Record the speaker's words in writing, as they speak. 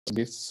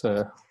this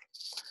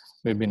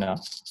webinar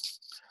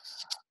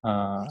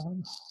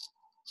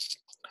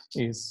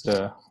is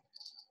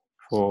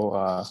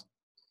for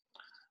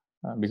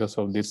because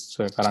of this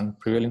current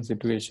prevailing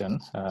situation,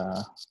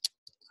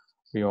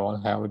 we all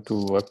have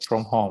to work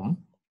from home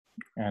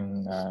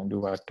and do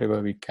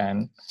whatever we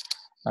can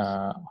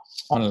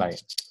online.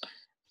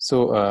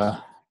 So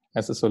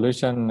as a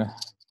solution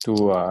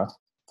to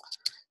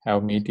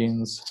have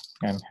meetings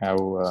and have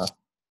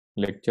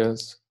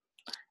lectures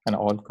and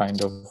all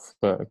kind of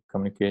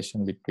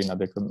communication between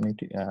other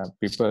community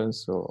people,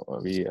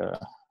 so we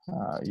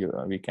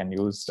can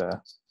use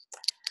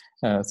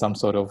some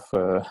sort of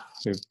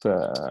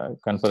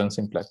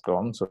conferencing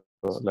platform. So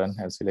Learn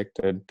has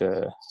selected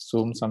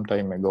Zoom some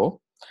time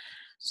ago.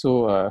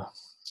 So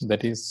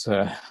that is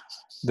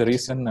the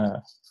reason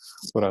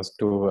for us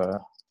to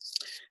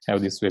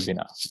have this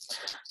webinar.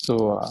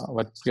 So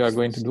what we are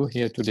going to do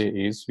here today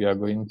is we are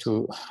going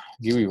to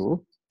give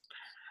you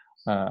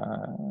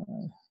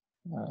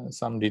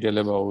some detail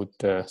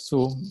about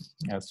Zoom,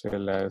 as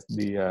well as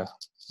the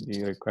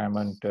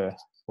requirement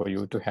for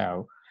you to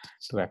have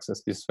to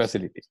access this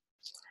facility.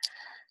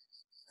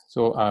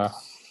 So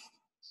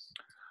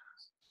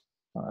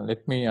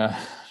let me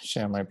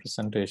share my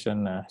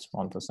presentation,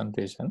 small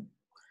presentation.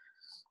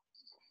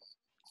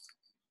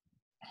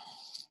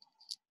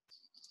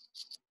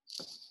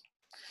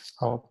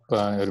 Hope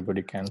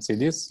everybody can see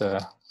this.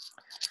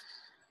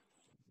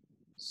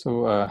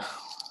 So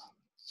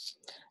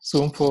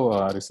Zoom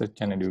for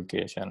research and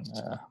education.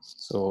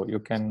 So you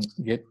can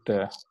get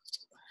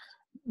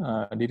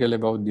detail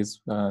about this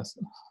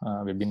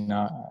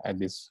webinar at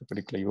this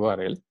particular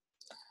URL.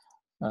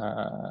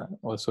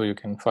 Also, you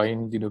can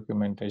find the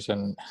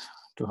documentation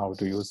to how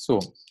to use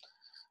Zoom.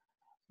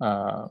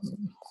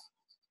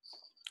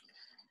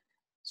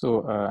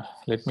 So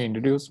let me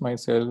introduce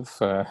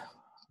myself.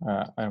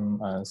 I'm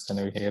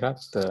Sanevi Herat,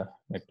 the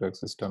Network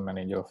System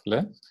Manager of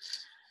Learn.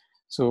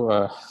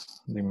 So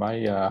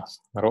my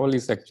role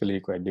is actually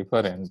quite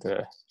different,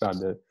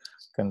 rather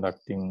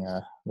conducting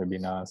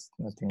webinars,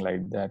 nothing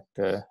like that,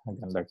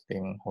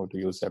 conducting how to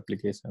use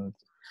applications.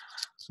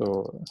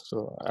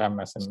 So I'm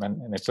as a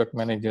network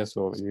manager,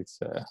 so it's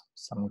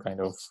some kind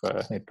of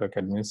network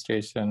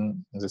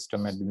administration,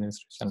 system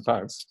administration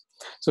parts.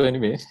 So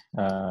anyway,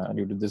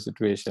 due to the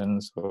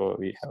situation, so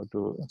we have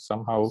to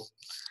somehow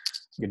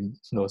get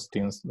those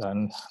things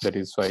done. That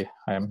is why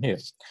I am here.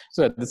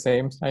 So at the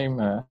same time,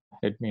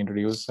 let me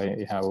introduce,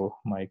 I have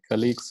my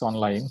colleagues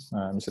online,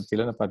 Mr.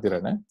 Tilana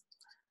Patirana,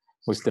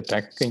 who is the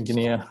tech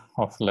engineer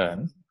of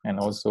Learn, and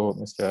also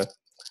Mr.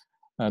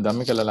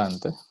 Dhammika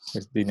Lalanta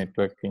is the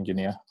network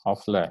engineer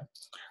of Learn.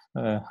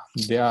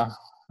 They are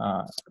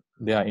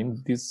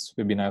in this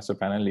webinar as a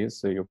panelist,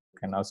 so you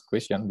can ask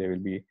questions, they will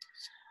be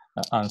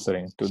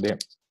answering to them.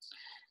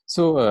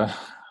 So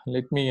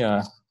let me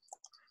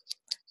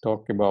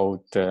talk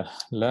about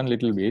Learn a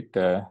little bit.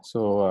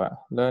 So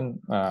Learn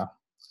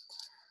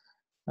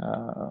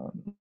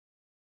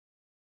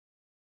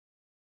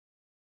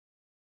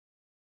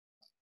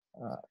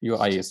your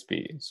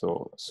ISP.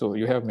 So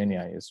you have many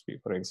ISP,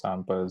 for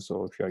example.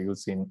 So if you are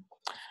using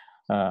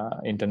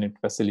internet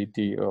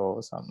facility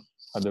or some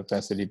other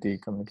facility,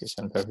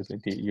 communication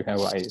facility, you have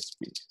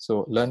ISP.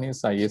 So Learn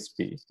is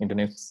ISP,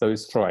 Internet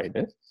Service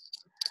Provider,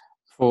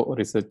 for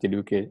research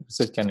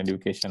and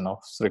education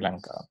of Sri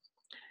Lanka.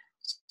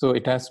 So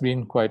it has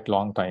been quite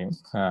long time.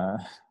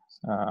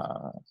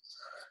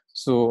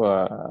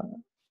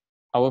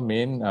 Our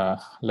main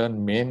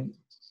Learn main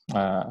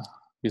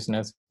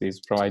business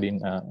is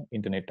providing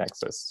internet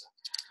access.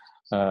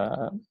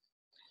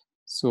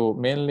 So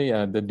mainly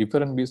the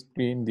difference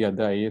between the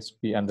other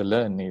ISP and the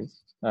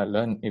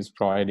Learn is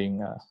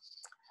providing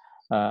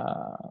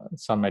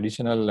some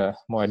additional,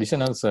 more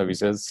additional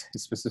services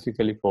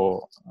specifically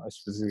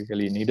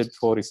needed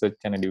for research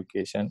and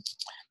education,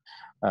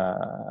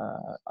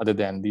 other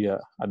than the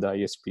other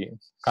ISP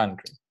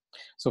country.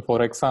 So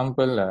for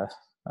example,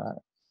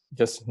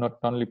 just not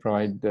only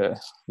provide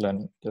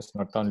Learn just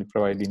not only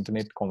provide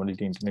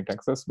commodity internet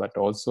access, but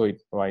also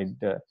it provide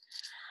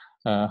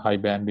high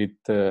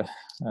bandwidth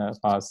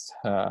fast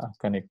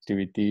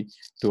connectivity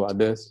to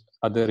other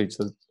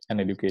research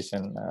and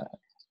education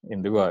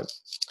in the world.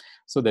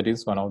 So that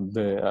is one of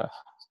the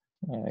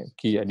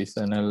key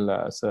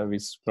additional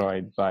service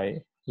provided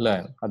by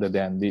Learn, other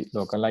than the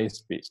local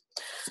ISP.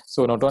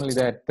 So not only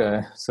that,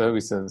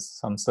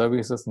 some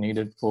services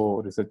needed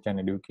for research and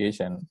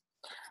education.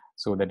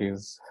 So that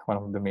is one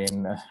of the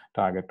main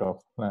target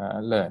of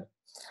Learn.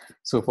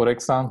 So for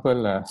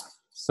example,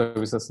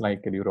 services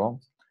like EduRoam,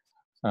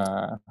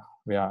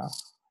 where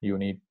you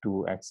need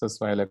to access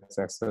wireless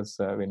access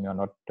when you're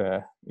not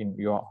in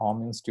your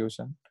home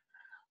institution.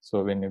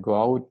 So when you go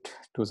out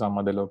to some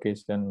other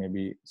location,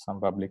 maybe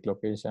some public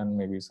location,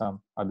 maybe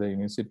some other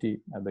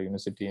university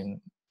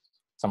in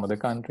some other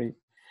country,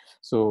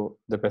 so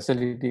the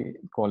facility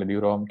called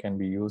EduRoam can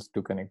be used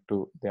to connect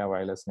to their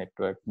wireless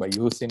network by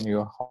using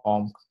your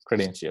home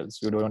credentials.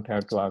 You don't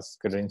have to ask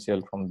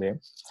credential from them.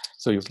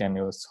 So you can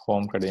use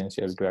home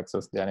credential to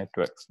access their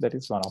networks. That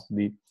is one of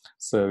the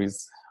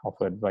service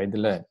offered by the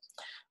LAN.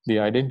 The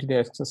Identity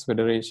Access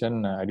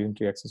Federation,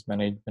 Identity Access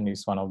Management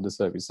is one of the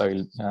service. I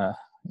will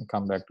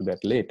come back to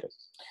that later.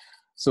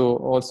 So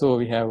also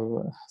we have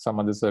some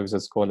other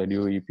services called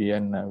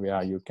EduVPN,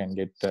 where you can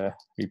get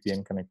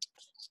VPN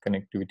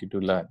connectivity to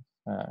LAN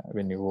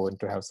when you want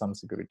to have some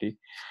security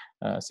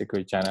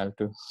channel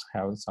to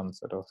have some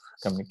sort of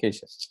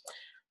communication.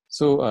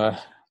 So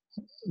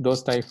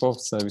those type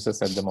of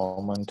services at the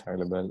moment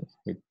available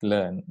with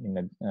LAN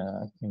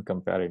in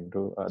comparison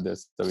to other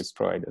service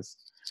providers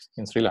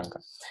in Sri Lanka.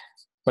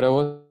 But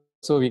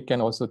also we can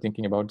also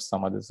thinking about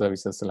some other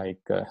services like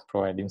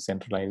providing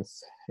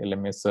centralized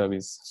LMS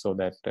service, so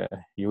that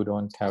you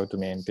don't have to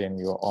maintain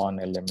your own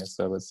LMS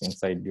service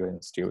inside your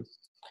institute.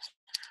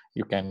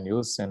 You can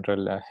use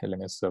central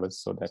LMS service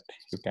so that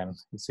you can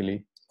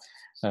easily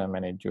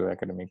manage your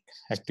academic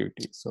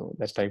activities. So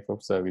that type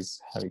of service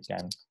we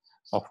can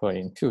offer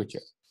in future.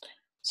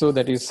 So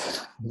that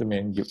is the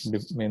main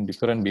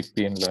difference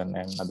between LAN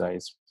and other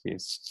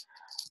ISPs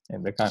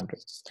in the country.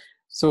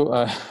 So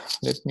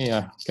let me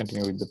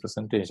continue with the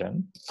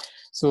presentation.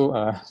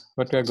 So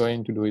what we are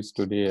going to do is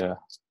today,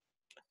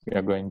 we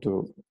are going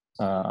to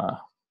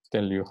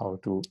tell you how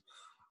to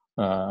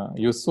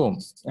use Zoom,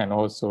 and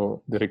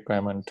also the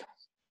requirement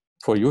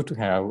for you to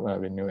have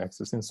when you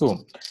access in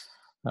Zoom.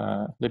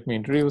 Let me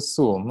introduce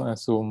Zoom.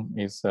 Zoom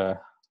is a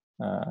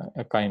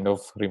kind of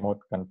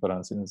remote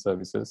conferencing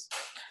services.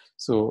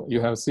 So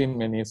you have seen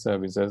many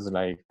services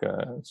like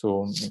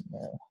Zoom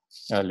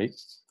early,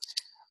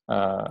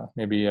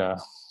 maybe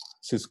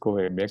Cisco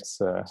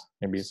WebEx,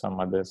 maybe some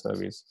other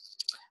service,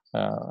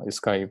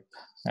 Skype,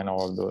 and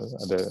all those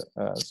other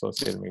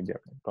social media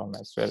platforms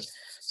as well.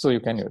 So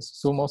you can use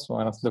Zoom, also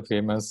one of the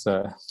famous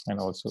and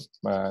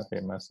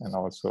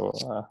also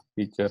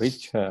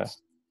feature-rich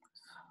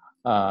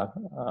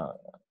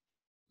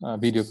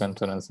video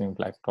conferencing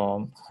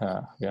platform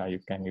where you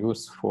can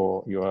use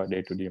for your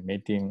day-to-day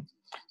meeting,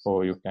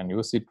 or you can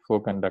use it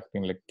for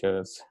conducting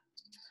lectures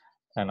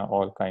and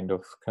all kind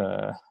of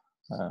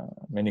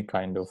many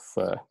kind of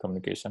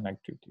communication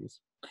activities.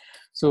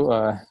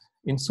 So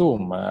in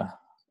Zoom,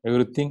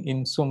 everything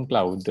in Zoom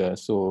Cloud.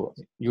 So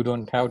you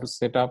don't have to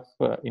set up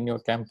in your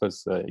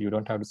campus. You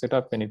don't have to set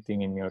up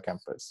anything in your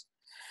campus.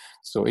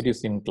 So it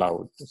is in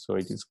cloud. So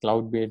it is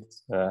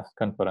cloud-based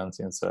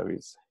conferencing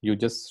service. You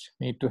just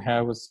need to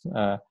have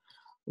a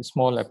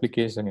small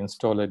application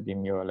installed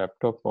in your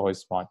laptop or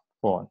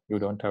smartphone. You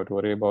don't have to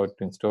worry about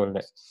install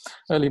it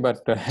early,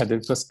 but at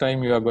the first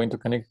time you are going to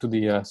connect to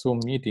the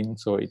Zoom meeting,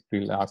 so it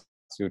will ask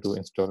you to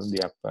install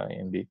the app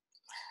in the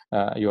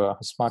your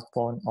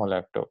smartphone or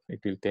laptop. It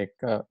will take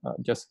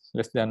just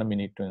less than a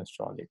minute to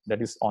install it.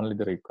 That is only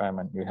the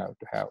requirement you have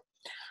to have.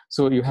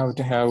 So you have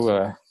to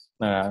have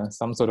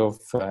some sort of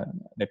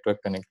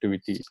network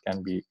connectivity. It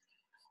can be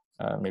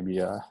maybe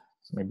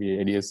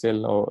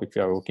ADSL, or if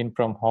you are working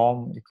from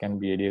home, it can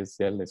be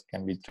ADSL, it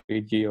can be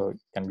 3G, or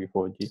it can be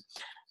 4G.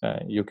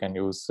 You can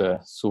use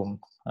Zoom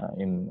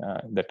in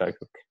that type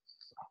of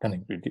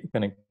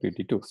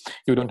connectivity too.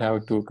 You don't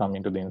have to come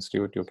into the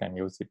institute. You can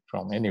use it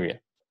from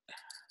anywhere.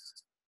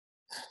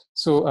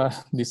 So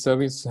this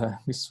service,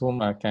 this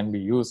Zoom can be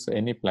used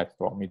any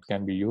platform. It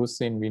can be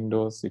used in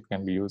Windows. It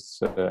can be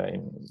used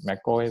in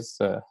Mac OS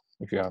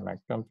if you have a Mac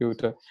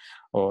computer,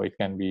 or it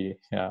can be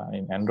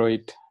in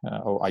Android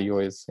or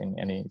iOS in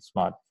any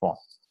smartphone.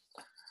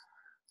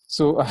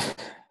 So,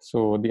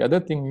 so the other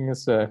thing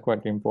is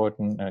quite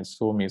important.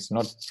 Zoom is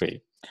not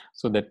free,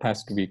 so that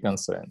has to be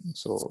concerned.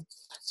 So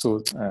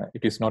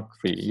it is not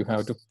free. You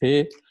have to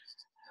pay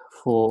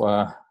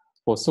for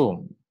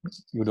Zoom.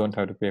 You don't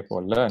have to pay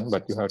for LAN,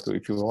 but you have to,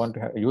 if you want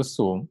to use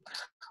Zoom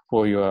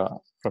for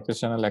your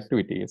professional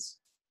activities,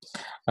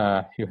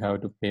 you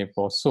have to pay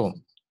for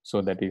Zoom.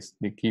 So that is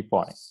the key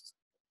point.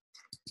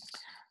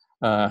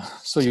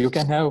 So you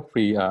can have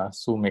free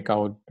Zoom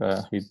account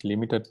with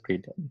limited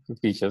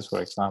features.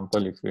 For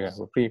example, if you have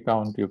a free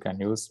account, you can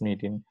use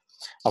meeting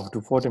up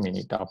to 40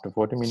 minutes. After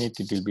 40 minutes,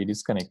 it will be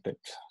disconnected.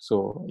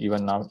 So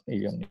even now,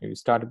 even if you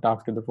started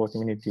after the 40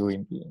 minutes, you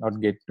will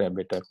not get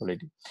better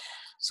quality.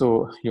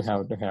 So you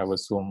have to have a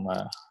Zoom,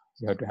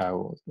 you have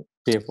to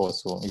pay for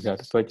Zoom. You have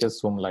to purchase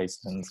Zoom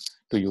license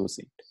to use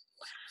it.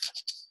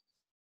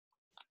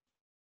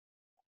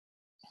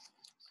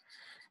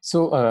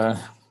 So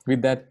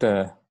with that,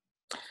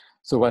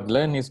 so what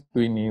Learn is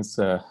doing is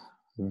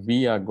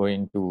we are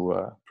going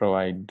to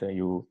provide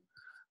you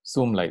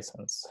Zoom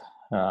license.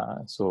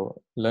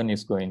 So Learn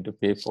is going to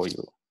pay for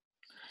you.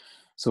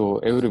 So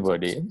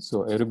everybody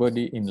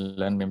in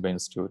Learn Member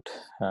Institute,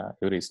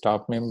 every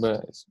staff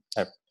member,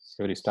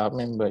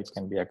 it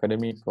can be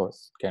academic, or it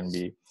can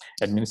be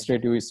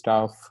administrative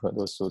staff,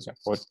 those who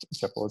support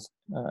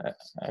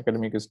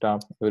academic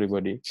staff,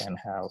 everybody can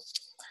have,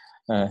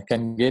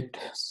 can get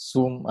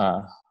Zoom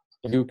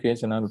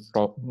educational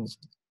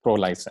pro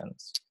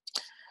license.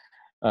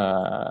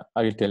 I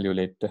will tell you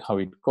later how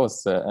it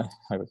costs.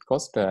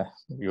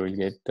 You will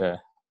get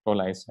pro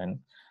license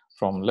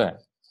from Learn.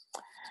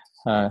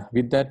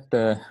 With that,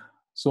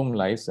 Zoom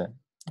license,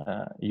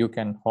 you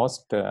can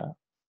host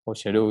or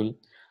schedule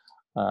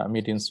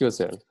meetings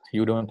yourself.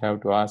 You don't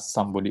have to ask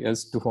somebody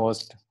else to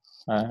host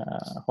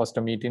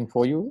a meeting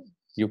for you.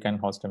 You can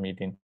host a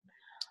meeting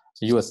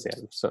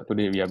yourself. So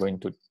today we are going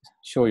to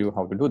show you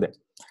how to do that.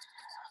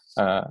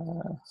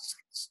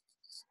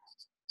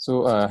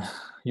 So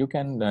you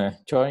can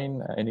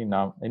join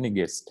any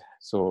guest.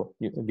 So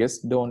guests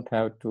don't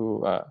have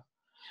to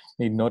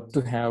need not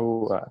to have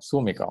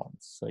Zoom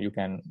accounts. So you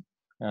can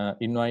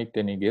invite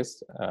any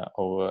guest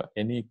over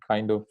any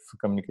kind of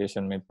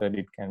communication method.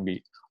 It can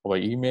be over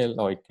email,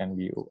 or it can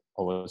be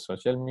over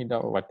social media,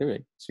 or whatever.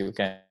 So you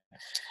can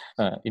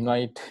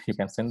invite, you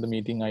can send the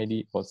meeting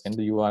ID or send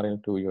the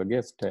URL to your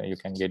guest. You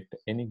can get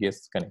any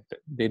guests connected.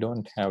 They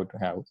don't have to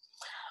have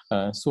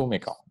Zoom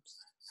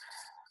accounts.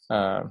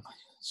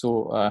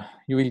 So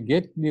you will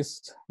get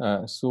this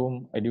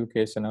Zoom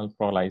Educational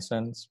Pro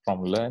license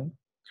from Learn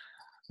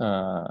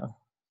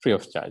free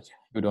of charge.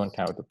 You don't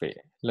have to pay.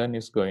 Learn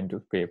is going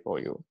to pay for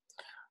you.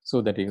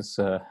 So that is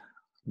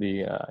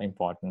the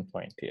important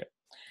point here.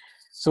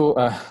 So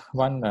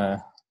one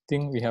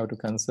thing we have to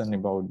concern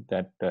about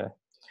that.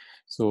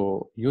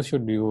 So you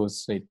should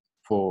use it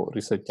for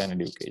research and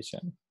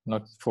education,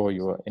 not for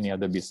your any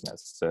other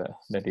business.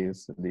 That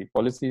is, the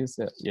policies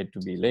yet to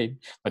be laid.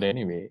 But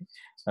anyway,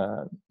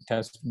 it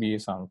has to be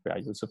some fair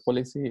use of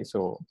policy.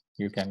 So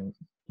you can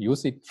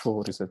use it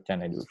for research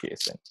and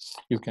education.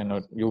 You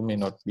may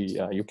not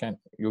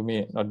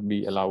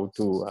be allowed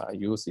to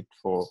use it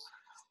for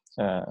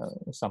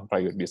some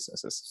private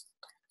businesses.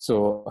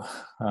 So,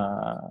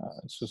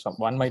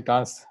 one might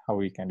ask how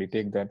we can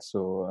detect that.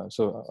 So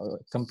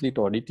complete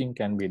auditing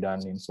can be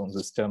done in Zoom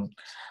system.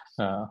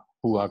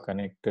 Who are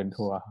connected,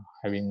 who are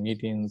having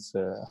meetings,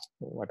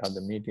 what are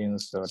the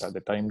meetings, what are the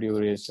time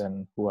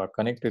duration, who are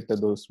connected to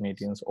those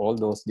meetings, all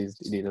those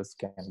details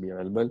can be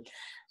available.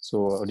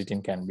 So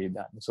auditing can be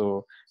done.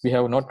 So we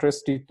have not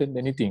restricted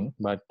anything,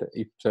 but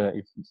if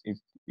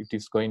it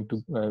is going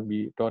to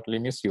be totally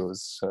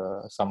misused,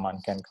 someone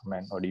can come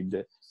and audit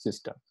the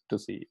system to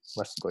see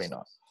what's going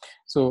on.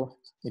 So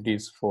it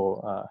is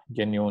for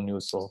genuine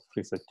use of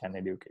research and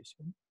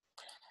education.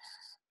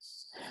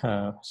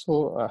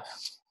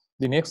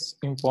 The next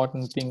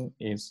important thing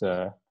is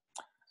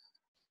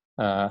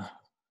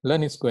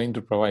Learn is going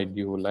to provide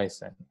you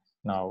license.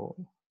 Now,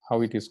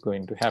 how it is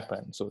going to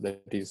happen? So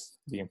that is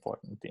the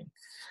important thing.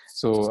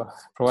 So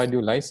provide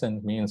you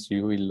license means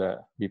you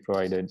will be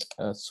provided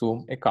a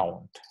Zoom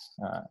account,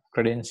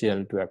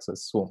 credential to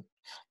access Zoom,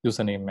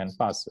 username and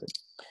password.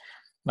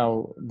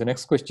 Now, the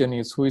next question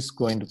is, who is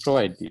going to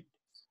provide it?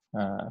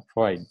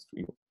 Provide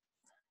you?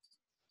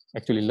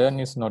 Actually, Learn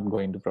is not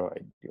going to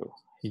provide you.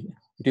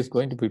 It is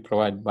going to be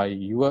provided by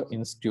your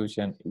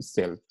institution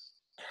itself.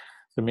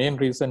 The main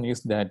reason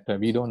is that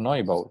we don't know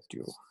about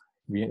you.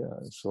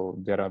 So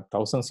there are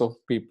thousands of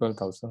people,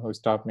 thousands of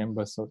staff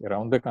members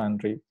around the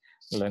country,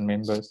 Learn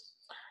members.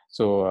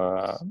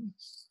 So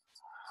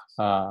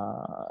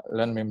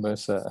Learn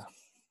members,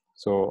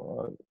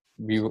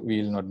 we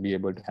will not be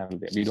able to handle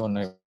them. We don't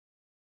know.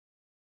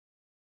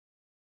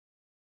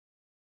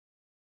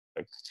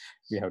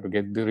 We have to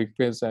get the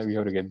requests, we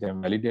have to get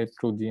them validated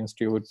through the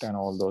institute, and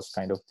all those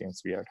kind of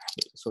things we have to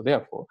handle. So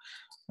therefore,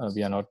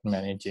 we are not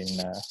managing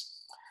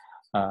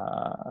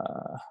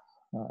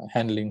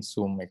handling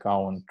Zoom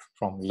account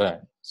from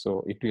Learn.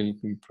 So it will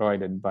be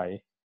provided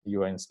by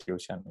your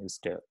institution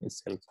itself.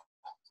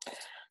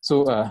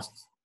 So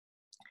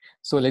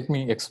let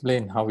me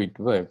explain how it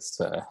works.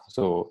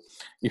 So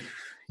if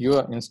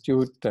your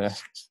institute,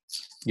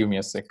 give me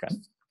a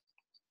second.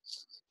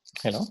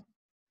 Hello.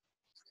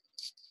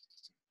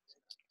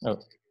 Oh,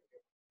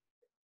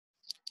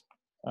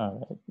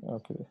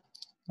 okay.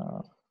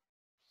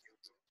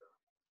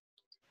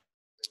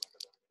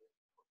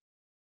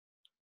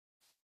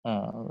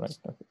 Right.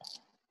 Okay.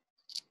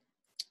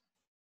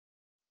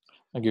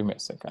 Give me a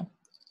second.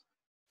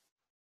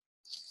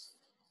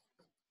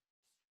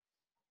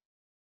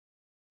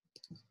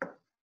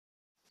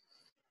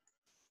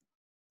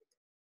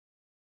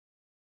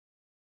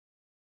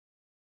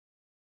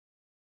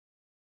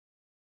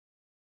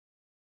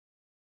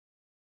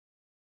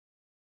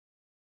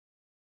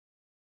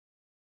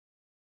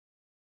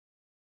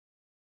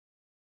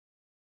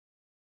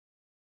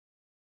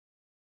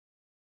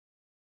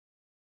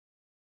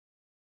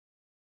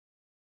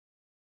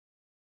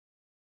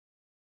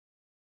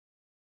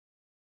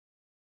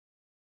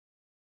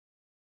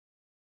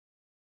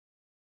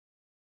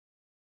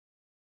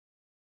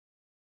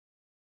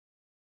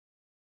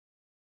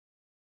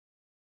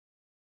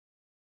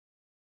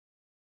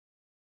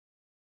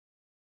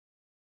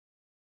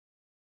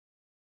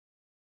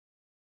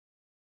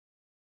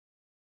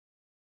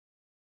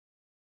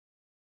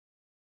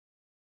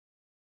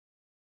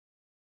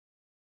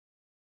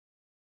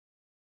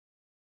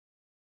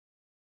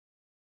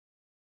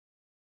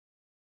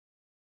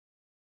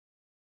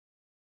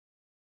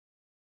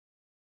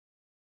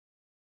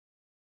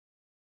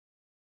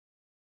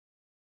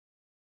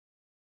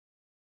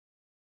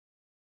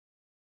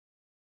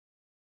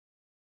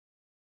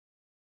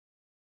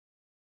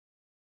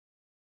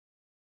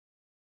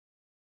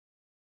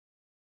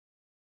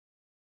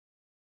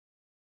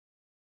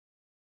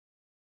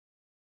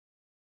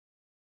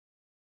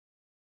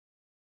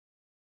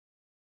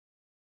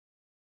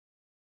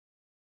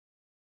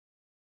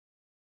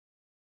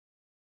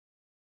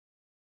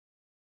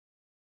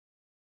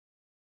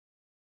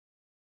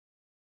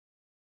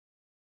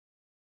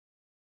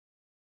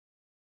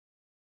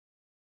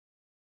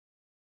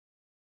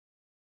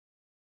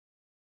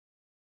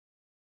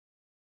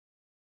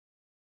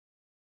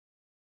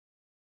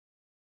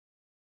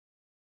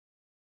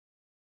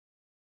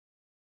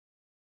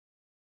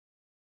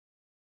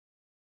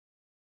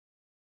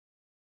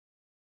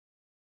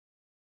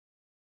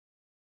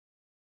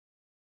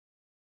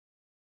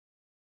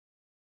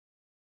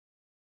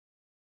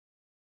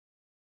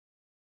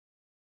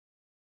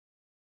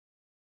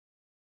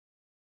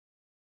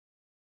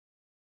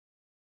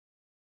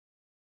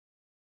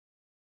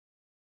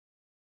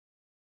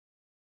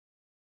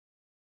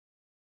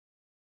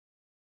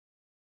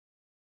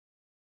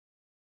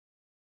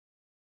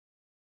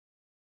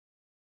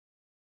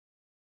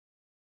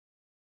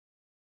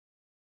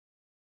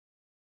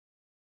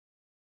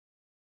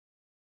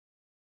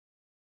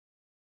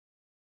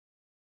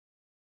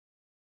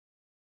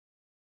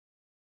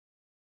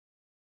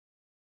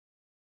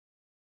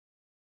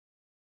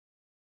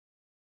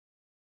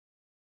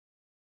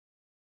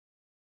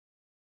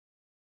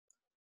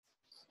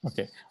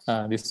 Okay,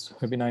 this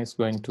webinar is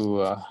going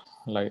to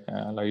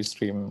live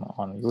stream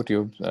on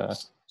YouTube,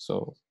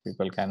 so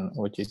people can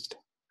watch it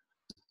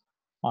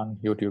on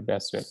YouTube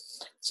as well.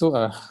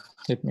 So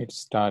let me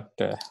start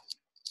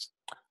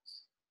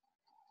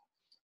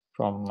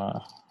from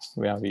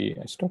where we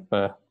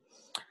stop.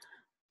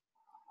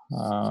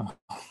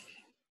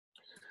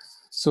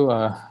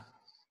 So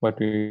what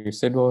we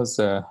said was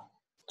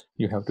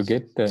you have to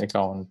get the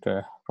account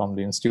from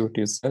the institute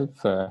itself.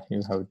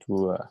 You have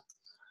to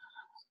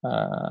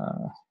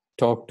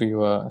talk to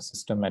your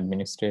system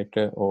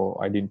administrator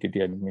or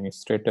identity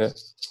administrator.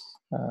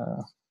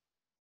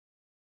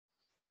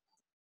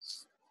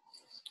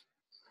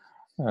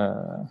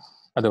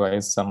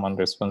 Otherwise, someone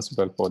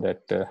responsible for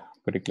that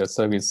particular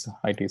service,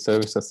 IT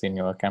services in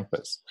your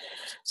campus.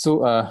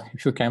 So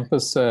if your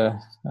campus,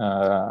 to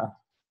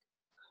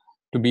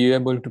be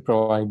able to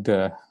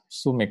provide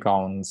Zoom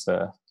accounts,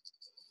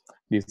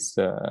 this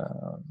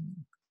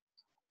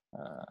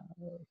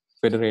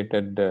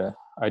federated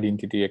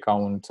identity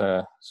account,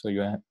 so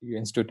your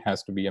institute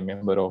has to be a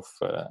member of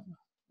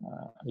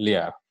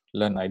LIA,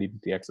 Learn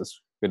Identity Access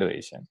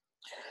Federation.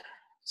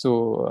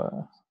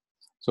 So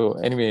so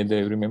anyway,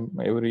 they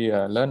remember every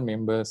Learn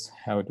members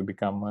have to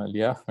become a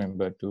LIAF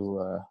member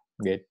to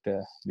get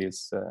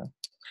this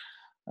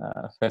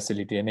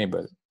facility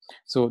enabled.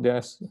 So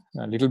there's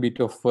a little bit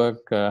of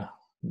work the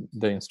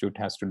institute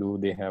has to do.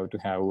 They have to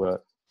have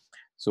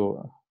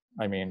so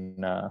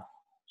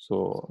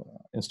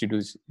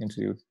institute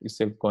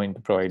itself going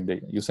to provide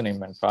the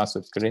username and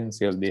password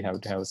credential. They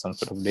have to have some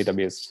sort of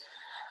database.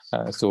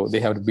 So they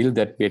have to build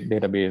that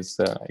database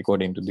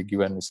according to the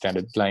given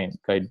standard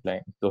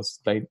guideline. Those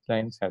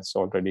guidelines has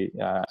already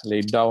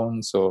laid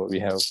down. So we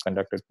have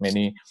conducted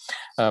many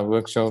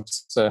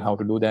workshops how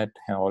to do that.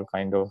 All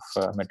kind of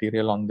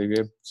material on the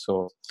web.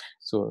 So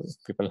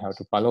people have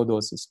to follow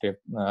those steps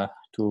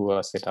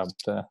to set up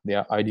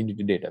their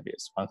identity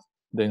database. Once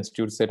the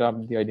institute set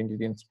up the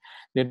identity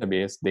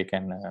database, they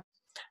can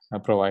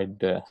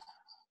provide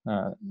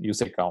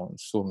user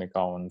accounts, Zoom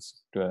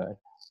accounts to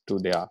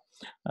their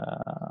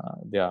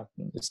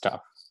staff.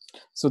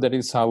 So that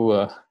is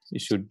how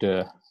it should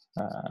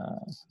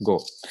go.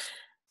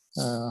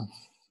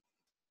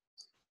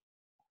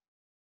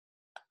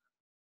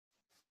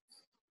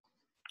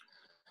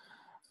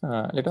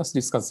 Let us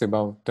discuss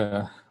about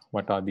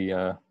what are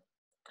the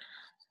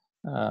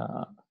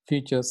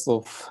features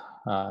of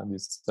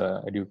this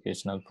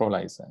educational pro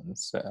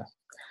license.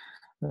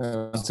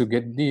 Once you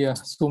get the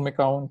Zoom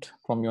account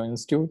from your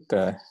institute,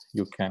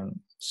 you can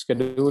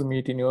schedule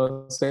meeting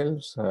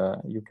yourselves.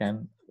 You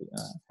can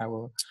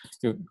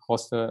you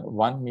host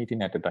one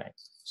meeting at a time.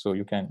 So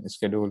you can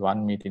schedule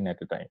one meeting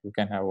at a time. You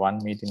can have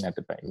one meeting at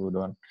a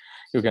time.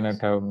 You cannot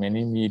have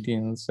many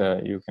meetings.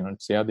 You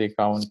cannot share the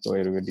account for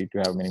everybody to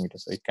have many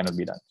meetings. So it cannot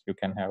be done. You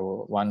can have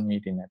one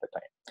meeting at a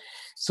time.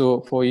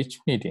 So for each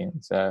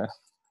meeting,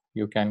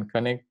 you can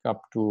connect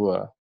up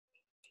to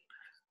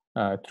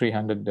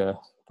 300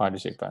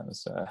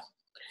 participants.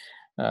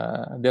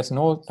 There's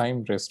no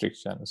time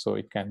restriction, so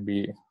it can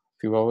be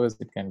few hours,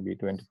 it can be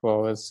 24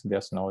 hours.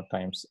 There's no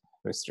time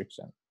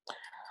restriction.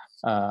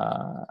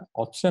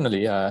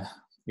 Optionally,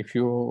 if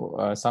you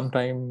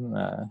sometime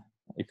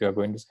if you are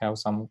going to have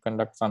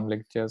conduct some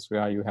lectures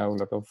where you have a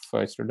lot of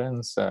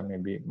students,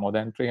 maybe more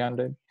than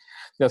 300,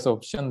 there's an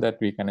option that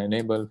we can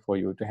enable for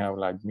you to have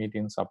like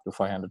meetings up to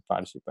 500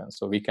 participants.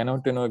 So we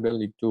cannot enable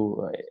it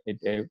to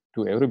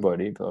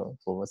everybody.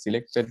 For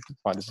selected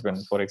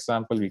participants, for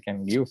example, we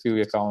can give few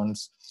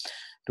accounts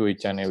to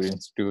each and every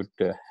institute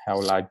have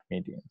large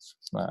meetings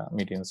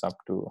up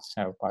to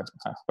have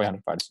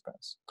 500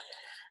 participants.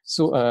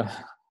 So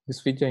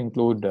this feature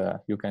include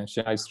you can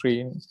share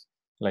screen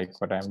like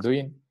what I'm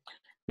doing.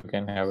 You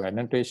can have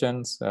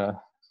annotations.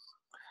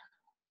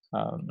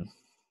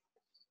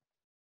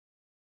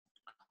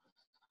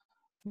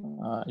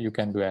 You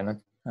can do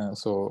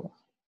so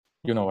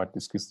you know what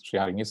this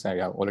sharing is. I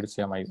have already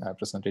shared my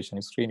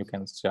presentation screen. You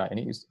can share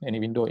any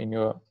window in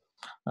your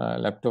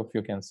laptop.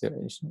 You can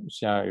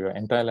share your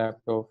entire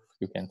laptop.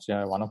 You can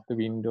share one of the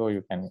window.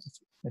 You can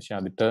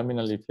share the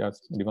terminal if you are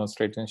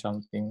demonstrating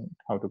something,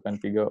 how to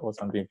configure or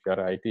something if you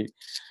are IT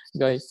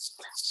guy.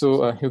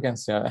 So you can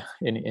share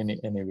any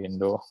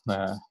window,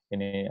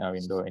 any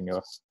window in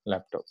your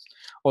laptop.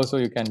 Also,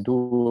 you can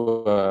do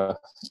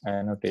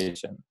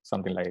annotation,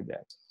 something like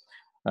that.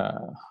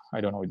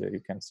 I don't know whether you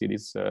can see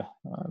this,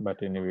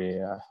 but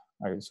anyway,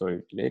 I will show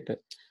it later.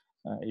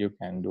 You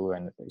can do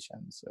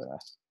annotations.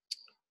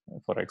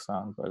 For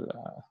example,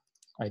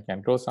 I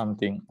can draw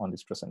something on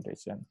this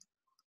presentation.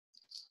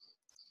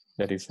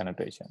 That is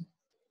annotation.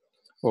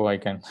 Or I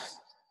can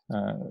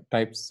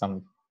type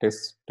some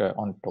text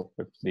on top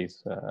of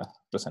this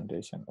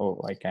presentation.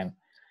 Or I can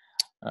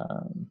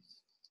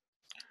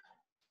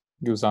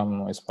do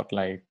some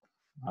spotlight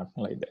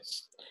like that.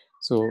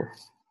 So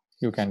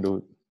you can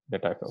do the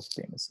type of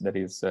things. That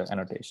is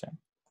annotation.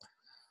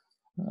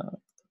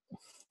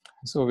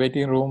 So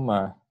waiting room,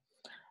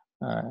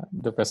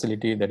 the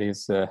facility that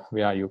is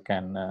where you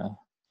can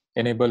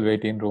enable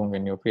waiting room.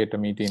 When you create a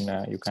meeting,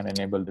 you can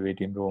enable the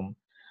waiting room.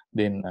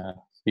 then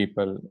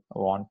people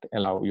won't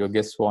allow, your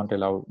guests won't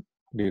allow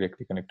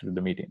directly connected to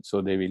the meeting.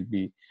 So they will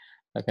be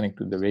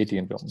connected to the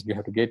waiting room. You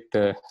have to get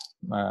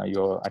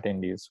your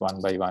attendees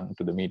one by one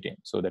to the meeting.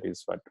 So that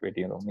is what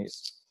waiting room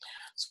is.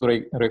 So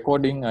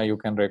recording, you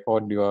can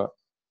record your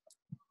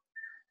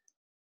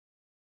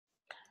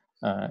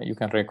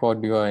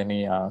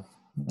any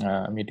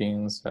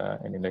meetings,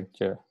 any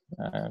lecture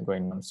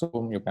going on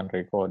Zoom. You can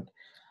record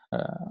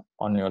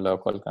on your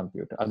local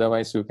computer.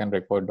 Otherwise, you can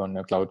record on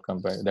your cloud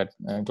computer, that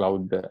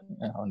cloud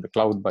on the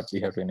cloud, but we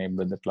have to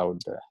enable the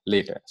cloud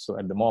later. So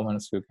at the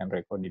moment, you can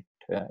record it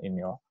in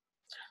your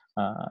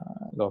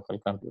local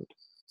computer.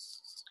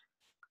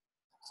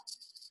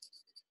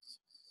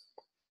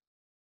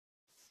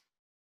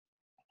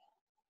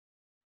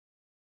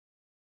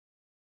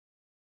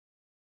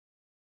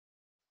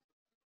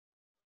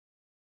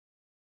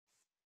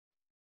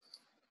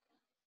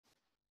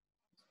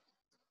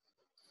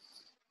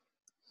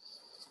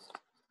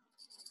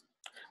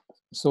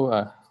 So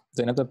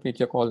the another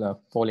feature called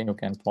polling. You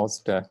can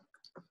post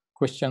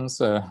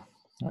questions,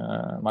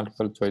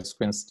 multiple choice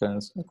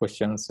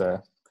questions,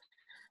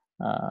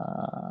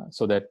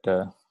 so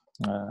that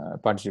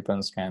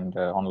participants can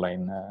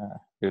online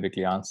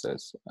directly answer.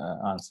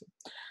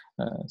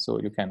 So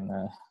you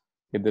can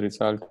get the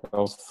result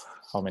of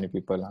how many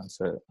people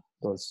answer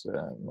those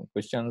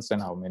questions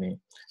and how many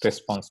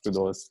response to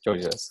those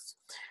choices.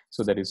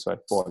 So that is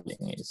what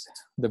polling is.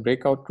 The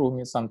breakout room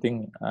is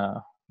something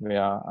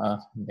where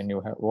when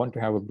you want to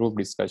have a group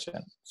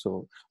discussion.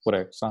 So for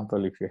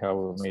example, if you have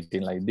a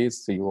meeting like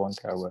this, you want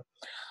to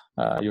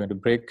have you want to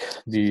break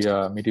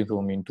the meeting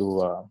room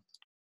into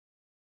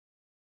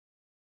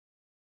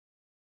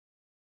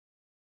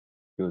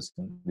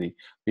using the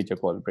feature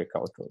called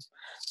breakout room.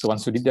 So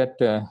once you did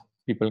that,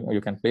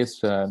 you can place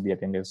the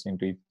attendees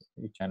into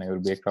each and every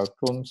breakout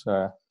rooms,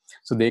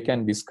 so they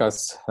can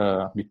discuss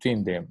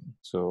between them.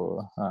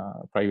 So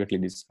privately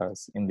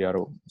discuss in their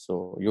room.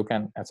 So you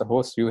can, as a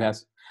host, you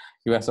as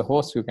a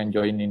host, you can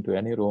join into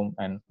any room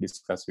and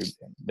discuss with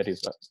them. That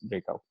is what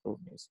breakout room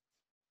is.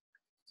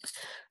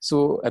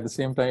 So at the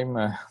same time,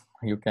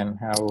 you can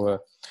have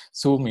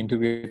Zoom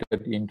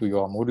integrated into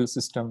your Moodle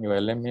system, your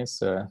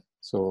LMS.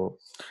 So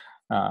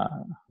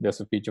there's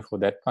a feature for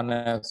that one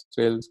as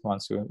well.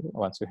 Once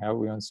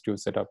to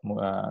set up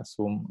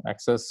Zoom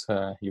access,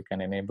 you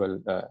can enable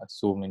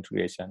Zoom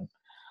integration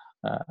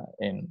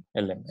in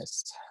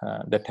LMS.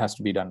 That has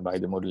to be done by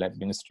the Moodle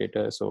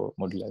administrator. So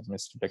Moodle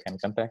administrator can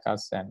contact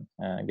us and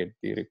get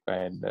the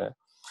required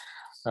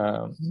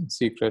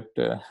secret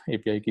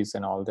API keys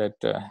and all that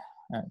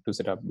to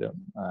set up the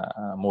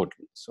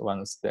Moodle. So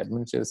once the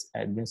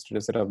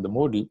administrator set up the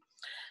Moodle,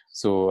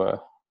 so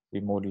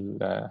the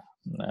Moodle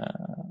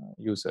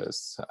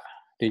users,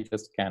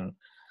 teachers can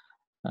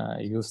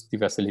use the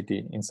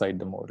facility inside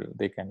the Moodle.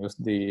 They can use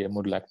the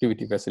Moodle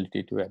activity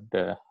facility to add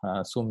the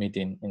Zoom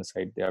meeting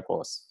inside their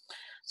course.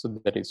 So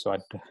that is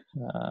what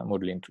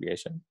Moodle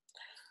integration.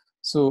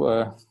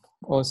 So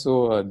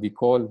also the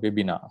call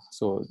webinar.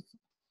 So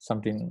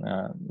something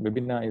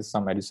webinar is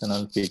some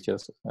additional feature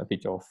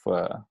of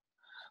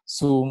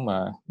Zoom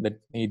that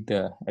need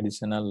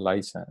additional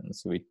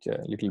license, which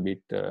a little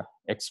bit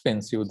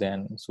expensive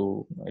than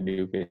Zoom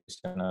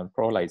Educational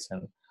Pro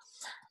license.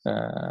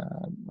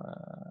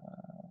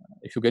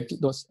 If you get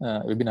those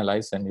webinar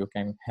license, you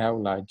can have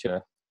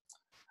larger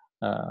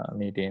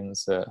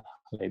meetings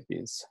like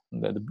this.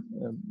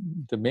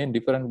 The main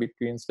difference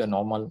between the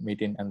normal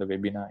meeting and the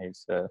webinar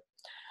is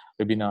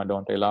webinar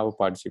don't allow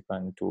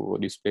participants to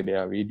display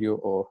their video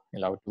or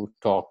allow to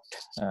talk.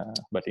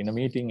 But in a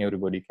meeting,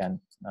 everybody can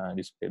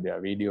display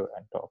their video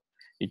and talk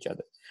each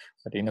other.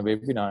 But in a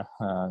webinar,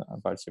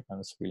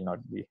 participants will not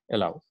be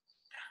allowed.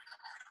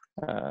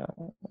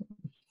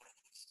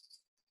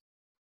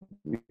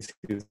 This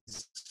is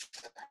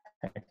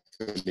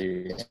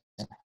actually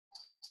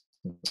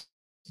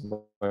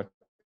what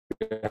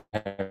we're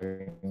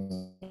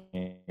having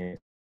is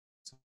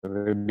a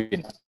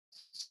webinar.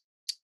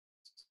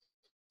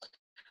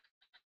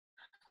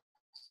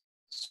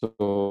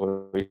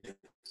 So if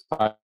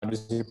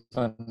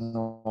participants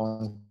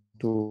want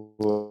to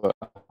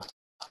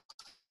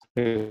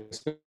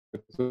raise a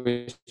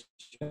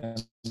question,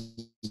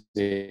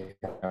 they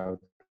have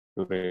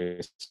to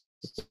raise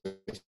the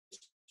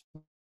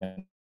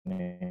question in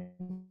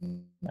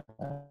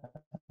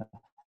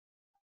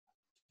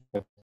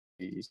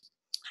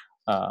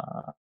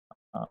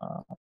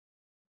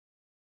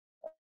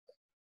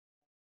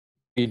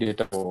the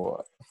data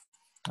for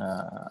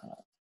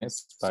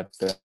yes, but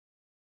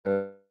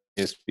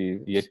we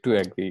yet to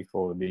agree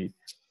for the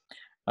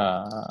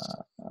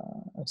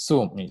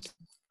Zoom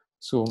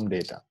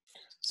data.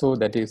 So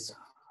that is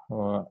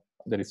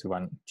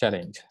one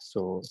challenge.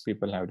 So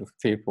people have to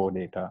pay for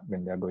data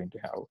when they are going to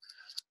have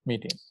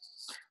meeting.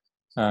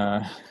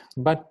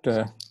 But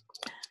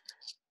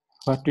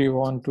what we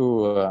want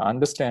to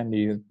understand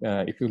is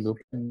if you look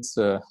at this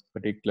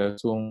particular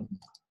Zoom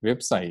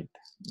website,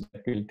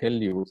 that will tell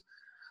you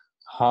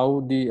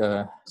how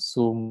the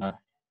Zoom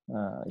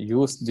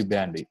use the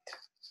bandwidth,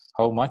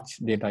 how much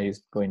data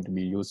is going to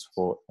be used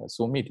for a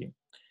Zoom meeting.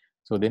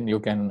 So then you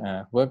can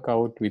work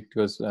out with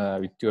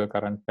your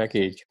current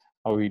package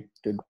how it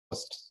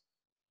costs.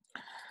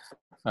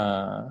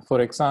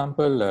 For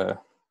example,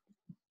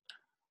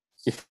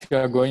 if you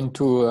are going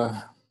to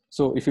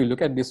so if you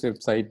look at this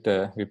website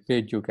web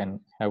page, you can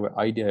have an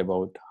idea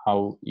about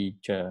how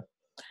each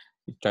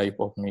type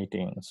of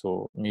meeting.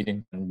 So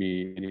meeting can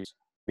be this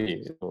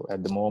way. So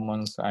at the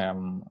moment, I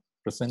am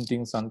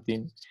presenting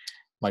something,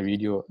 my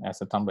video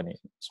as a thumbnail,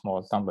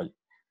 small thumbnail.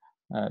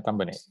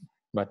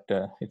 But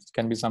it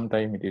can be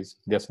sometime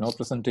there's no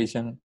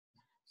presentation,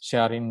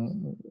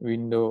 sharing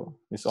window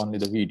is only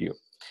the video,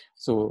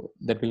 so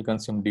that will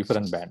consume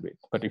different bandwidth.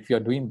 But if you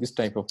are doing this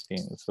type of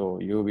thing, so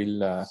you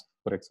will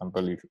for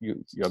example, if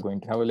you are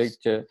going to have a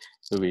lecture,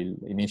 you will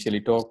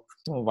initially talk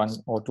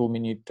 1 or 2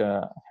 minutes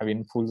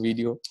having full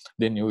video,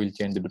 then you will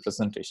change the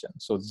presentation,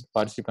 so the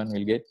participant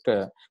will get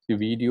the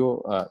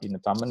video in a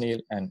thumbnail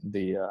and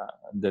the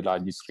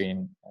large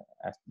screen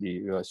as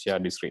the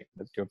shared screen,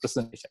 that's your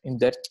presentation. In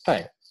that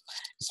time,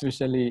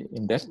 especially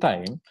in that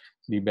time,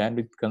 the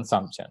bandwidth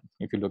consumption,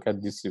 if you look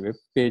at this web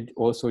page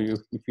also,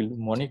 if you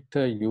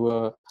monitor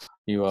your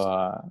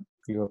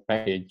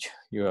package,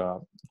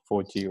 your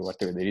 4G or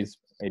whatever there is,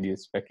 it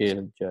is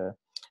package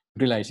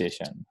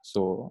utilization.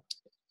 So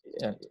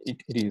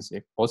it is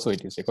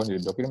according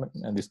to the document,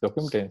 and this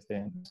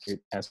documentation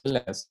as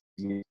well as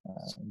the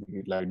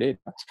live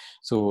data.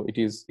 So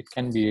it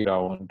can be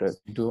around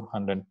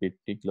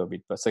 250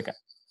 kilobit per second.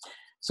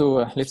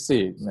 So let's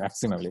say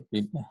maximum,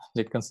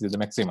 let's consider the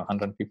maximum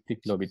 150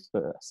 kilobit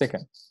per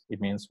second.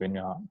 It means when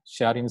you are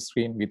sharing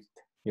screen with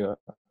your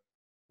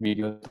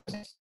video.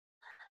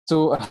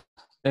 So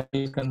that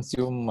will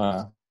consume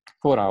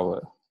 4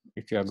 hours.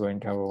 If you are going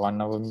to have a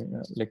 1 hour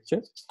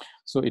lecture,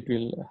 so it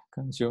will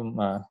consume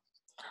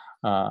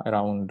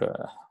around,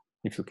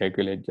 if you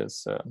calculate,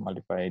 just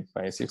multiply it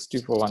by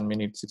 60 for 1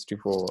 minute, 60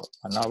 for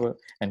 1 hour,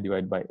 and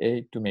divide by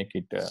 8 to make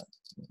it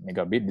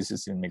megabit. This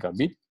is in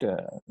megabit.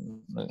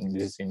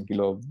 This is in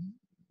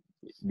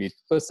kilobit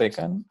per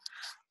second.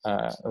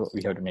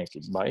 We have to make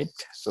it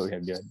byte, so we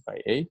have divided by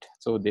 8.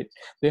 So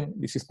then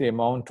this is the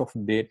amount of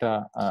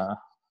data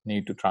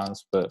need to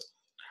transfer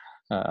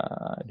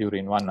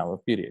during 1 hour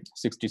period,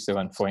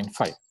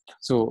 67.5.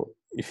 So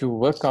if you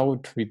work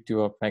out with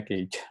your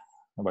package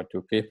what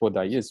you pay for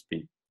the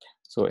ISP,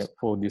 so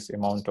for this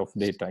amount of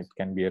data, it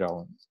can be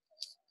around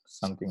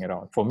something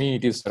around, for me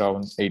it is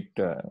around 8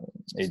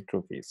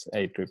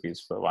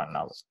 rupees for 1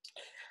 hour.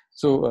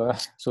 So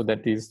so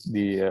that is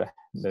the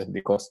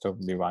cost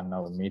of the 1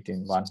 hour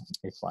meeting,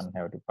 if one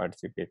have to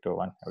participate or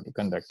one have to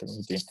conduct a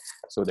meeting.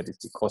 So that is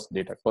the cost,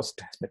 data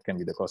cost, that can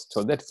be the cost.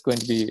 So that's going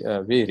to be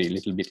vary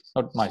little bit,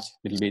 not much,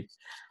 little bit,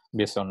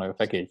 based on your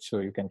package. So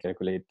you can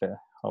calculate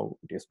how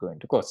it is going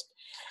to cost.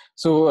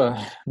 So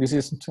this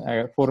is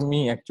for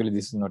me, actually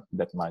this is not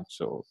that much.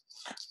 So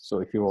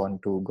if you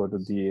want to go to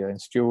the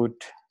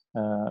institute,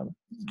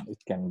 it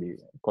can be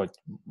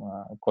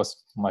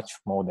cost much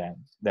more than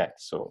that.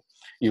 So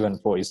even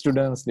for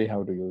students, they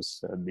have to use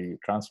the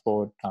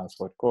transport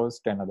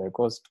cost and other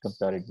cost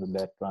compared with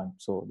that one.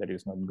 So that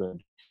is not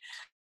good.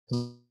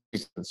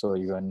 So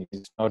even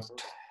it's not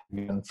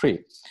given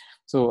free.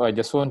 So I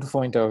just want to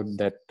point out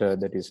that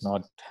that is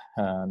not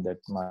that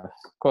much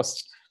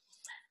cost.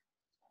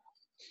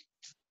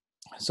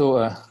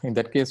 So in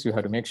that case, you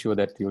have to make sure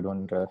that you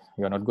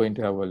are not going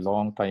to have a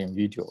long time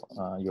video,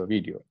 your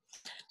video.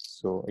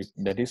 So if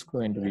that is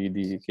going to be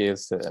the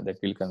case, that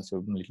will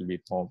consume a little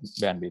bit more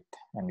bandwidth,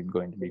 and it's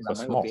going to be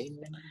cost more.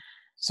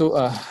 So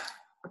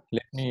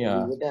let me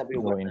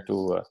go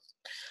into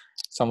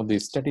some of the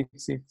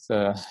statistics.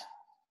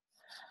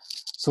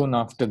 Soon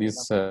after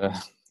this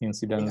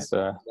incidents,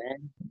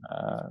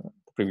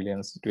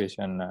 prevalence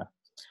situation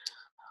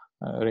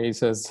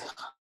raises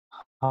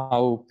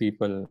how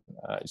people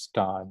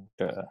start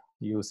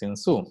using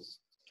Zoom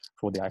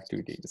for the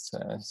activities.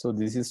 So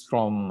this is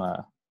from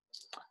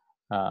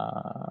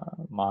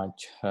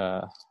March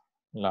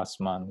last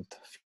month.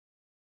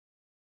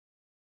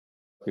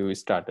 We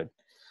started.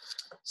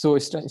 So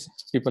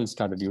people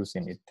started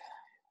using it.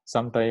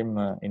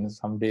 Sometime in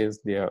some days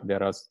there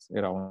are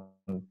around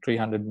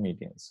 300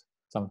 meetings,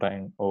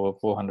 sometime over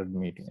 400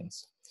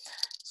 meetings.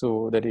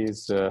 So that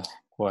is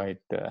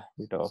quite a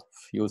bit of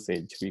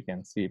usage. We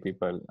can see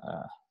people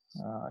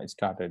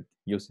started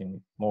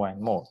using more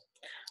and more.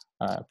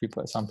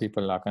 Some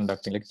people are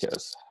conducting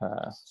lectures.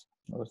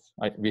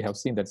 We have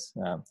seen that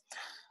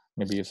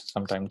maybe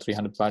sometimes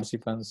 300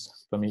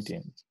 participants per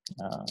meeting.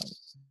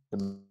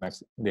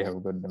 They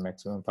have got the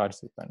maximum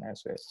participant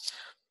as well.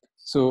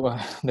 So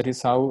that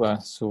is how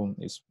Zoom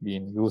is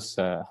being used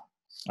up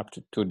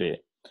to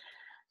today.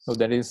 So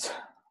that is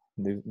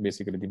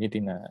basically the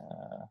meeting,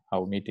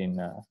 how meeting,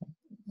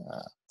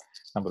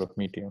 number of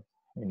meeting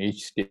in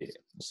each day.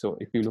 So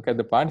if you look at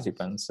the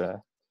participants,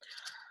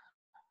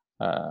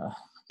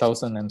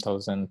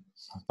 1,000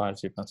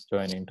 participants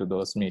join into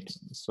those meetings.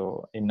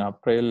 So in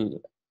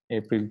April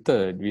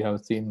 3rd, we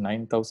have seen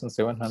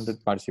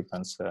 9,700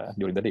 participants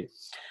during the day.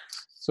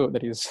 So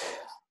that is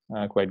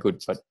quite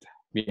good, but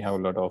we have a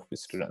lot of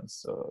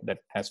students, so that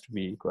has to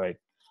be quite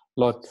a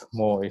lot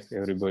more if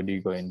everybody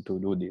going to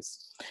do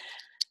this.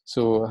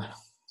 So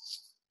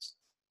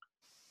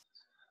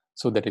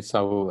that is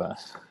how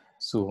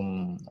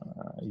Zoom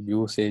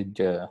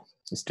usage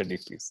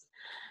statistics.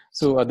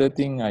 So other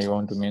thing I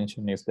want to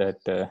mention is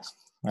that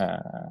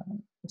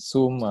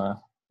Zoom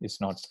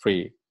is not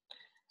free.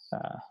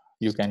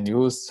 You can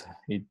use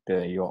it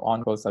your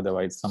own course,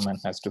 otherwise someone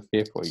has to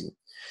pay for you.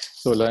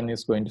 So Learn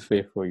is going to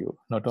pay for you.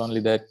 Not only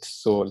that,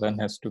 so Learn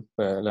has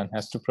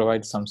to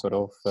provide some sort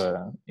of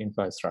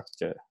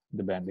infrastructure,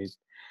 the bandwidth,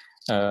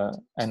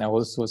 and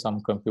also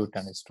some compute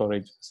and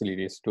storage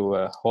facilities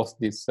to host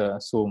this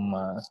Zoom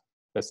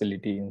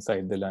facility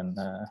inside the Learn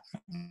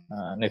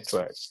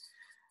network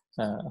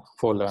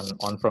for Learn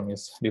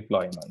on-premise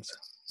deployments.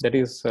 That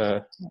is,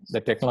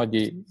 the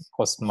technology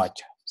costs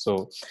much.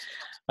 So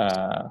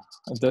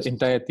the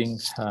entire thing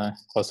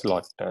costs a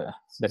lot.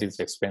 That is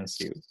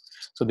expensive.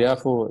 So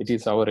therefore, it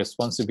is our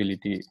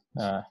responsibility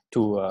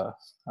to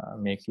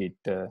make it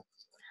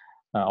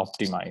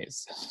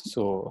optimize.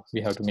 So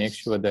we have to make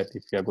sure that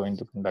if we are going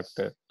to conduct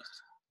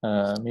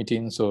a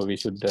meeting, so we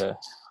should,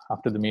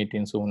 after the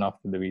meeting, soon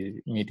after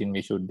the meeting,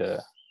 we should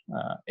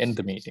end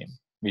the meeting.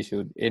 We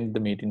should end the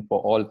meeting for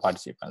all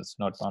participants,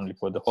 not only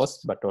for the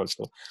host, but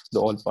also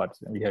the all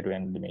participants. We have to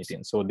end the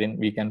meeting. So then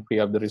we can free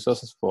up the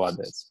resources for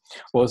others.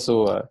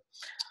 Also,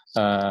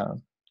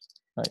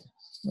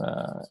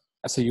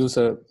 as a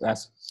user,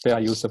 as per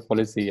user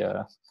policy,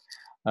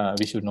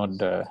 we should not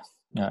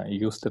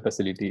use the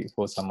facility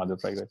for some other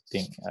private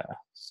thing.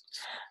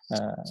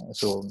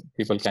 So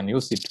people can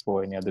use it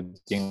for any other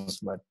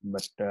things, but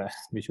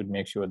we should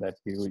make sure that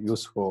we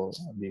use for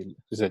the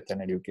research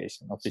and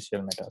education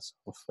official matters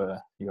of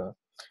your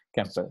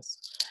campus.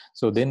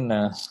 So then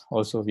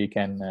also we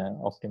can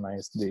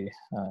optimize the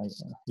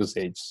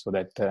usage so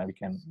that we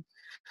can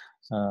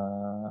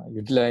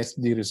utilize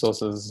the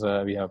resources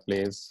we have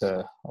placed.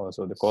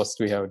 Also the cost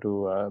we have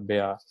to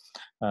bear,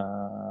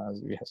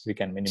 we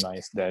can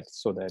minimize that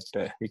so that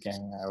we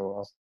can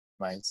have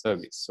my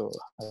service. So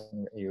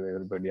you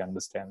everybody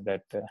understand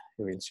that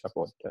you will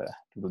support to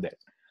do that.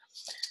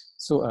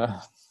 So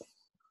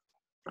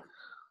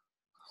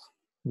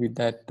with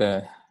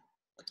that,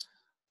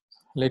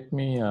 let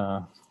me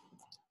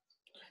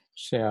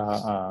share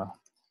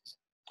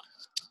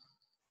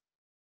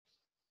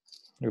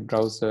the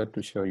browser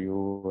to show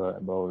you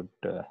about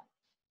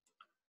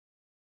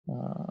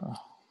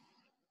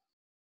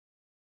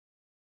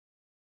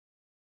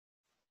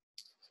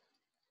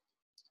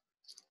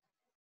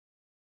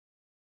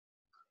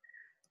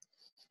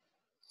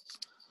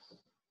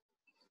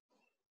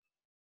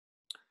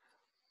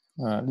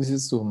this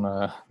is Zoom,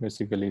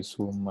 basically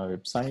Zoom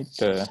website.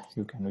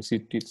 You can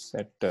visit it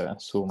at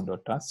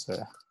zoom.us.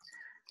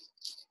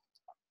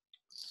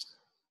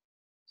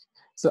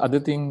 So other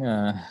thing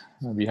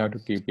we have to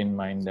keep in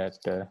mind that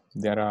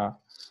there are a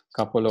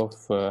couple of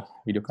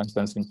video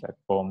conferencing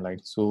platform like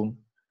Zoom.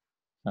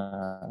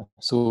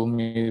 Zoom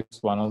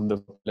is one of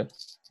the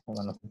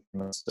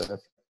famous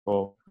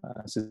platform.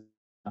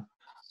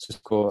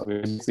 Cisco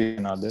is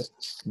another.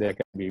 There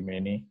can be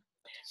many.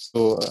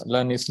 So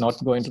Learn is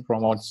not going to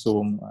promote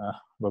Zoom,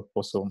 work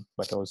for Zoom,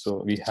 but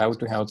also we have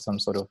to have some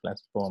sort of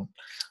platform.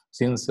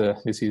 Since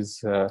this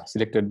is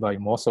selected by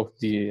most of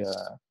the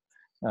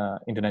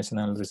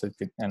international research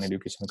and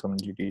education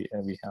community,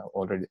 we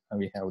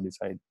have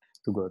decided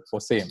to go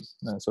for same.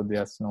 So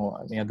there's no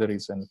any other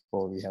reason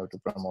for we have to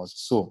promote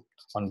Zoom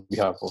on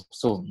behalf of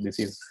Zoom. This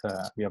is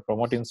we are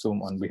promoting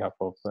Zoom on behalf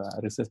of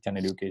research and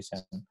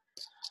education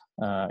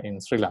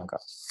in Sri Lanka.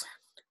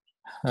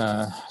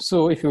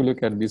 So if you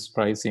look at this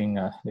pricing,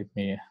 let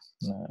me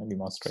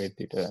demonstrate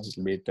it a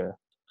little bit.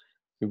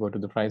 You go to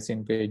the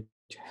pricing page.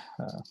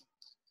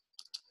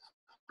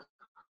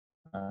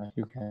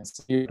 You can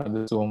see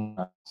the Zoom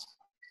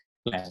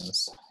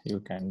plans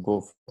you can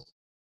go for.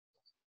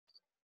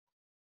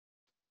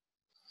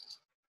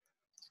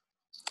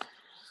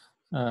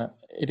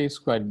 It is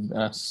quite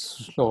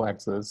slow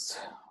access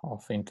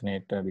of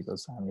internet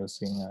because I'm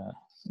using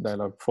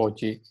dialog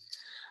 4G.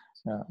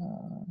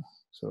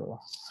 So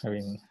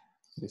having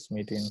these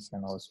meetings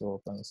and also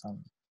open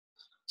some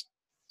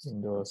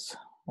windows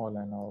all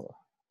and all.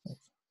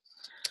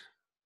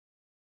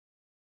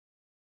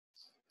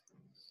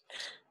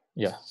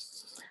 Yeah,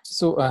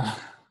 so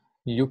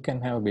you can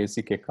have a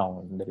basic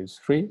account that is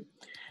free.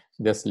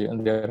 There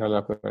are a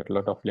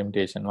lot of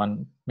limitation.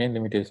 One main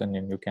limitation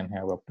is you can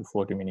have up to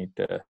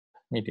 40-minute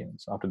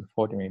meetings. After the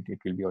 40 minutes,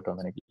 it will be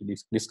automatically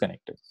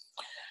disconnected.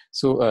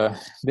 So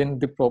then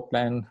the pro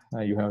plan,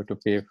 you have to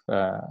pay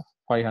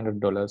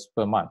 $500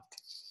 per month.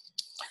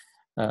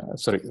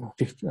 Sorry,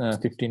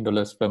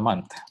 $15 per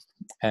month,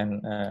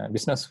 and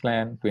business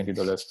plan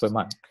 $20 per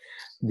month.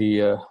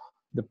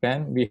 The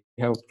plan we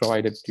have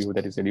provided to you,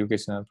 that is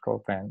educational pro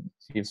plan,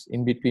 is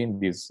in between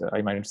this.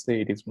 I might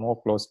say it is more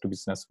close to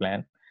business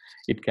plan.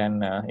 It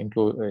can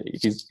include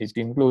it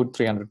includes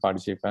 300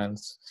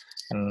 participants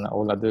and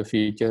all other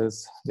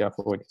features.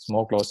 Therefore, it's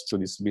more close to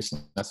this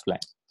business plan.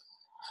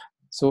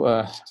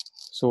 So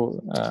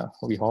So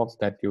we hope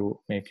that you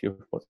make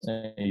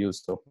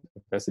use of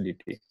the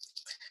facility.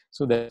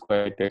 So that's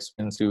quite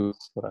expensive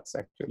for us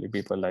actually.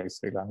 People like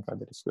Sri Lanka,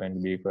 that is going to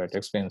be quite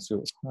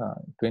expensive.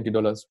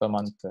 $20 per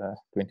month,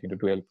 20 to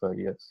 12 per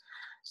year.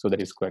 So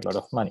that is quite a lot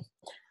of money.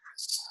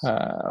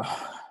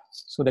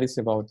 So that is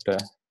about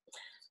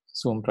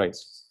Zoom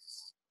price.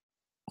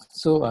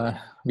 So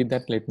with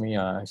that, let me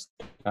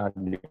start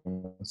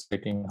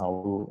demonstrating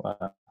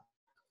how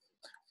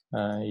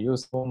to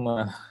use Zoom.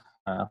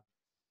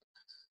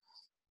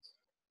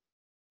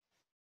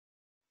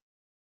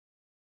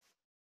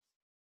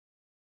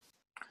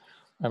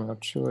 I'm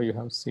not sure you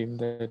have seen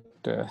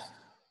that.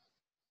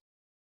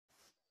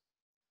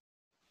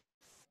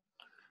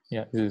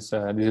 Yeah, this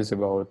is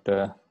about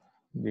the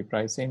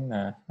pricing.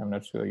 I'm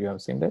not sure you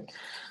have seen that.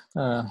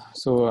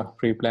 So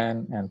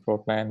pre-plan and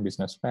pro-plan,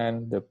 business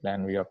plan, the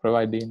plan we are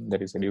providing,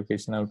 that is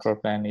educational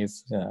pro-plan,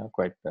 is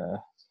quite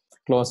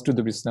close to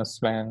the business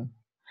plan,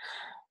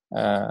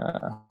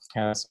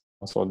 has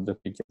all the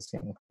features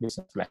in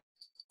business plan.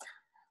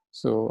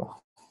 So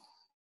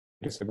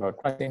it is about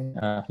pricing.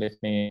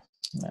 Let me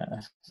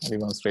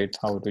demonstrate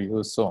how to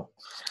use Zoom.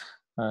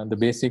 The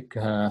basic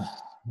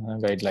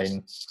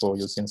guideline for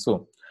using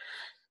Zoom.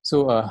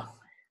 So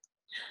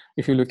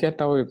if you look at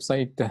our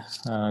website,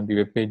 the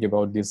web page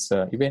about this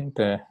event,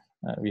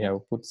 we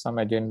have put some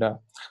agenda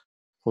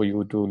for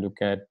you to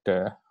look at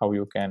how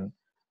you can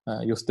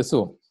use the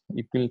Zoom.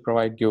 It will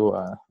provide you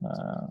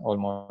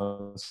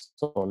almost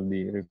all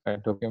the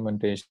required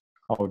documentation,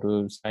 how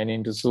to sign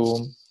into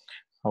Zoom,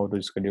 how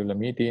to schedule a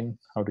meeting,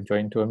 how to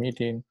join to a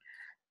meeting,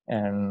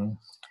 and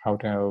how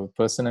to have a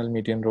personal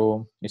meeting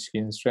room,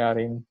 screen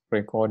sharing,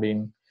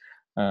 recording,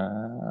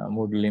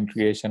 Moodle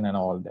integration, and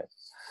all that.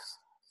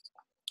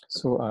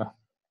 So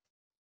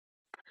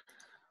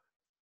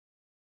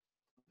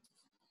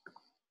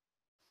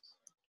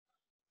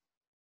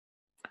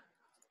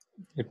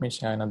let me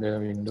share another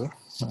window.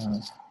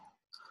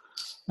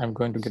 I'm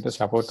going to get the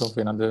support of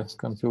another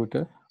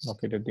computer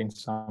located in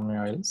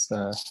somewhere else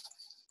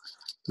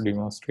to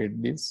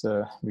demonstrate this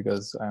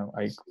because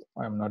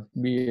I'm not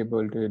be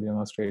able to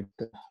demonstrate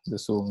the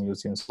Zoom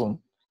using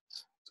Zoom.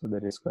 So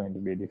that is going to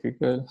be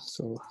difficult.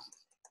 So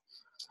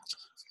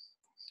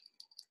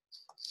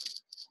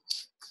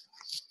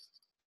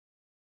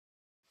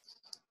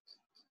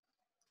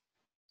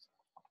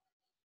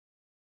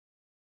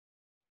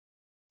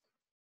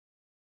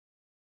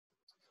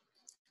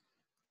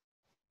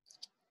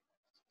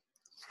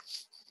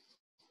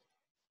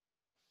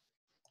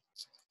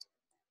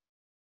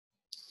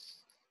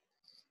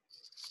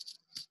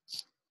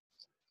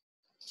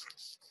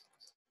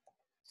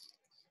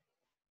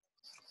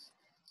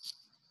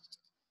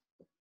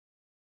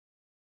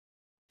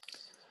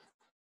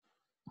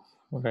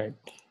right,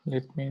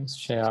 let me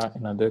share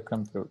another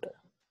computer.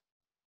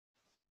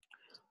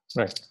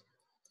 Right,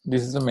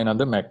 this is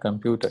another Mac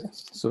computer.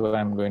 So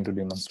I'm going to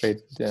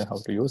demonstrate how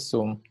to use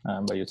Zoom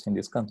by using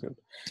this computer.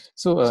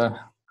 So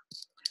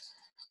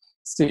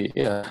see,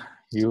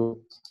 you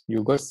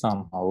got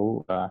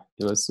somehow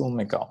your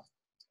Zoom account.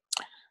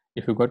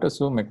 If you got a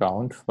Zoom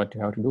account, what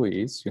you have to do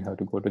is you have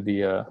to go to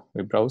the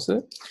web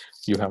browser.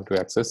 You have to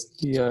access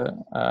the,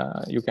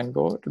 you can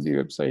go to the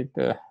website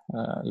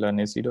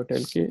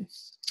learnac.lk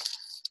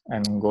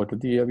and go to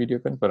the video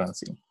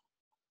conferencing.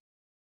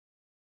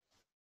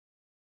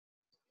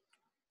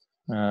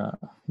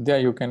 There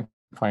you can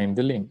find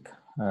the link.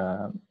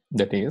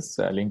 That is,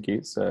 link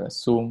is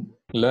Zoom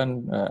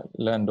learn.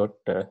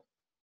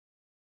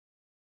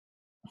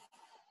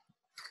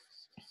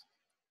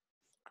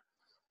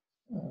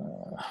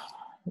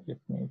 Let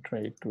me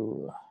try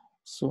to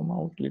zoom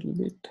out a little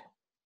bit.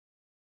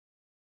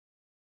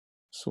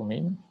 Zoom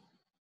in.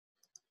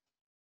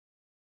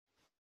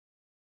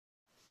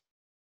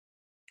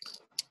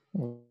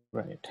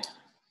 Right.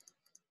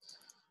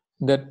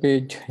 That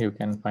page, you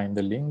can find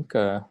the link.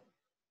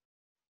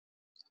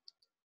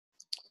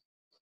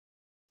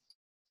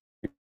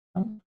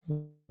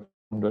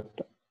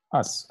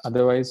 Us.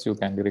 Otherwise, you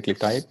can directly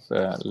type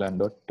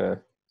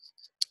learn.zoom.us,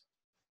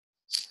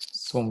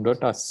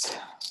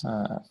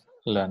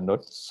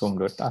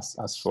 learn.zoom.us,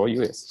 as for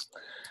US.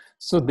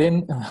 So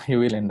then you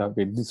will end up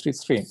with this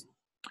screen.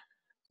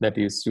 That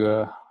is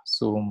your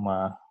Zoom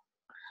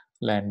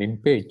landing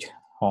page,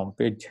 home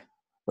page,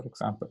 for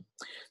example.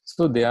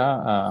 So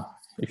there,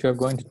 if you're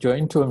going to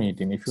join to a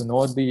meeting, if you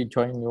know the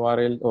join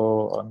URL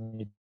or a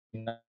meeting,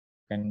 you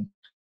can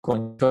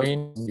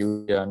join,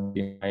 use your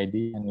meeting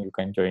ID, and you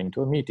can join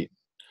to a meeting.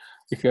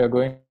 If you are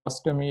going to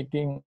host a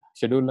meeting,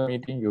 schedule a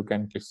meeting, you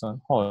can click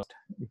on host.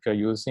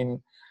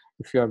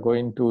 If you are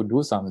going to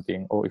do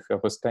something, or if you're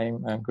first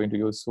time going to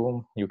use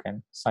Zoom, you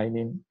can sign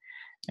in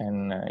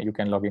and you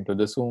can log into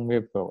the Zoom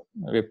web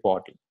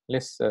portal.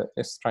 Let's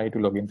try to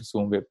log into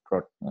Zoom web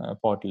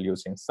portal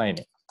using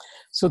signing.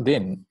 So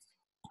then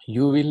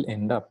you will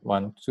end up,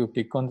 once you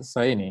click on the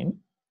sign in,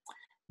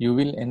 you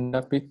will end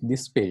up with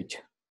this page.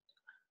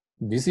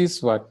 This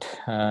is what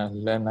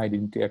Learn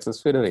Identity Access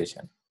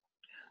Federation,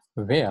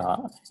 where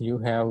you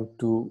have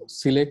to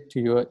select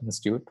your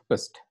institute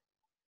first.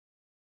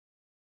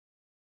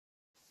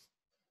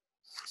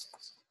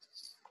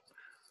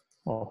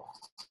 Oh,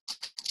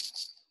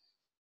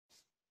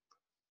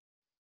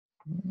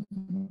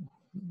 due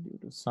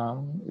to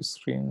some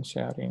screen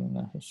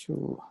sharing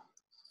issue,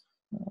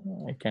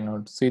 I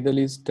cannot see the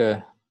list.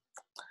 Okay,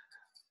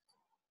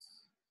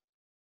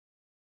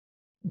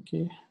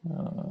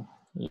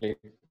 let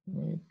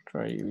me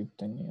try with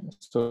the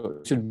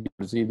so should be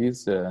able to see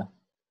this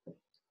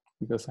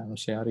because I'm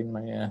sharing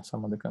my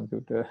some other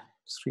computer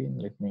screen.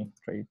 Let me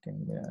try it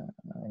in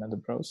another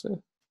browser.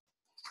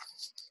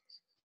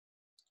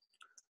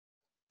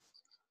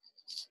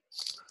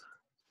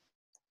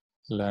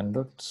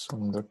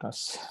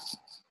 Learn.zoom.us.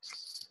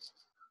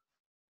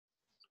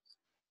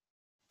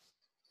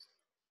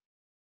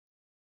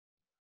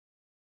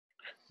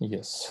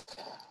 Yes.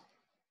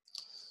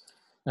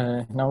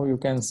 Now you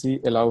can see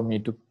allow me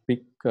to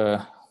pick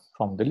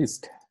from the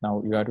list.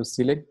 Now you have to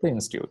select the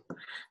institute.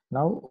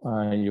 Now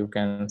you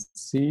can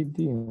see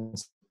the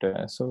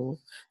institute.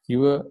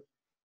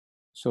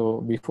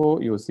 So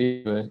before you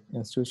see the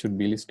institute should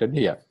be listed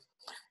here.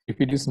 If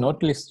it is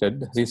not listed,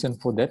 the reason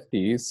for that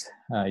is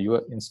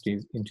your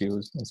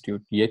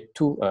institute yet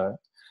to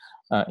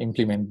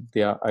implement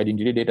their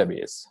identity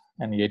database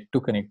and yet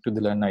to connect to the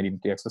Learn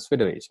Identity Access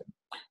Federation.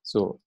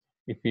 So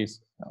if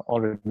it's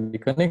already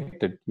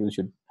connected, you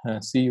should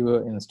see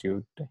your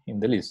institute in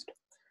the list.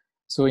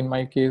 So in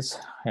my case,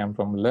 I am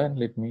from Learn.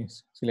 Let me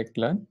select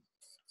Learn.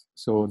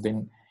 So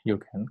then you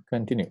can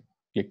continue.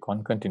 Click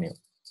on continue.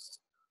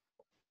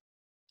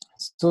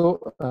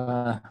 So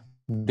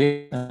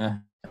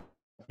then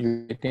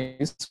you get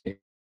this page.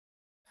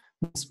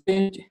 This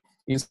page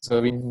is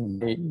serving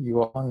by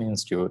your own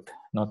institute,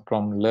 not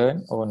from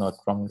Learn or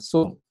not from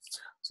Zoom.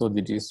 So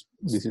this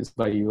is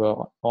by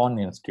your own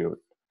institute.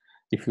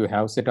 If you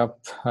have set up,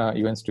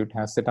 your institute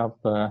has set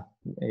up a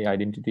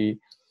identity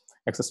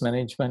access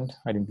management,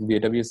 identity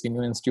database in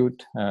your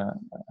institute,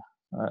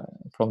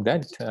 from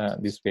that,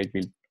 this page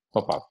will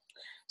pop up.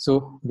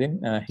 So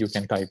then you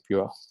can type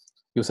your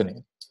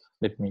username.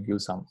 Let me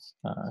give some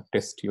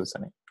test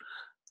username.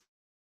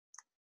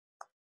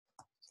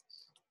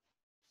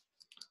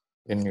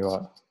 Then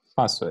your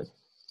password.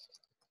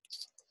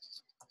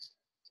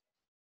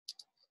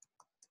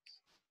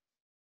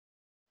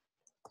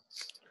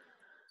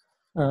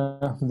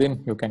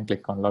 Then you can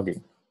click on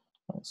login.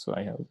 So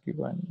I have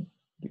given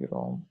the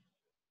wrong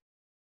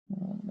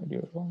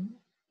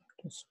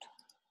test.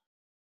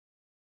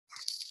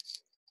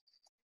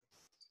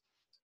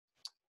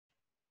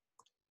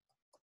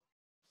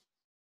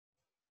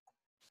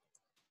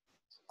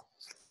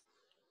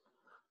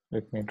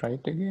 Let me try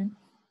it again.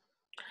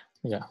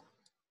 Yeah,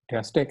 it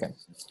has taken.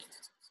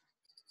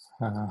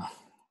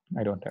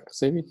 I don't have to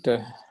save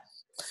it.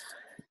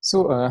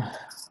 So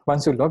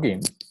once you log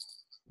in,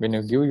 when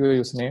you give your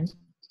username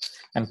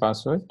and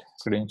password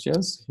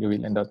credentials, you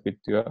will end up with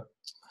your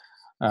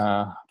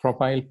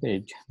profile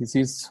page. This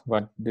is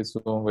what this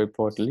web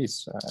portal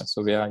is.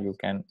 So where you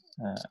can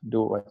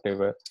do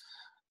whatever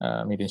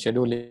meeting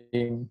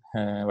scheduling,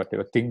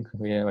 whatever thing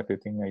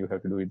you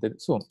have to do with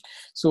it. So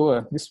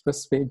this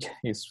first page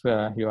is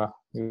where you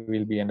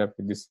will be end up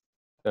with this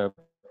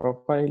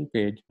profile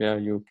page where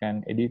you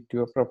can edit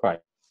your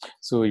profile.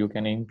 So you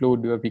can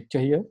include your picture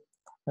here.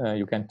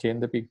 You can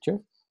change the picture.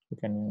 You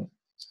can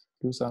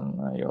do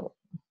some your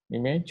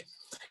image.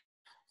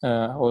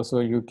 Also,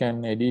 you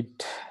can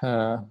edit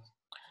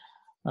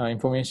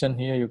information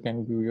here. You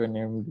can give your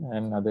name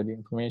and other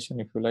information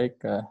if you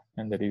like,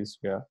 and that is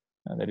where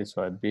that is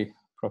what the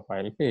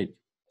profile page.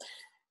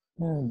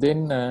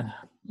 Then,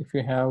 if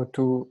you have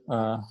to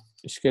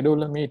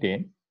schedule a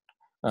meeting,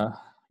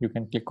 you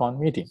can click on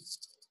meeting.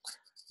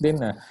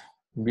 Then,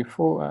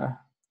 before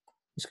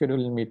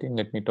scheduling meeting,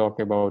 let me talk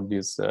about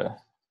this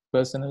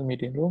personal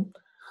meeting room.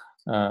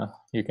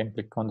 You can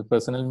click on the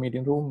personal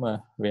meeting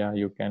room where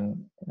you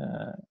can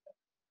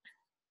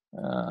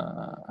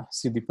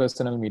see the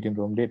personal meeting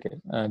room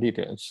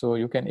details. So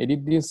you can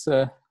edit this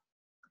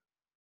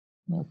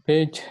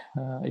page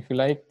if you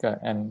like,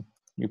 and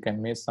you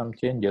can make some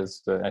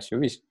changes as you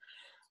wish.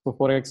 So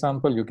for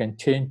example, you can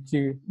change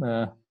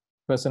the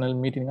personal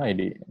meeting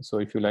ID. So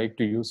if you like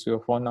to use your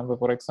phone number,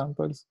 for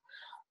example,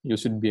 you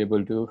should be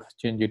able to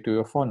change it to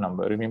your phone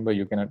number. Remember,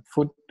 you cannot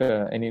put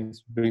any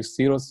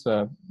zeros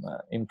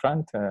in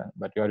front,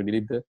 but you have to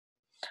delete the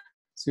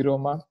zero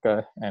mark,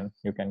 and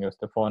you can use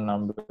the phone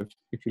number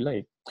if you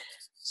like.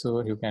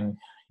 So you can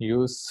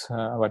use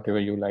whatever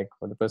you like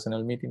for the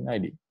personal meeting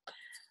ID.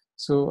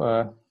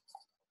 So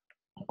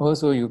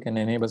also you can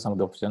enable some of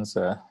the options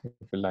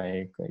if you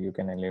like. You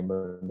can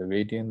enable the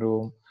waiting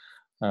room.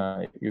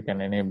 You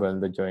can enable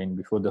the join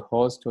before the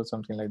host or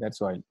something like that.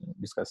 So I'll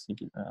discuss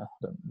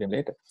them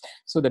later.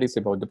 So that is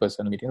about the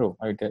personal meeting room.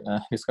 I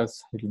will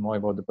discuss a little more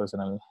about the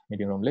personal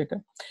meeting room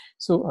later.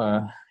 So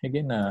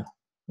again,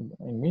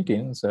 in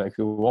meetings, if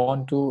you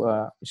want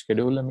to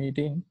schedule a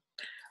meeting,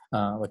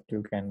 what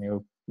you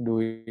do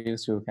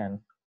is you can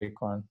click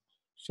on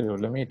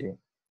schedule a meeting.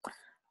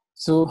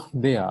 So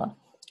there,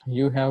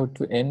 you have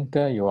to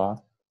enter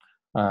your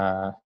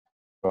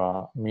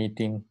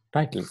meeting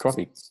title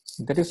topic.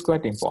 That is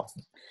quite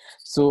important.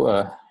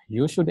 So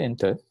you should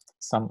enter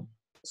some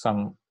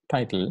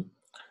title,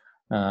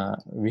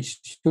 we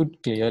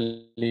should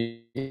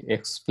clearly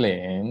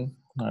explain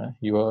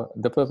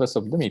the purpose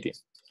of the meeting.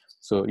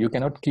 So you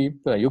cannot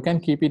keep you can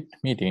keep it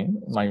meeting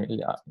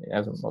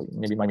as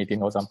maybe my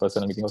meeting or some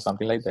personal meeting or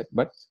something like that,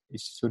 but it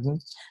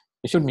shouldn't.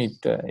 It should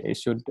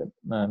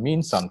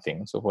mean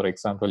something. So, for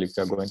example, if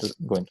you are going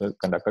to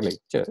conduct a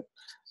lecture,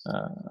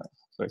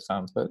 for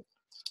example,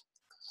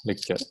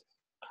 lecture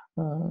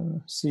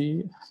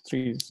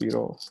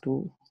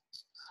C302,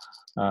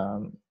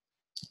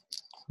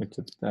 which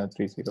is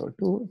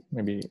 302,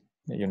 maybe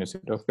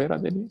University of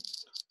Peradeli,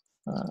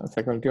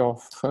 Faculty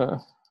of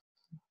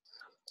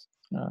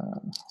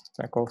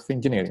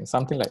Engineering,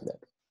 something like that.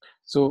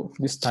 So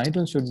this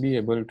title should be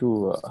able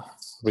to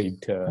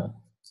read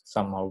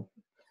somehow.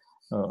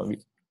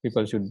 We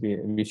should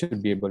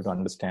be able to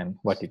understand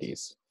what it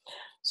is.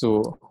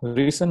 So the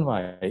reason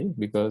why,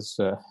 because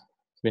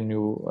when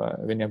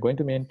you're going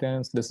to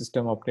maintain the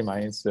system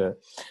optimize,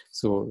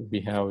 so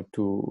we have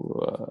to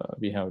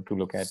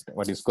look at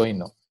what is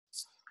going on.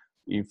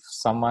 If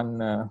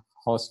someone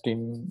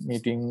hosting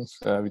meetings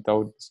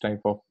without this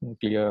type of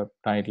clear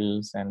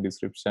titles and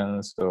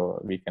descriptions,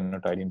 so we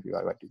cannot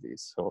identify what it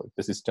is. So if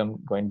the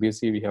system going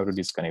busy, we have to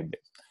disconnect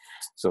them.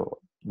 So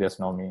there's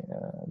no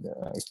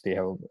if they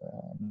have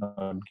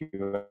not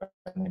given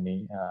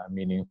any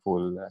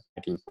meaningful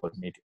title for the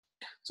meeting.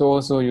 So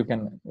also you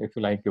can, if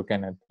you like, you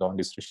can add long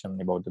description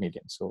about the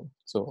meeting. So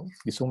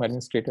the Zoom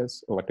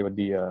administrators or whatever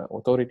the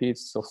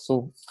authorities of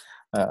Zoom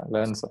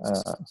learns,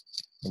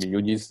 maybe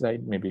UG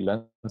side, maybe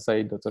learn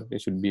side, they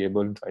should be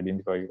able to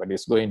identify what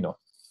is going on.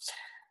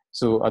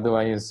 So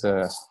otherwise,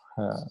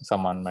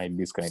 someone might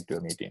disconnect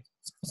your meeting.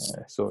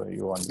 So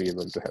you won't be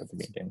able to have the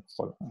meeting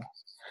for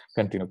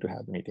continue to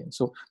have the meeting.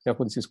 So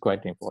therefore, this is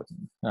quite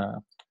important.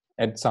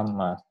 Add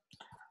some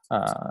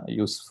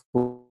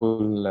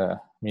useful,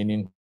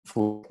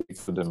 meaningful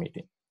to the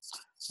meeting.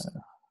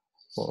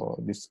 For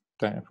this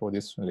time,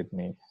 let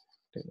me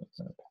take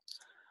a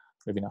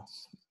webinar.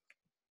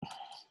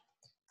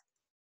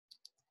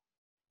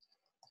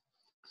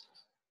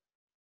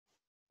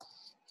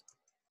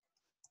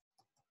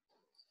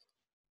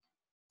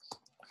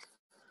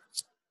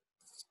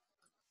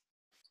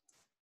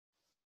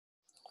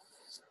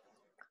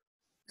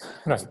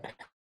 Right.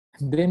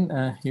 Then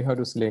you have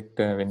to select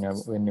when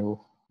you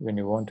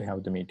want to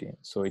have the meeting.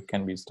 So it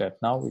can be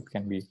start now, it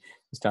can be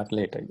start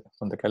later.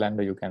 On the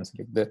calendar, you can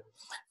select the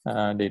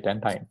date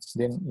and time.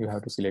 Then you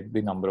have to select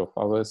the number of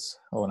hours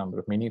or number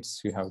of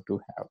minutes you have to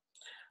have.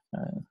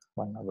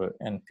 1 hour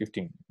and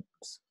 15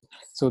 minutes.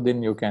 So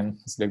then you can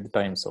select the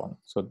time zone.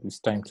 So this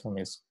time zone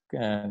is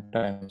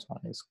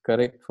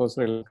correct for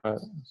Sri Lanka.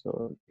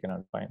 So you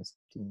cannot find,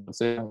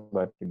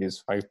 but it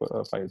is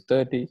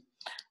 5:30.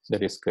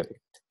 That is correct.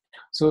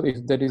 So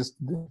if that is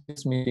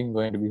this meeting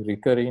going to be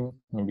recurring,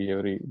 maybe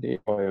every day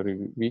or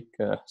every week,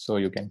 so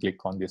you can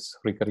click on this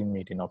recurring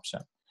meeting option.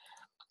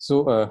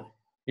 So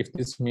if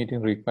this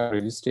meeting requires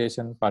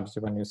registration,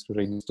 participant needs to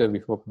register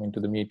before coming to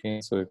the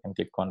meeting, so you can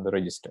click on the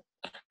register.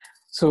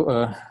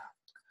 So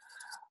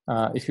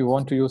if you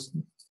want to use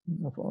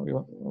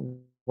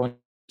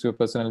your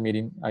personal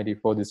meeting ID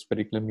for this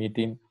particular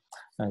meeting,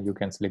 you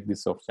can select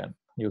this option,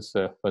 use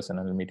a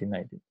personal meeting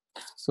ID.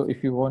 So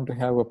if you want to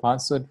have a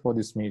password for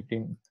this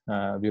meeting,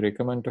 we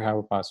recommend to have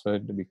a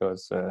password,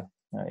 because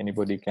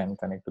anybody can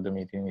connect to the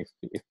meeting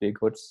if they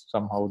got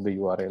somehow the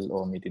URL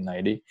or meeting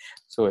ID.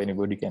 So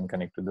anybody can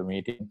connect to the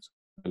meeting.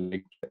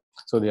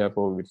 So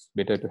therefore, it's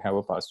better to have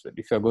a password.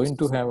 If you're going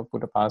to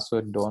put a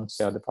password, don't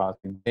share the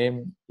password,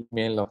 name,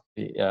 email of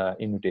the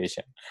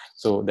invitation.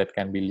 So that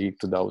can be leaked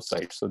to the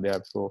outside. So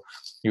therefore,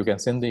 you can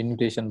send the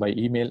invitation by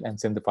email and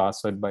send the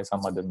password by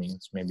some other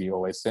means, maybe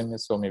over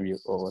SMS or maybe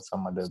over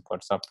some other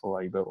WhatsApp or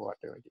Viber or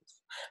whatever it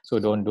is. So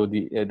don't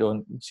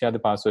share the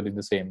password in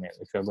the same mail.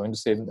 If you're going to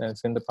send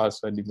the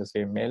password in the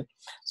same mail,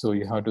 so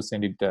you have to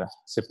send it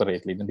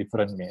separately in a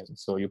different mail.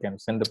 So you can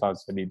send the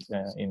password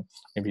in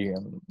maybe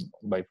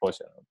by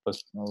portion,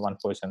 first one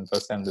portion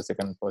first and the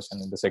second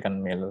portion in the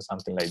second mail or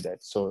something like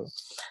that. So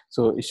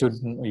you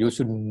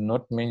should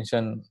not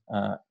mention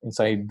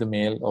inside the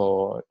mail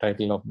or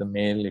title of the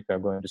mail. If you are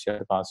going to share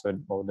the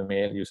password of the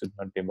mail, you should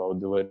not be about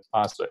the word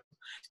password.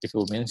 If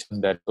you mention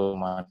that,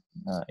 someone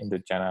in the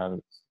channel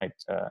might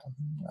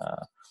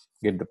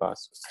get the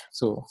password.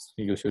 So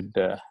you should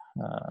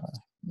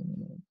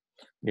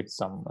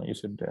you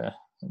should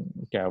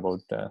care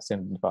about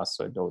sending the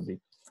password or the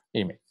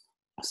email.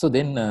 So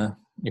then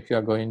if you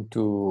are going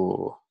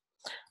to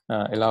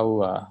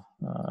allow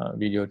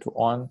video to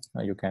on,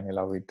 you can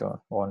allow it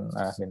on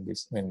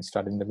when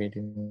starting the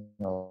meeting,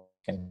 or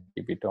can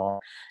keep it on.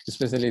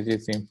 Especially it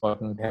is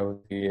important to have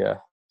the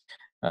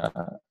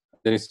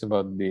there is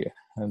about the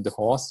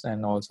host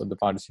and also the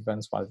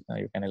participants.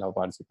 You can allow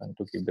participants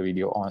to keep the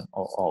video on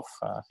or off.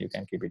 You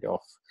can keep it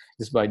off.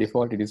 Just by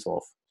default it is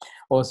off.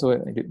 Also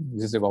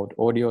this is about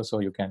audio, so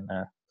you can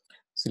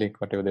select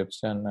whatever the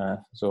option,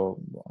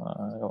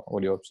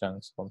 audio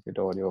options,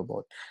 computer audio,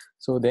 both.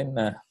 So then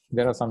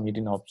there are some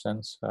meeting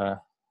options.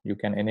 You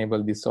can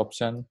enable this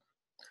option.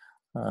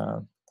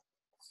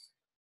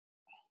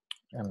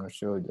 I'm not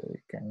sure that you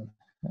can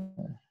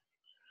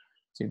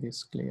see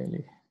this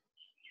clearly.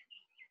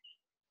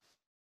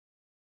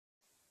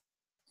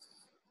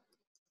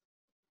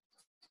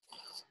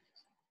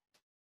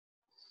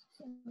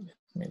 Let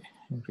me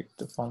increase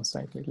the font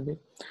size a little bit.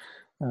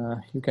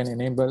 You can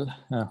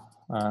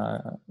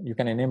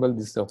enable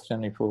this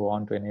option if you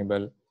want to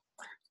enable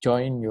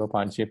join your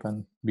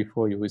participant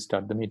before you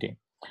start the meeting.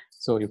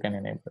 So you can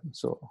enable.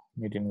 So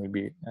meeting will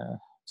be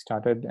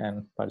started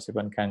and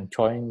participant can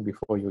join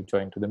before you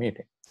join to the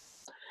meeting.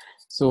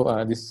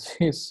 So this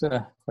is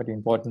quite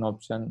important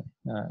option.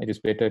 It is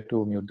better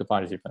to mute the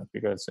participants,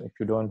 because if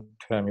you don't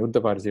mute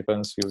the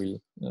participants, you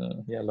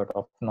will hear a lot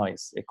of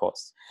noise,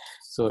 echoes.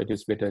 So it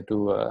is better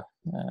to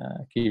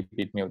keep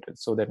it muted.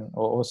 So then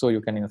also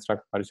you can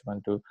instruct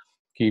participant to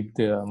keep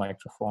the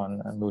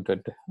microphone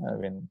muted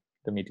when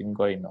the meeting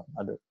going on,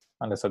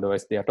 unless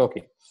otherwise they are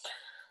talking.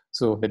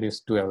 So that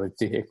is to avoid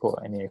the echo,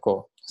 any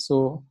echo.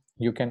 So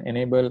you can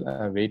enable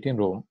a waiting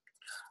room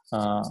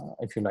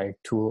if you like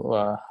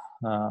to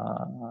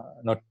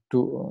not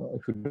to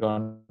if you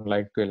don't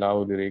like to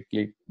allow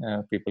directly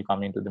people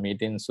come into the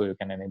meeting, so you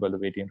can enable the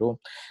waiting room.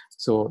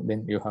 So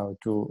then you have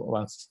to,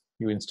 once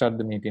you start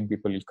the meeting,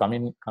 people will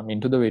come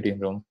into the waiting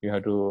room. You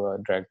have to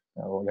drag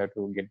or you have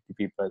to get the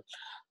people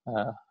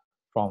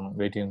from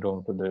waiting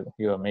room to the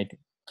your meeting.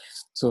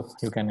 So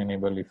you can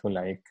enable, if you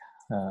like,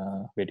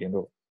 waiting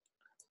room.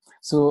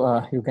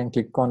 So you can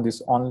click on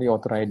this only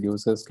authorized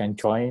users can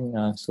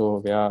join. So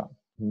where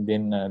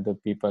then the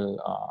people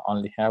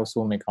only have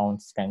Zoom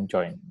accounts can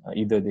join.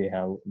 Either they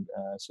have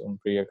Zoom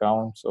free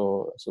accounts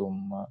or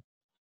Zoom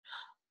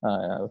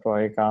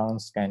pro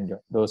accounts can join.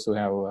 Those who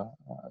have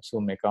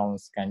Zoom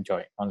accounts can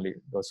join. Only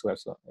those who have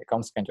Zoom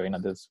accounts can join.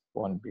 Others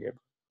won't be able.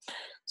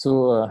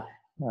 So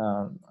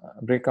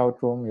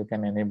breakout room, you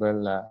can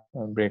enable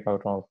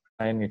breakout room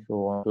sign if you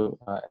want to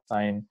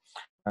assign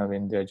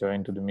when they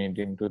join to the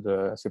meeting to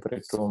the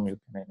separate room. You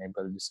can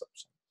enable this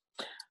option.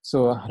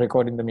 So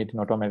recording the meeting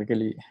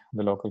automatically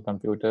the local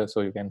computer.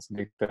 So you can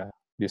select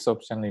this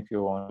option if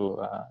you want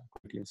to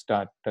quickly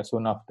start.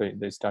 Soon after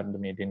they start the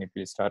meeting, it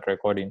will start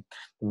recording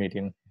the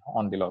meeting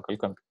on the local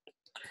computer.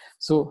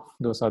 So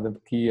those are the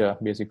key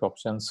basic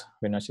options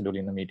when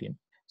scheduling the meeting.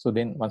 So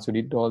then once you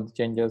did all the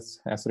changes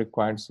as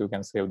required, so you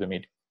can save the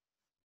meeting.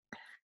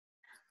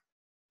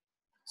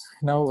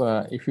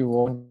 Now, if you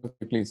want to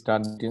quickly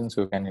start meeting,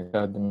 so you can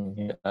start the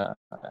meeting by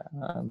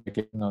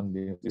clicking on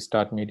the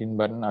start meeting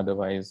button.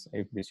 Otherwise,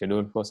 if we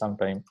schedule for some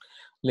time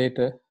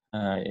later,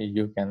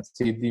 you can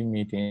see the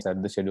meetings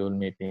at the scheduled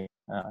meeting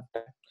tab.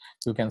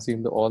 You can see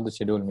all the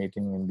scheduled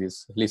meeting in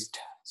this list.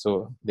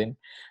 So then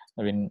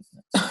when,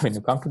 when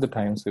you come to the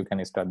time, so you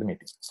can start the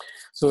meeting.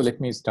 So let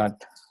me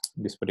start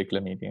this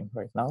particular meeting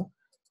right now.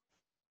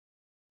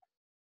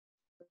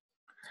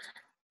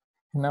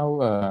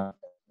 Now,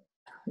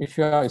 if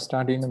you are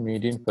starting a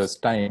meeting first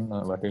time,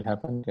 what will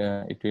happen?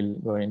 It will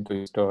go into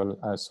install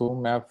a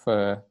Zoom app.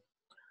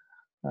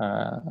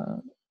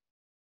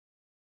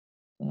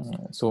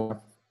 So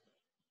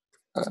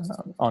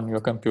on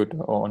your computer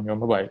or on your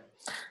mobile.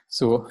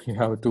 So you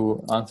have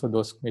to answer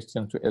those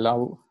questions to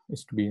allow it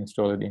to be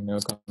installed in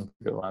your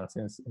computer. Once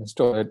it's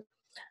installed,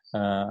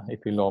 it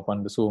will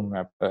open the Zoom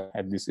app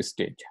at this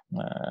stage.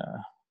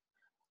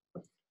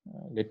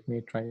 Let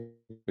me try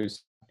to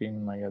start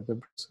in my other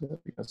browser,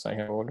 because I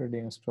have already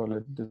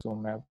installed the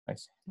Zoom app.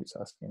 It's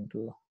asking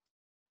to.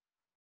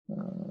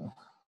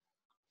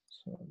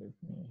 So let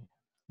me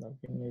log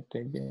in it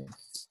again.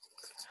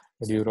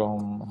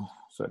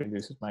 Sorry,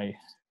 this is my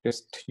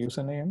test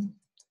username.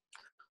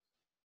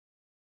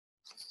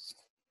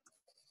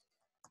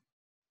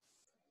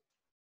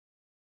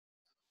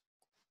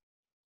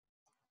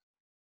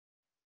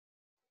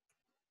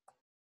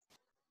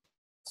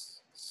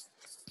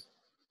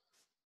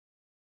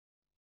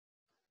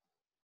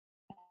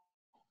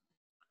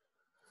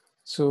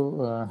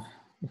 So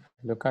if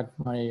you look at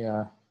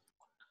my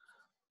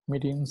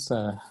meetings,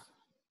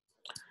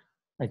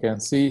 I can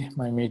see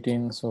my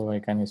meeting, so I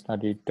can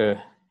start it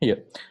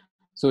here.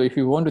 So if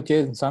you want to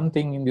change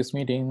something in this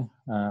meeting,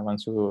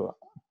 once you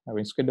have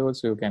it scheduled,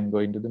 so you can go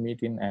into the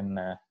meeting and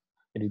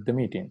edit the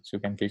meeting. So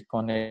you can click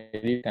on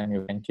edit and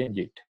you can change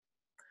it.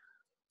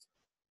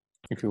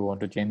 If you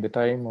want to change the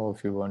time, or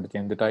if you want to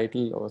change the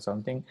title or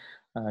something,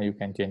 you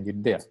can change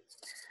it there.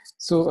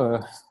 So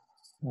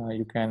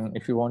you can,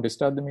 if you want to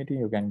start the meeting,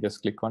 you can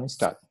just click on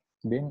start.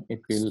 Then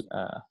it will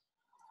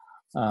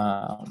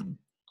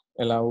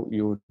allow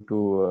you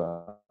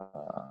to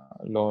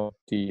load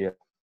the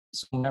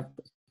Zoom app.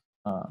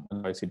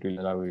 Otherwise, it will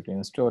allow you to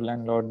install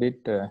and load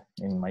it.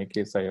 In my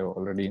case, I have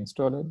already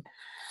installed it.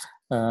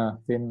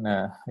 Then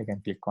I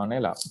can click on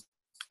allow.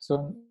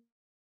 So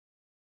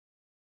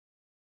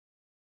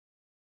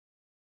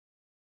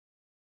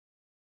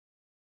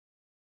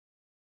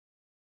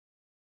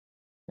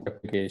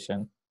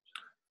application.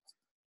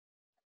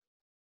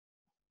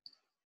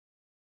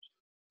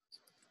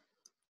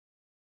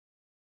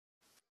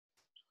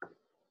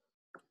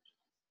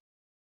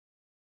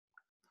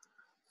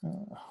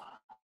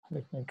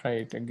 Let me try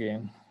it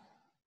again.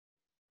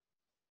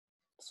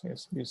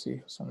 says busy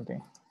or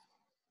something.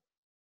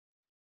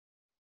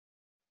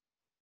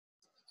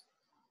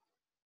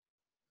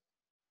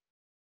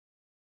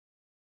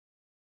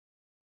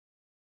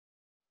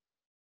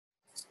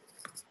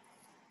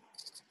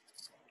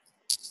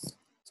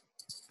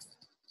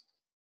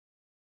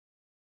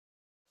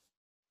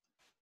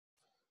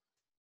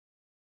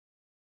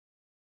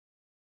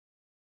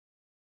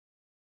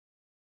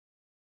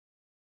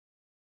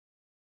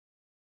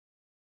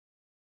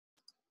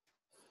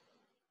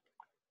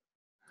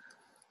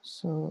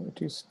 So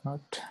it is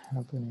not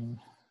happening.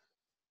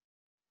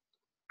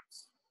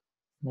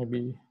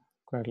 Maybe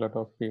quite a lot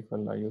of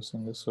people are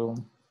using the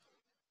Zoom.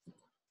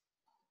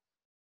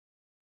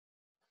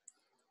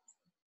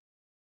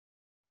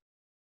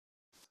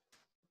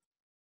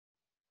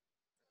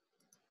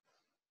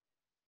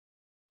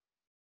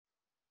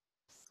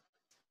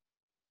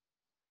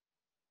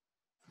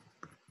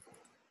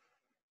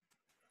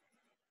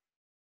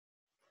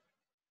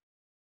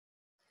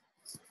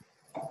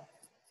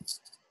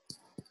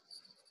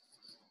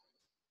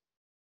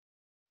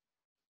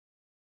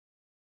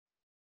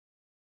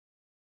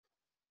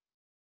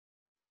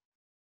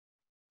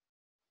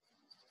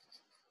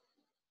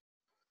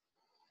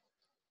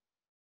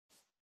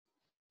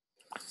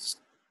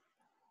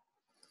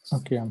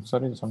 Okay, I'm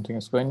sorry, something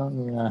is going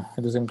on.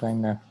 At the same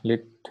time,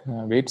 let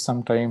wait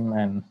some time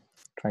and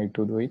try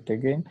to do it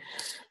again.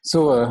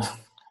 So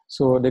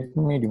let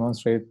me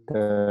demonstrate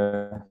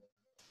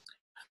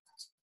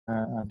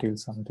until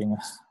something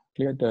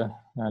cleared.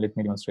 Let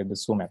me demonstrate the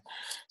Zoom app.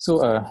 So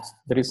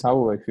that is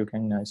how if you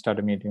can start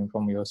a meeting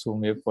from your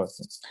Zoom app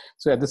person.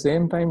 So at the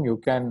same time, you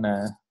can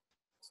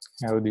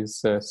have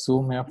this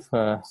Zoom app.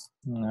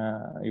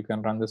 You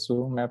can run the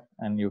Zoom app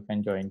and you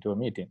can join to a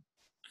meeting.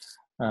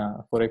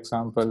 For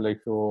example, if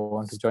you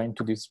want to join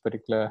to this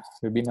particular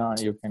webinar,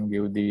 you can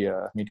give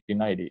the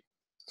meeting ID.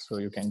 So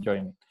you can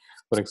join,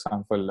 for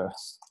example,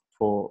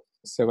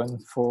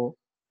 474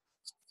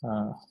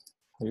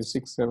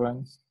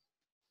 677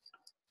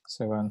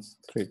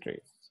 733.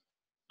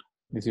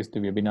 This is the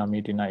webinar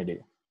meeting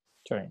ID.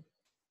 Join.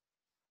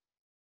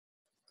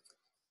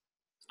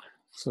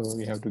 So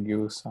we have to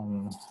give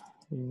some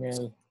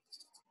email.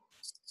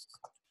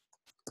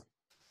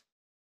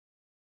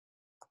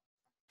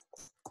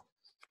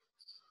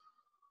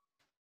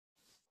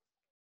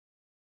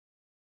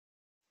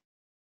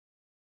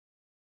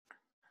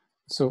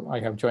 So I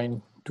have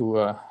joined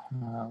to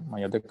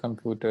my other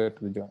computer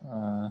to the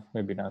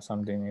webinar.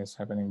 Something is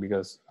happening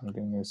because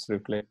something is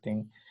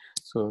reflecting.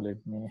 So let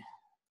me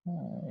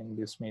in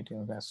this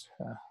meeting as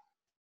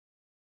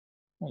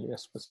early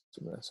as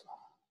possible.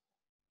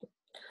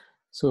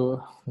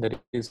 So that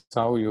is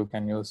how you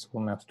can use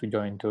Zoom apps to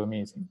join to a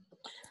meeting.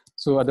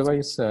 So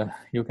otherwise,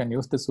 you can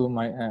use the Zoom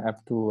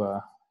app to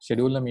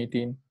schedule a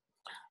meeting.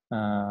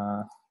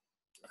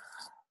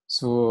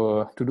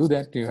 So to do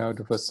that, you have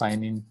to first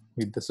sign in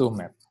with the Zoom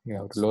app. You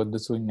have to load the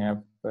Zoom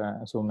app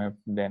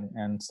then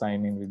and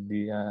sign in with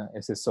the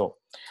SSO.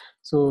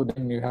 So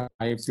then you have to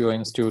type your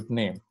institute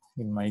name.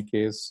 In my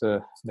case,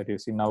 that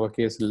is in our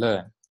case,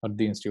 Learn, or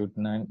the institute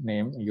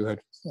name, you have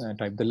to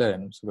type the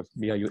Learn. So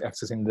we are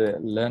accessing the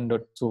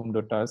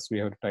learn.zoom.us, we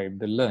have to type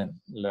the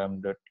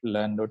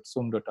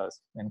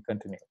learn.zoom.us and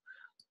continue.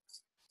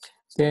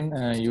 Then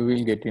you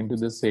will get into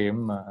the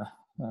same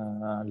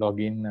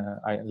login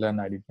Learn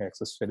Identity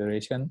Access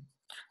Federation.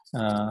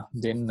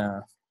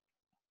 Then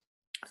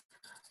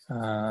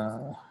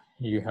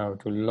you have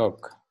to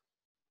log.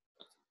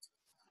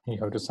 You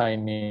have to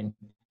sign in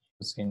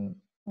using.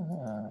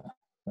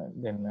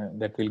 Then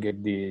that will get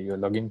your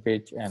login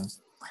page, and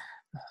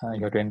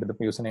you have to enter the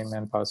username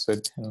and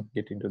password and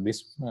get into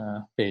this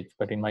page.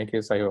 But in my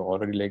case, I have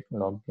already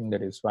logged in.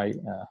 That is why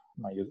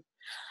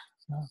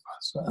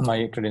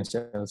my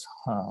credentials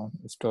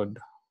stored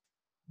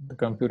the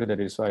computer.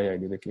 That is why I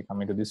directly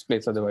come into this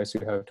place. Otherwise,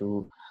 you have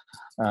to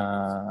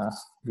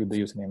give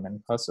the username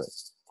and password.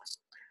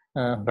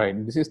 Right.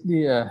 This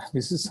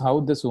is how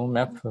the Zoom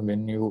app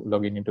when you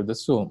log in into the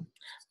Zoom.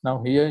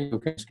 Now here you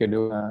can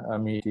schedule a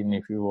meeting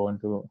if you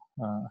want to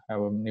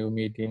have a new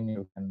meeting.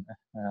 You can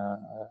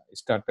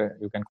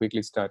you can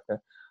quickly start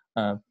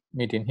a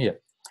meeting here.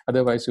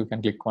 Otherwise, you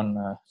can click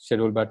on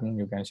schedule button.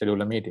 You can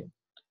schedule a meeting.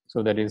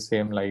 So that is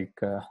same like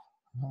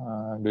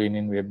doing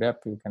in web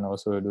app. You can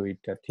also do it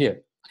at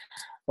here.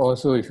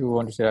 Also, if you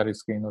want to share a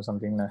screen or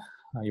something,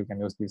 you can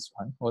use this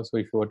one. Also,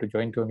 if you want to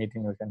join to a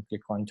meeting, you can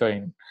click on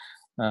join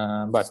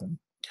button.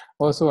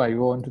 Also, I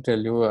want to tell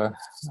you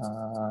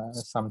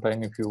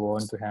sometime if you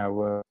want to have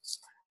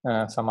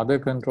some other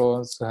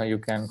controls, you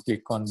can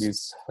click on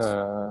this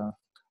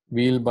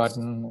wheel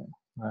button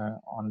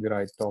on the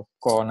right top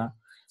corner.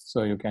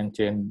 So you can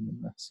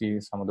see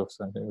some of those.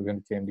 You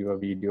can change your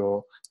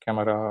video,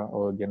 camera,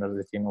 or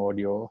generating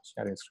audio,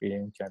 sharing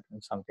screen,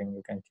 chatting, something.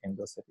 You can change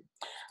the settings.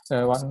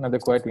 One other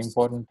quite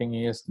important thing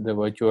is the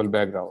virtual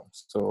background.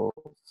 So,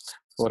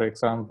 for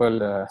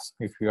example,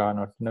 if you are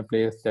not in a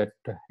place that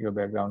your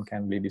background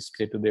can be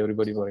displayed to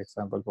everybody, for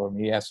example, for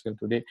me as well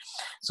today.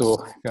 So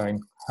if you're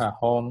in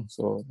home,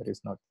 so that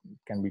is not, it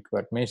can be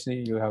quite messy.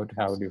 You have to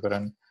have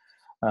different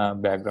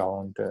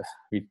background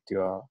with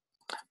your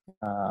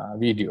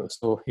video.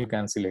 So you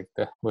can select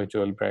the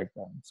virtual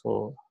background.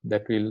 So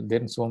that will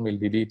then Zoom will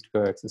delete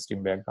your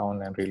existing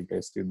background and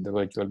replace with the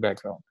virtual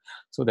background.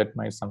 So that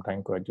might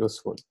sometimes quite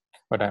useful.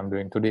 What I'm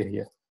doing today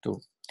here too.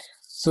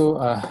 So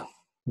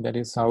that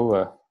is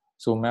how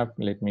Zoom app.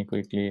 Let me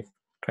quickly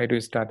try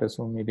to start a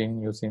Zoom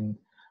meeting using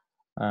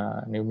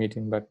new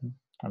meeting button.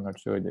 I'm not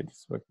sure that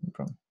it's working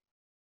from.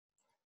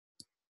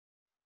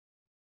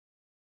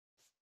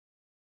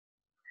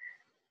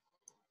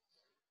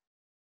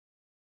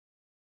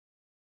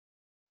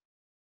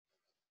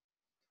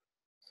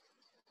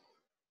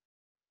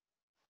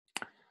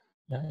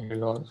 Yeah, it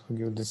will also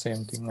give the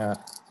same thing.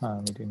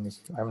 Meeting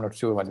is, I'm not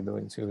sure what is the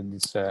issue with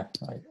this.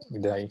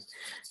 With I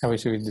have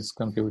issue with this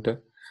computer,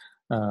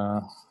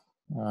 uh,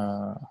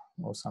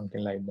 or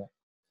something like that.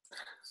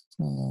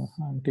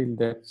 Until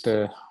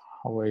that,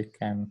 how I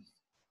can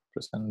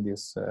present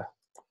this,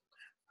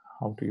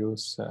 how to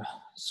use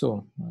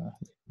Zoom. Let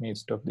me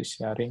stop the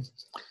sharing.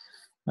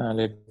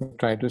 Let me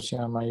try to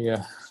share my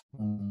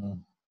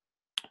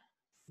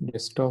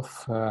desktop,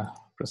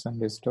 present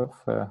desktop.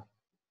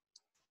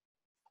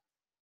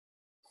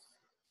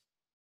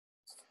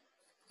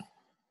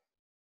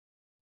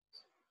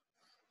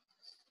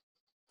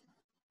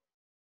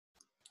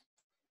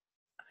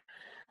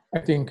 I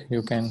think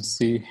you can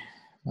see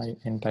my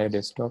entire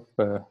desktop.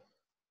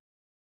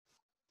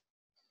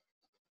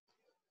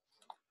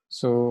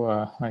 So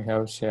I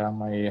have shared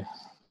my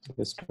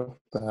desktop.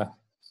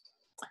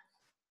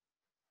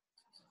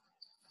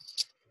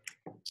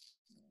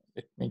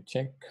 Let me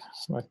check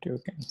what you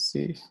can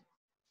see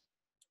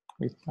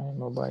with my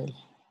mobile.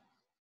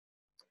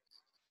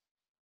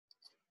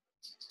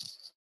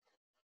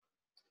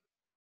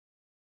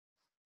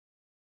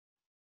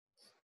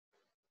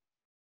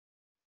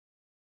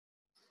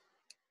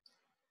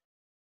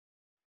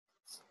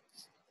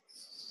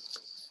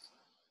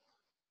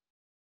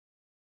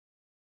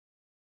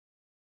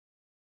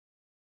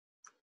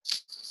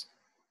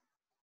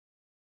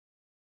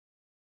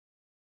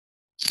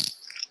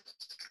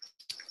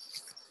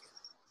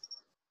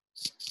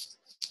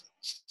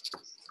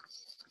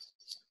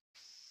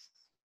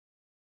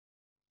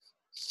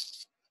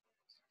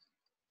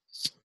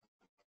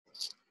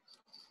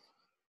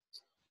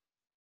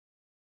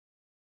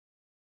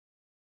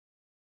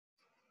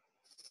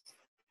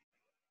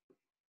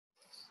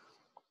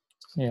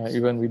 Yeah,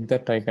 even with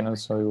that, I can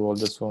also show you all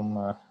the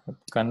Zoom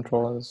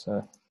controls.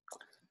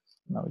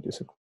 Now it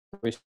is a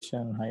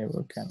question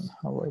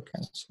how I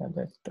can share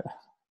that.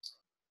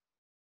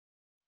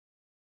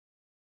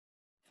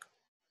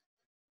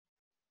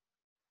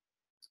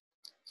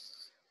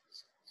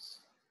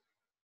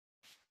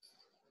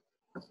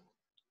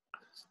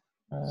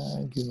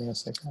 Give me a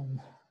second.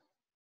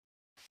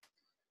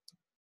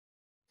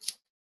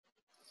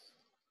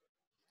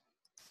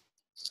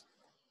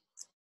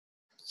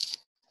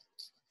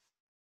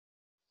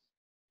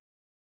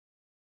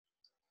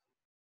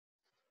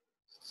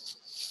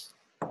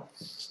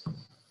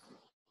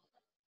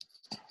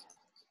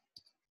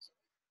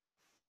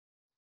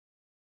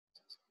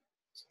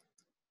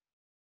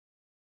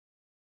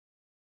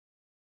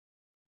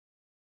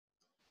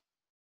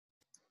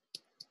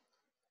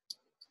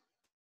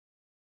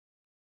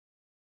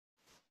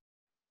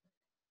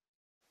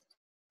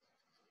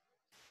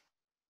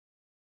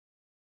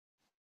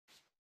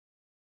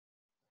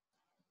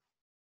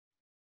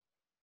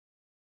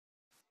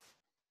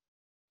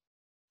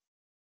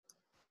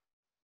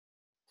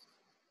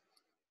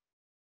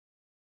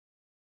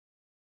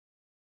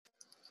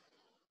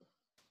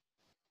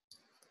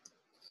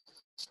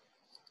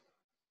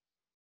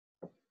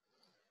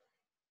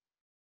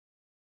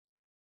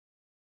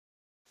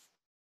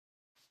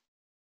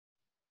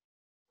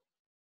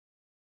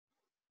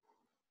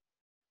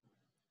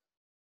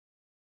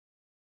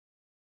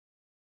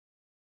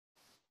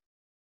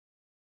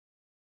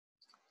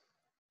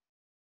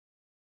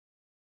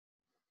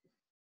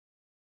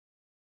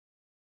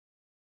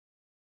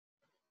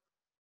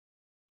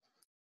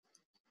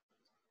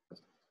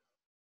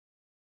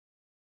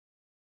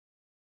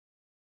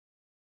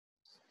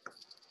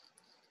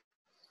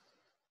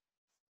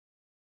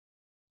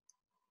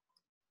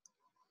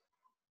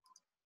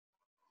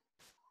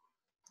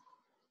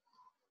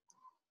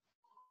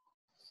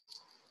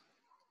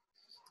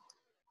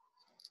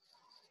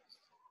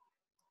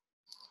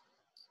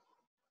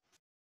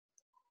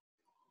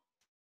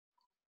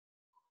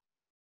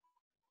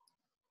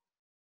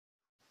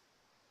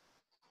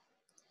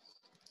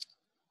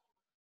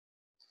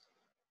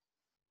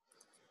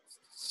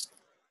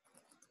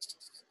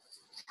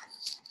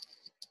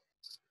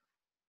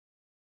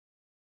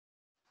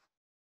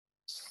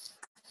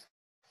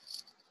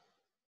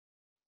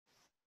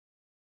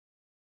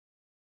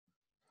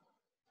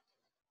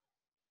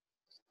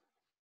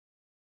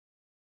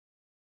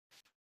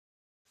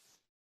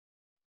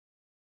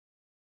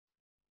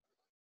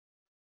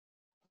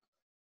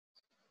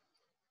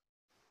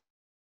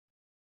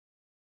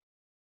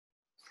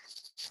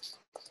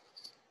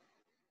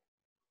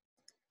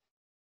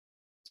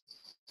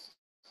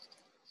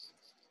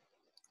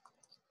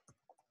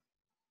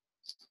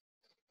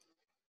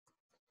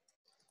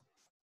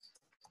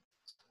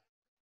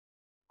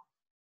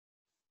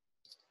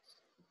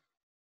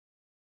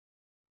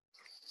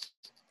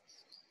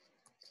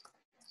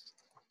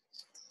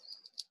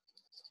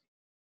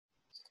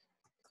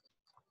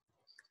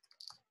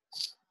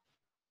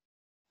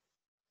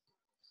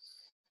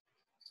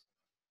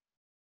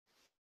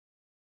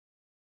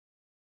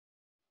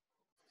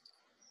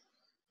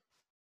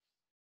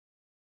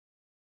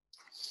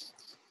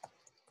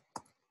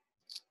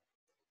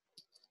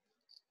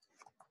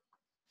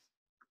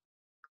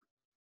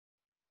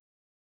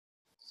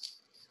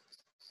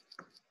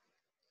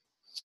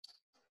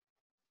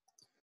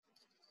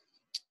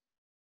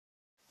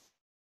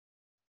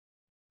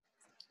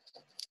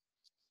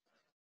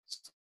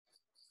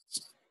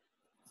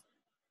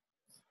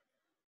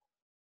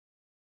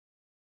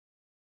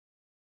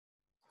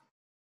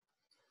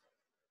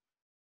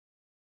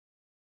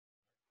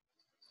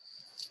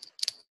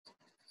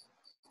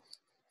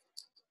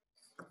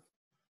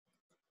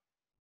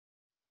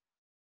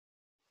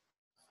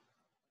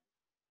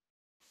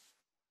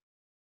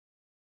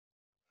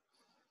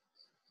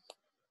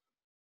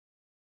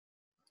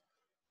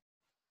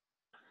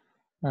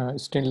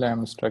 Still,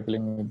 I'm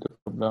struggling with the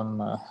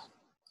problem.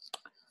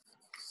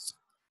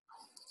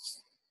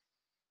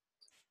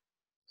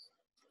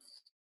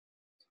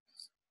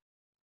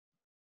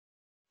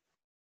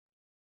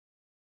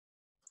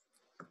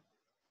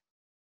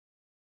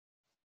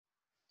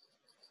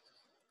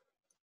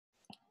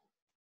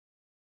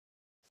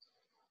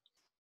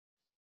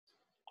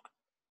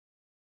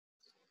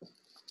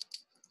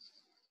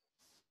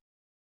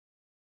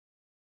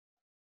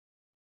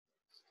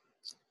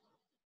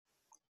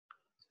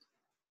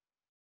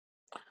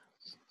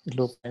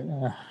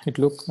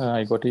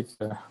 I got it.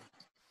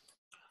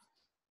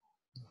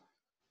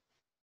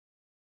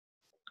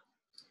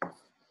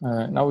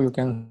 Now you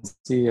can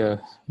see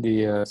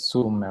the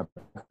Zoom map.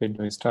 When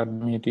we start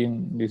the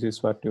meeting, this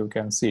is what you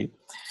can see.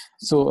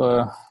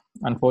 So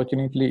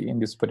unfortunately, in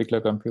this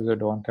particular computer,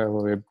 don't have a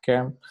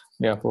webcam.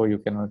 Therefore, you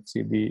cannot see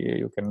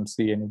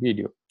any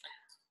video.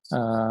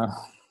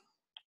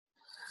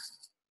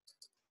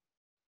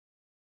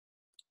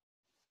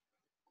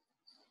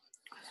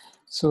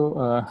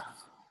 So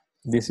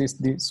this is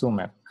the Zoom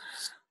app.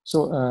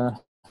 So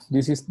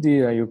this is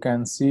the you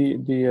can see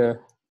the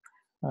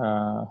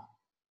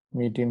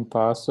meeting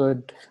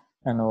password,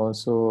 and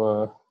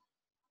also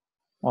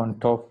on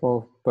top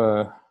of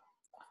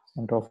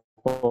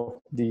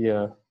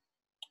the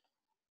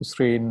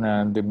screen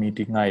the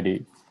meeting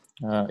ID.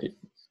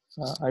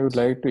 I would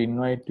like to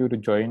invite you to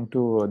join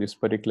to this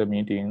particular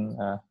meeting.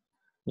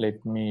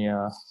 Let me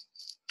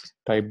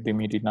type the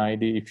meeting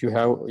ID. If you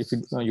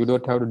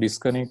don't have to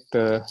disconnect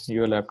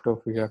your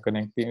laptop, if you are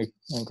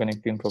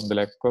connecting from the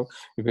laptop.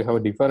 If you have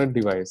a different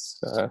device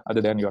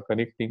other than you are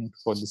connecting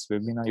for this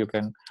webinar, you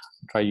can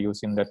try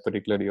using that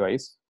particular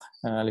device.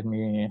 Let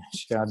me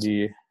share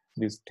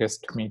this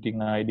test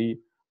meeting ID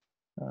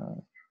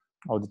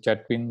of the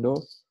chat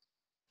window.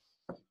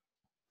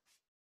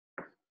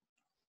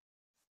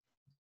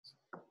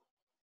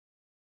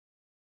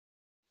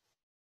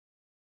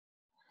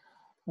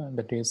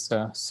 That is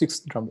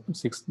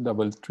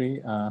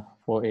 633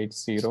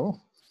 480.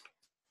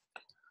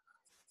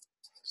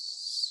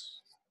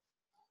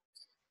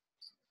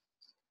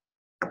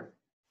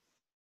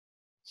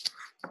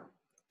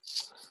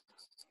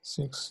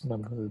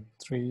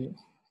 633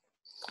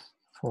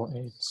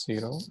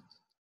 480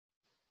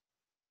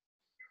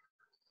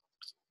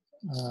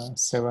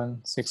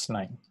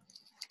 769.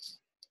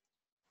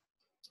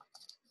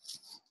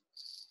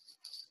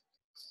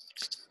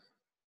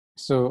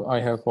 So I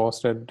have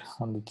posted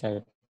on the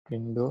chat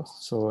window,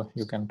 so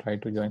you can try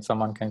to join.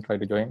 Someone can try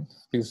to join.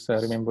 Please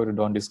remember to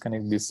don't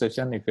disconnect this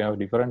session. If you have a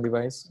different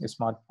device, a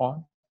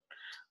smartphone,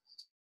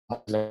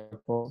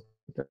 laptop,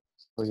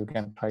 so you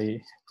can try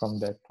from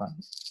that one.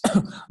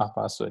 A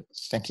password.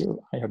 Thank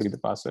you. I have to give the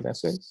password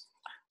as well.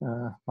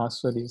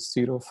 Password is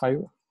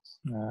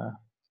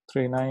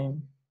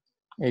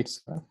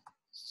 053987.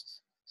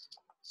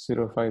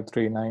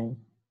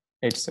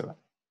 053987.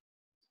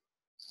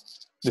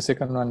 The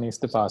second one is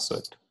the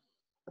password.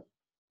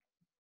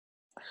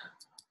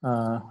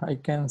 I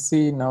can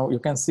see now, you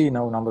can see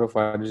now number of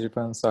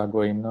participants are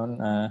going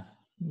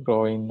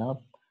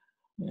up.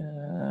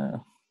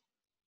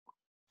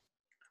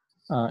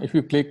 If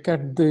you click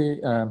at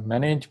the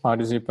manage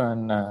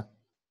participant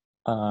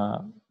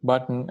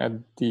button at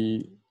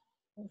the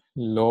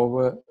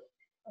lower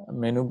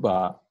menu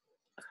bar,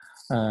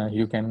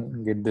 you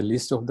can get the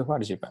list of the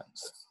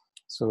participants.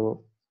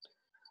 So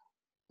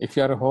if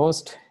you are a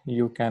host,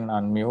 you can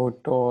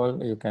unmute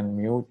all, you can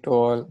mute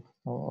all,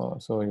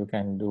 so you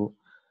can do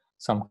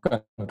some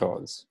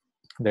controls.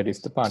 That is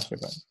the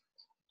participant.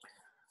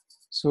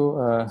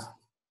 So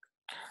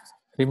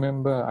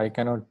remember, I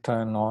cannot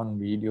turn on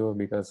video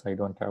because I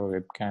don't have a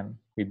webcam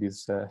with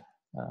this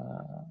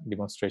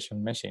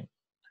demonstration machine,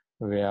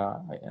 where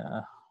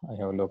I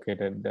have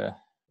located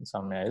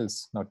somewhere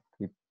else, not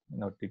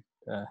it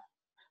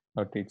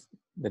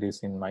that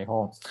is in my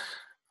home.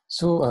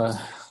 So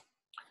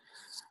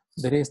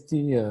there is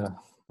the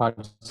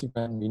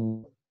participant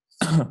window.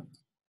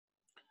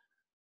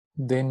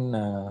 Then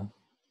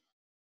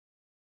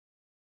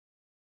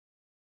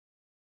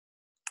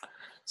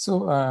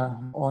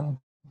on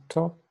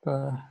top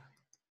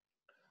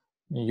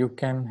you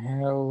can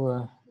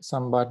have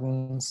some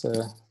buttons,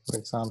 for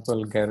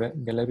example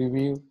gallery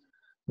view,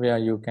 where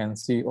you can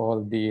see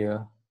all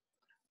the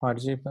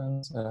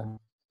participants.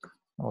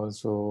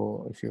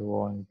 Also, if you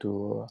want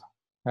to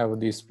have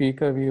the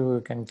speaker view,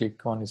 you can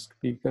click on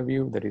speaker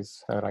view, that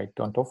is right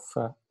on top.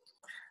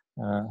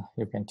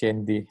 You can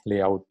change the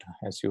layout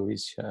as you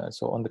wish.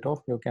 So on the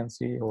top you can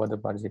see who are the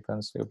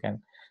participants. You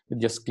can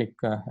just click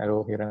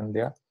arrow here and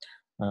there.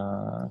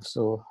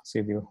 So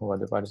see who are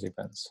the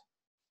participants.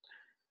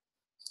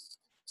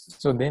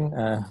 So then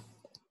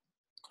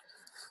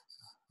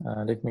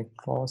let me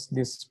close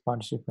this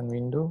participant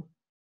window.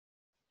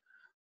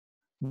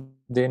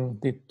 Then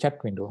the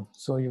chat window.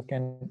 So you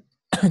can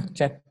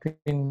chat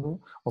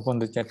window, open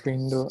the chat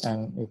window,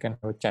 and you can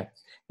have a chat.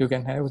 You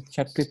can have a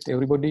chat with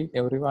everybody,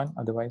 everyone.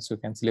 Otherwise, you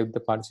can select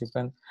the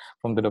participant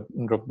from the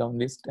drop-down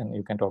list, and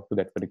you can talk to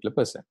that particular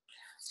person.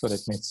 So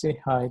let me say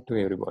hi to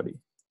everybody.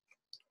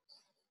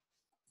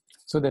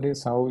 So that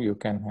is how you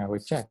can have a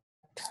chat.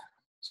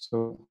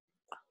 So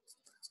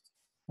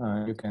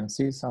you can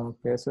see some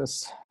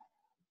faces.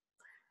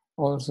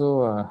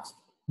 Also,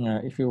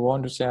 if you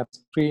want to share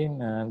screen,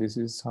 this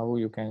is how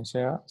you can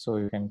share. So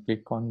you can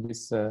click on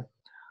this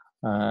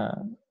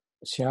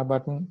share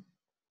button,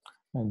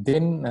 and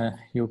then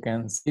you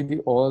can see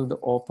all the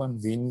open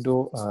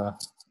window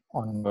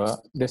on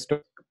the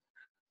desktop.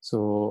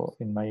 So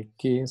in my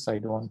case, I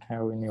don't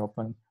have any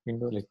open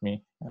window. Let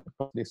me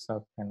pop this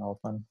up and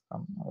open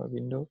some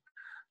window.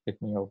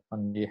 Let me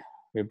open the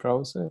web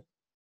browser.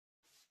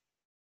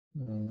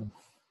 And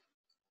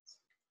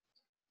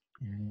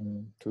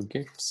to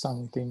get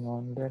something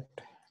on that,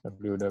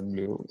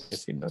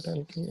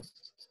 www.ac.lk.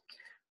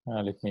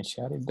 Let me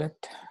share it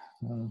that.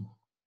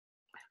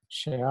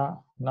 Share.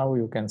 Now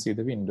you can see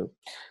the window.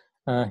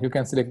 You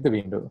can select the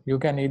window. You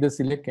can either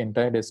select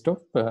entire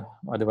desktop,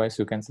 otherwise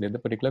you can select the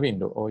particular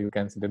window, or you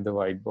can select the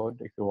whiteboard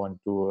if you want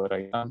to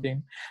write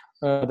something.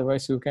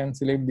 Otherwise you can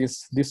select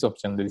this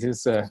option. This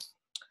is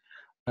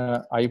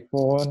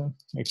iPhone.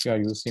 If you are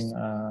using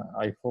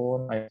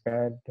iPhone,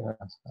 iPad,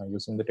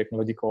 using the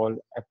technology called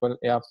Apple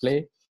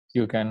AirPlay,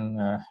 you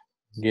can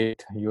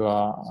get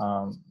your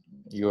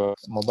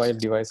mobile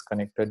device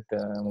connected,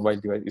 mobile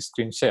device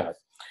screen shared.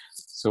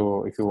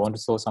 So if you want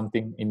to show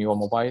something in your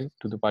mobile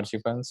to the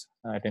participants,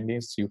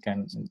 attendees, you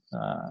can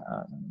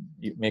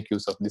make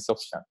use of this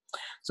option.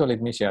 So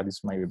let me share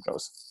this my web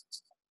browser.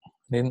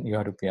 Then you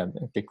have to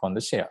click on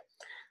the share.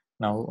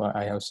 Now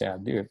I have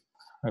shared the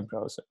web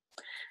browser.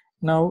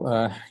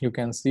 Now you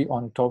can see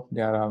on top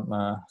there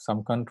are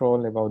some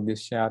control about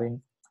this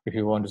sharing. If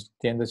you want to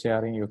change the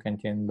sharing, you can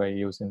change by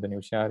using the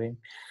new sharing.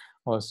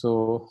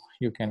 Also,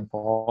 you can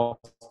pause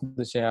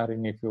the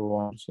sharing if you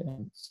want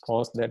to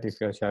pause that if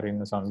you're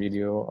sharing some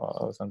video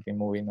or something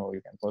moving, or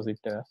you can pause it,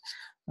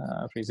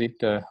 freeze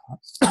it.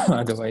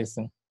 Otherwise,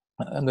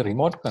 on the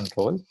remote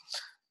control,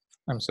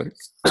 I'm sorry,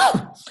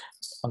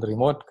 on the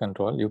remote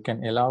control, you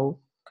can allow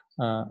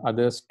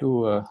others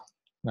to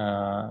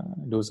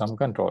do some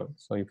control.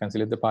 So you can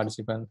select the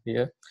participant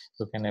here.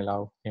 You can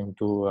allow him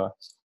to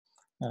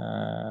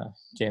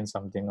change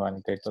something or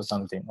annotate or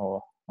something,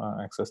 or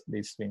access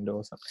these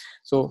windows.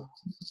 So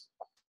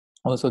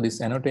also this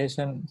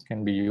annotation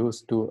can be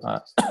used to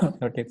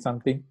annotate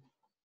something.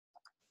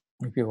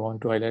 If you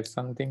want to highlight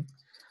something,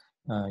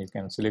 you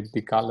can select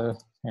the color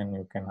and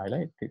you can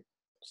highlight it,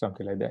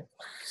 something like that.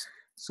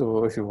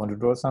 So if you want to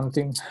draw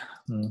something,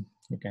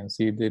 you can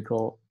see the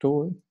draw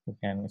tool, you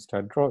can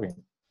start drawing.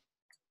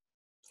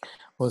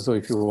 Also,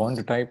 if you want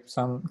to type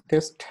some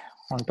text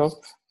on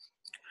top,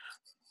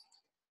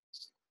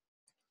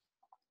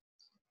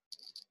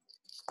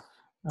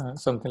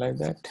 something like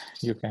that,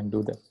 you can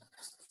do that.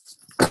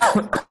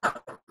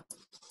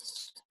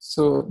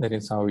 So that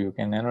is how you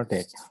can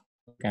annotate.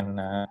 You can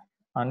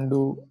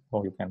undo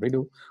or you can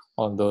redo.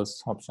 All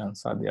those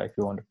options are there. If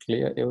you want to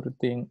clear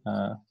everything,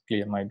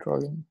 clear my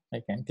drawing, I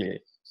can clear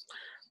it.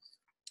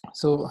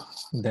 So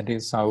that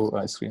is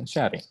how screen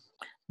sharing.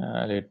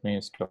 Let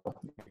me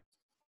stop.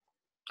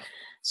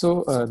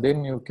 So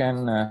then you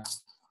can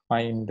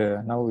find,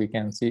 now we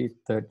can see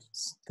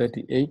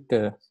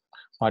 38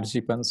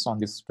 participants on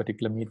this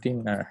particular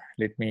meeting.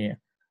 Let me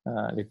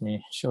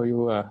show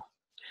you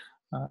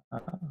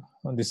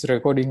on this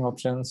recording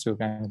options. You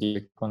can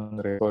click on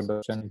the record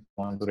option if you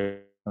want to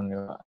record on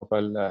your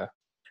local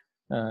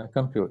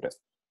computer.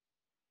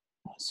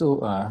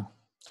 So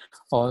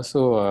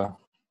also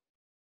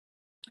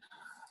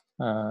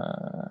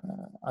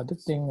other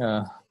thing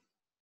I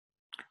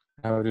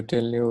have to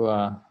tell you,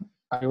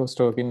 I was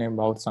talking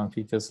about some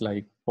features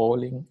like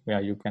polling, where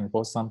you can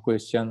post some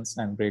questions,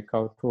 and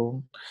breakout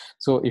room.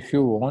 So if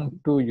you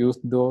want to use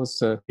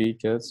those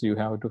features, you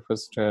have to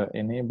first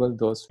enable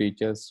those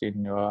features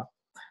in your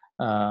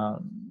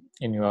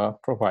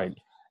profile.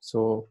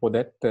 So for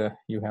that,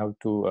 you have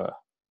to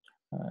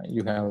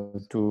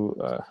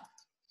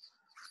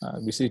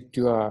visit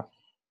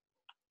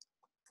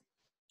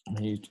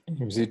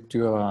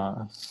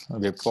your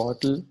web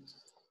portal.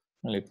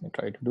 Let me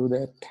try to do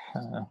that.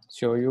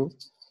 Show you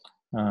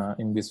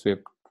in this web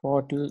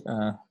portal.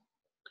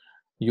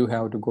 You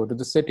have to go to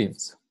the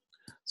settings.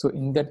 So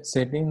in that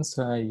settings,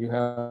 you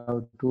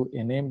have to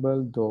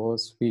enable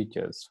those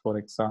features. For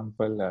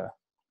example,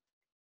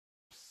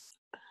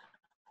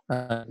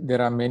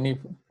 there are many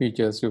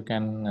features you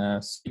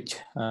can switch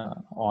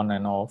on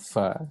and off.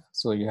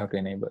 So you have to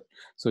enable.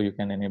 So you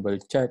can enable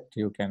chat,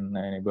 you can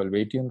enable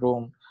waiting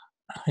room,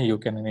 you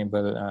can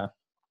enable,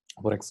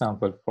 for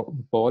example,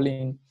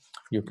 polling,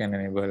 you can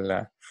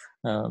enable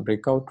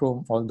breakout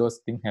room. All those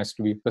things has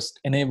to be first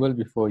enabled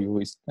before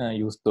you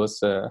use those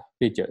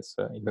features.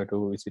 You have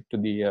to visit to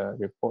the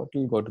web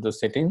portal, go to the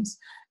settings,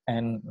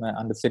 and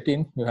under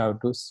setting, you have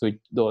to switch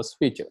those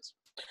features.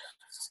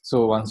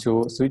 So once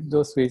you switch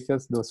those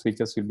features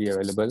will be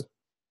available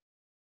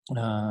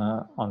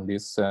on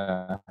this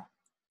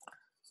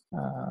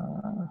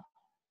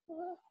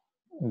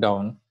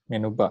down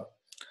menu bar.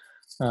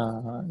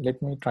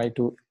 Let me try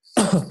to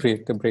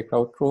create the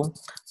breakout room.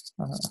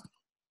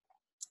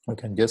 You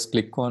can just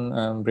click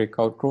on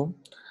breakout room.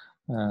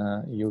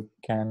 you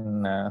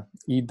can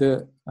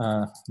either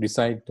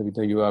decide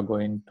whether you are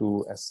going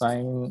to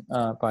assign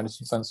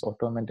participants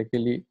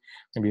automatically,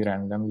 maybe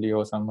randomly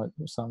or some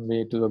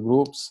way to the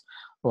groups,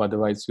 or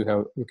otherwise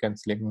you can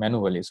select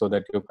manually, so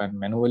that you can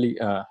manually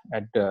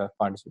add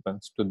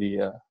participants to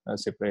the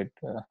separate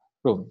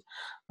room.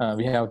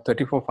 We have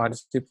 34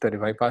 participants,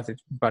 35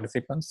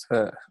 participants.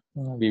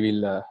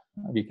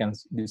 We can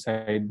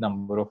decide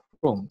number of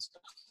rooms.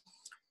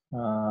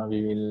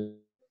 We will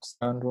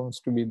 7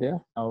 rooms to be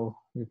there. Now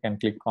you can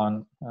click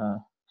on,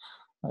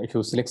 if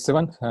you select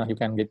 7, you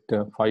can get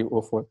 5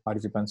 or 4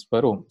 participants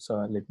per room.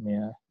 So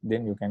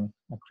then you can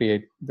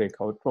create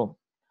breakout room.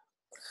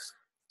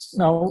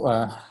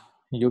 Now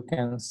you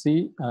can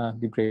see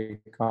the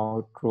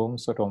breakout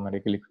rooms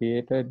automatically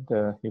created.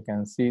 You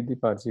can see the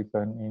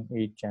participant in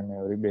each and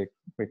every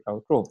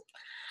breakout room.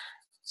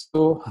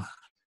 So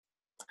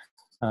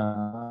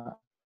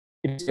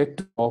it is yet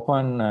to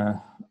open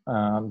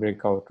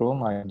breakout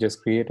room. I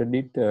just created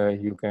it.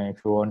 You can,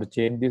 if you want to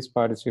change these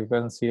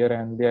participants here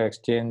and there,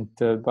 exchange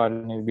the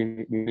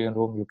between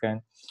room, you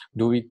can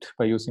do it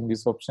by using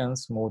these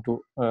options. Move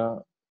to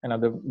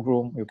another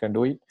room, you can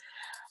do it.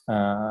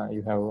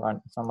 You have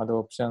some other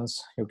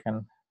options you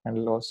can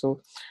handle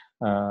also.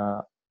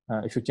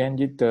 If you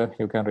change it,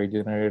 you can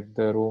regenerate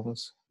the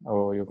rooms,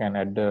 or you can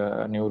add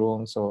new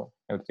rooms or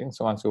everything.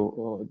 So once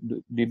you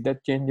did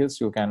that changes,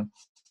 you can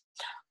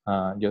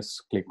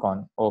just click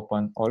on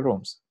open all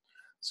rooms.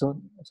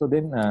 So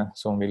then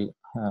we'll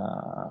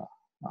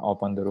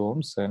open the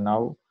rooms, and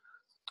now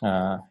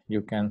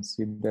you can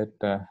see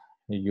that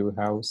you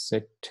have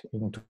set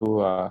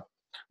into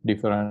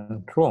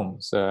different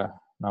rooms.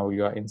 Now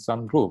you are in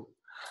some group,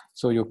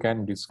 so you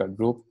can discuss.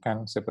 Group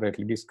can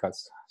separately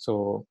discuss.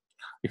 So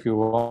if you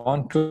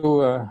want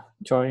to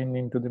join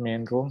into the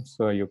main room,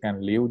 so you can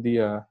leave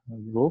the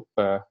group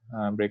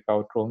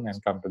breakout room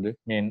and come to the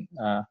main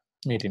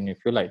meeting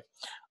if you like.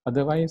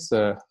 Otherwise,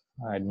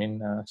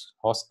 admin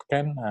host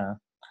can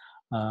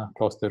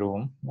close the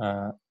room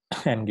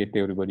and get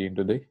everybody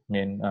into the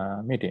main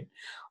meeting.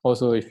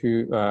 Also, if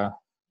you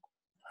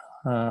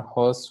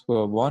host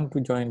want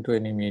to join to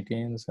any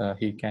meetings,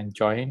 he can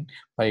join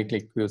by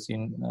click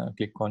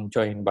on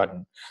join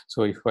button.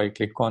 So if I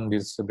click on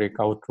this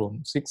breakout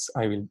room 6,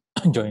 I will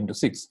join to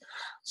 6.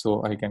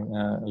 So I can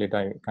later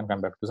I can come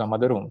back to some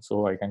other room.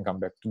 So I can come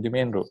back to the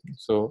main room.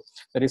 So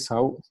that is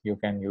how you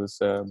can use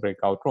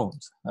breakout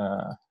rooms.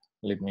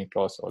 Let me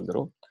close all the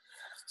room.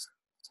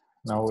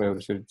 Now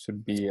everyone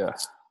should be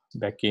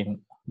back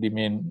in the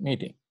main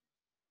meeting.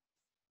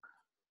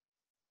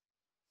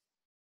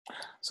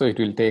 So it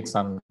will take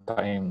some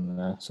time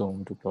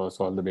Zoom to close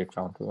all the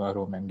background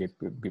room and get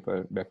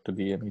people back to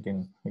the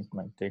meeting. It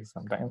might take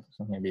some time,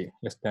 so maybe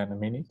less than a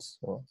minute.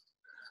 So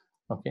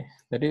okay,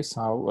 that is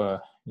how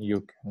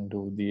you can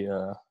do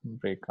the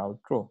breakout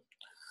room.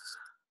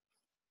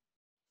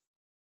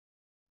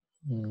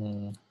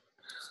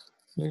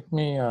 Let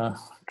me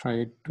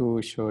try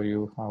to show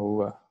you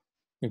how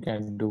you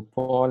can do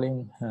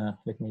polling.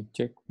 Let me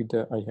check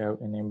whether I have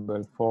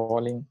enabled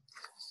polling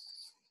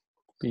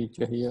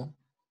feature here.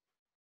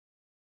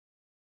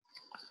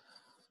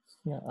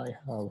 Yeah, I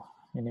have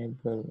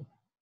enabled.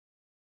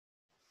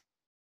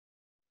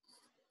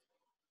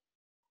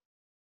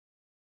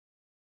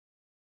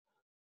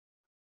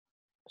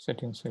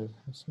 Settings.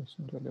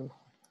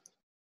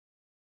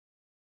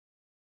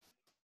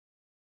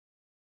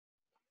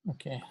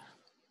 Okay.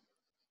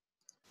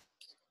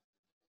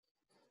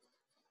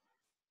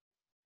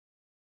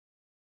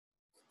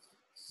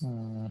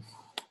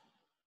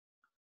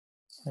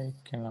 I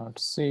cannot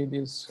see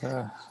this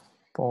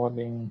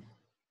polling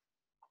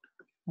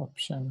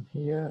option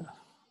here.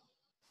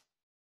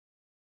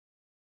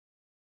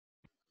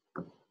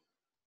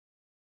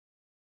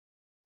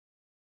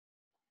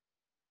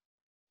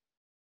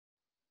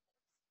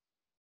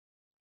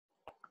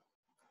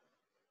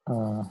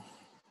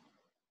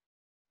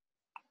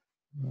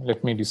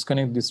 Let me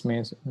disconnect this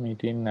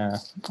meeting. I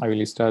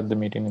will start the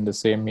meeting in the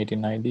same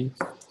meeting ID.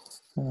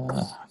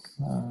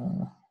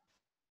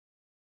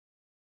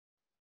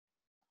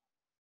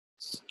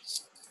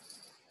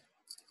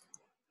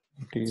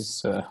 It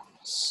is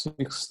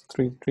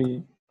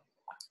 633-480.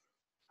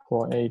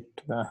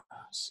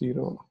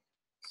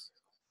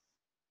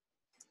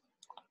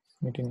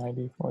 Meeting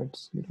ID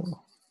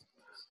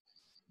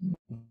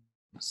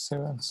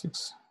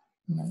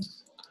 480-769.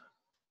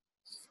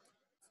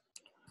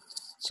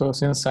 So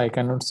since I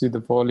cannot see the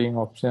polling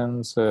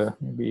options,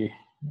 maybe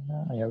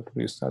I have to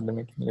restart the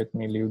meeting. Let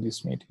me leave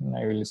this meeting.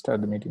 I will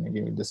start the meeting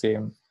again with the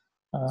same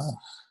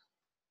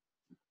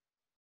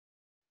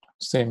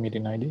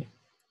meeting ID.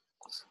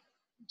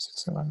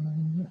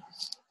 679.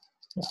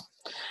 Yeah.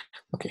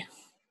 Okay.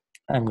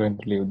 I'm going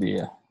to leave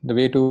the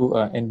way to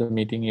end the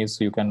meeting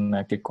is you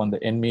can click on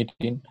the end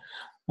meeting,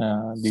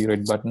 the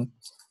red button.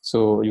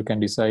 So you can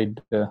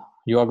decide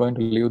you are going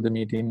to leave the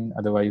meeting.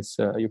 Otherwise,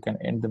 you can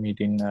end the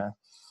meeting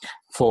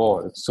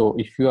for all. So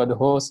if you are the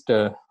host,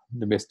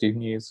 the best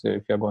thing is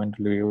if you're going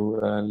to leave,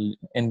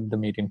 end the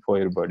meeting for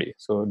everybody.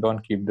 So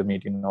don't keep the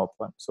meeting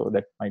open. So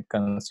that might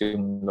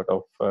consume a lot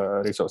of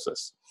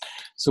resources.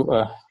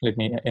 So let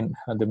me end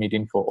the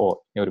meeting for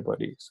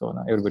everybody. So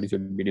now everybody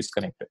should be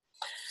disconnected.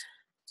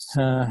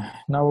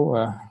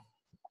 Now,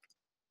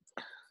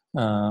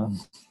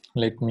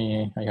 let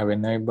me, I have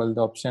enabled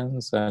the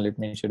options. Let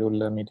me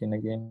schedule a meeting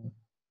again,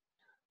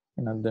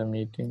 another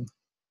meeting.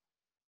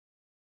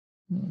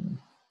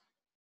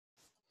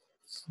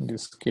 In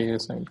this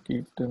case, I'll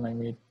keep my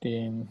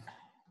meeting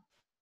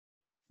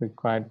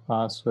required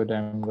password.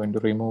 I'm going to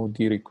remove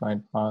the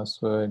required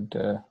password.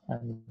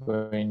 I'm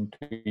going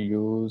to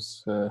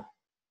use the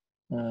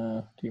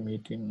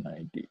meeting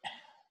ID.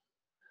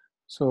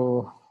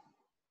 So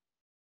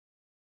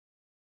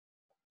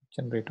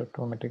generate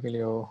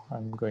automatically, or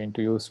I'm going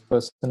to use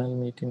personal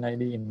meeting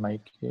ID. In my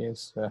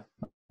case,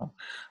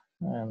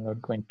 I'm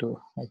not going to,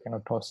 I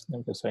cannot host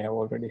them because I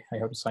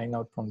have to sign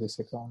out from this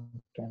account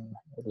and I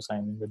have to sign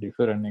in the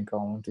different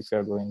account if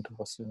you're going to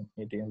host a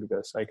meeting,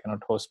 because I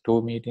cannot host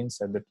 2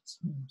 meetings at the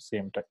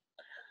same time.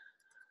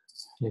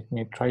 Let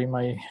me try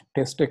my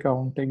test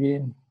account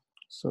again.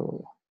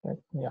 So that,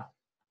 yeah,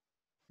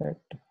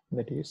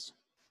 that is.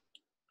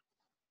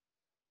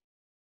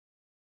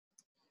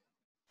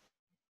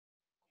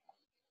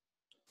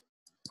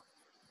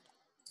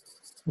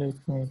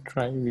 Let me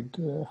try with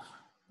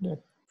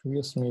that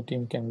previous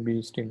meeting can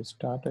be still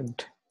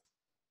started.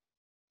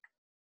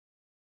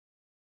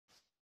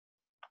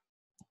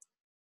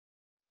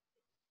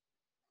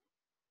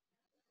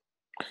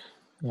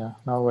 Yeah,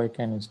 now I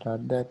can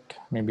start that.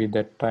 Maybe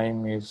that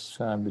time is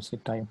busy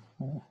time.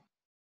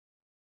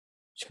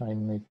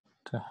 Join with,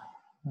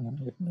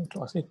 let me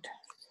close it.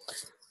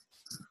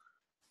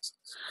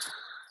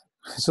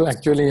 So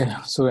actually,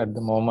 so at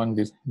the moment,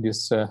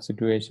 this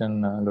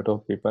situation, a lot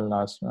of people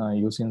are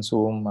using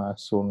Zoom.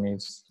 Zoom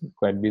is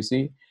quite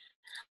busy.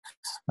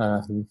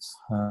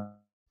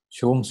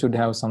 Zoom should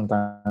have some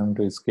time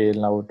to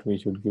scale out. We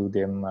should give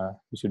them,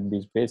 we should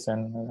be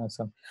patient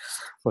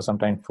for some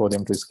time for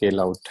them to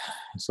scale out.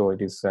 So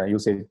it is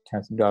usage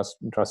has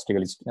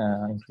drastically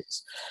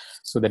increased.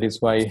 So that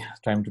is why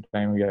time to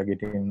time we are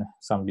getting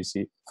some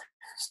busy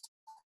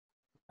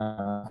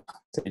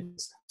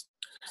messages.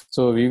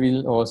 So we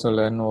will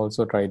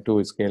also try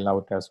to scale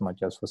out as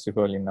much as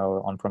possible in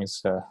our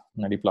on-premise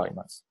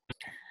deployment.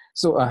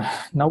 So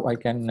now I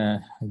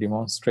can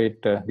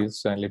demonstrate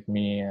this. Let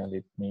me.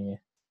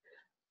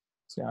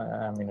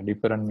 I'm in a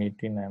different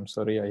meeting. I'm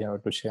sorry. I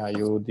have to share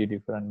you the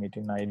different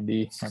meeting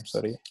ID. I'm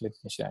sorry. Let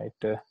me share it.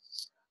 That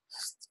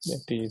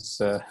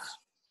is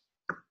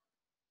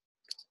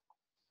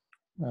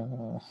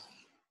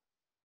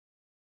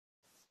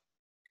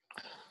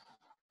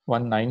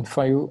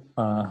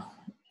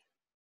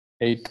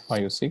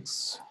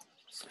 195.856.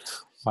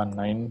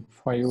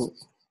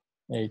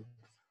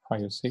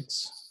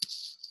 195.856.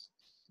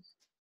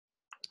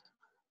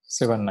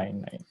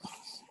 799.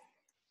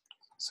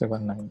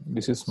 79.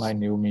 This is my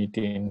new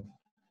meeting,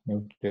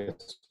 new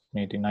test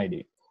meeting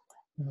ID.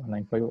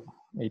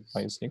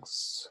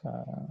 95856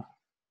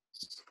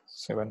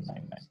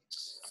 799.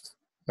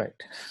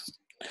 Right.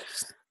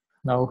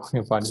 Now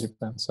new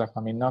participants are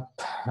coming up.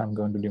 I'm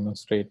going to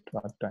demonstrate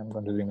what I'm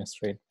going to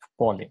demonstrate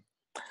polling.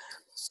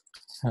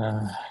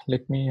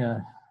 Let me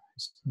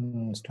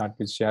start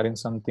with sharing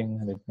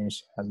something. Let me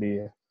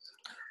share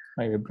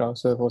my web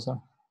browser for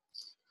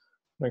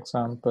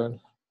example.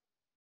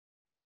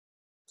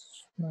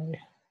 My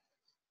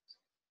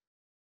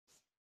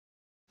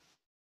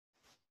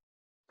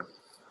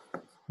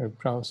web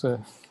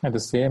browser. At the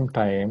same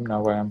time,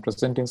 now I am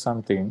presenting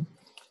something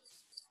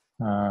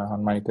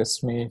on my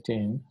test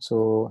meeting.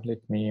 So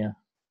let me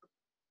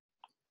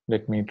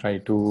try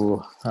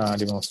to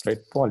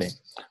demonstrate polling.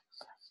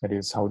 That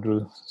is how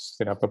to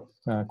set up a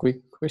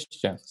quick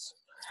questions.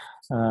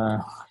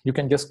 You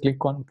can just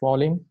click on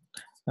polling,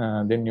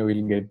 then you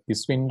will get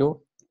this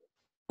window.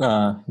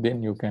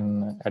 Then you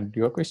can add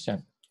your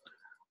question.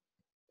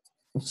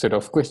 Set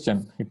of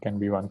question. It can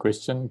be one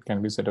question. It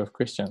can be set of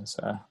questions.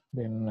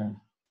 Then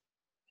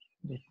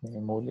let me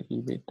move a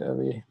little bit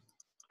away.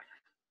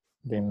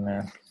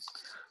 Then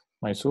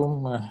my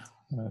Zoom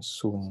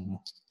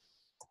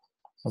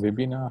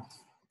webinar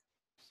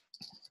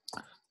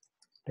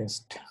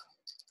test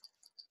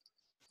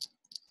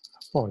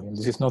polling.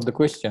 This is not the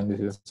question. This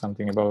is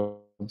something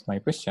about my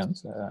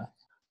questions.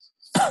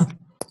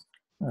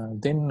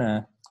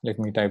 Then let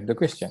me type the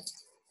question.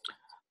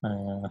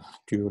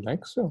 Do you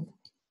like so?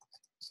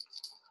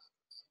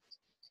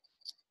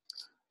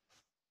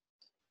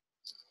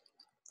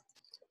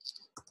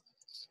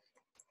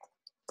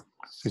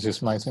 This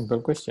is my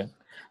simple question.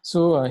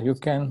 So you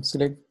can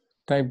decide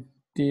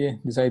the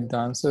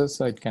answers.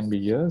 So it can be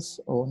yes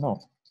or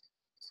no.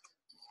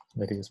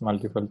 That is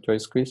multiple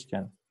choice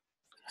question.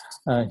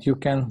 You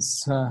can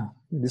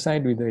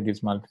decide whether it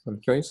is multiple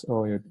choice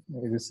or it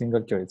is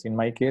single choice. In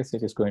my case,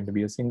 it is going to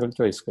be a single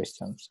choice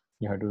question.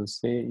 You have to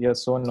say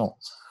yes or no.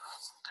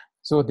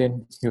 So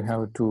then you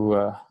have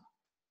to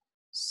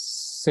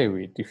save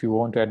it. If you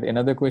want to add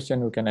another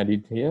question, you can add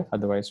it here.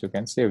 Otherwise, you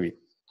can save it.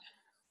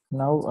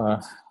 Now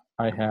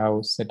I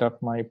have set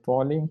up my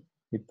polling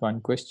with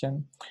one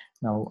question.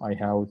 Now I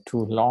have to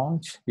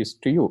launch this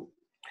to you.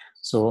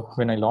 So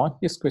when I launch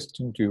this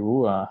question to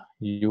you,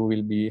 you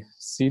will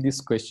see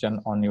this question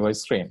on your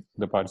screen.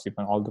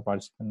 All the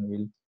participants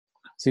will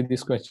see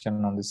this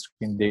question on the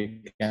screen.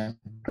 They can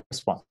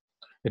respond.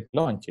 Let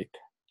launch it.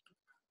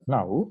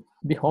 Now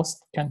the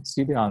host can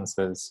see the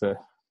answers.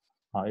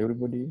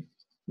 Everybody,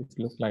 it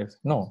looks like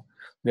no.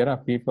 There are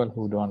people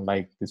who don't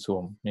like the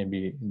Zoom.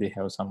 Maybe they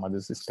have some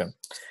other system,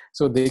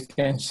 so they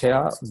can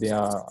share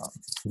their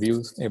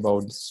views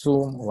about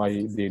Zoom,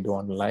 why they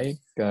don't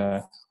like,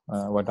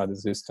 what other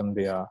system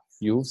they are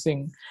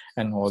using,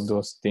 and all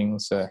those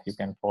things. You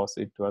can post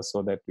it to us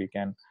so that we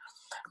can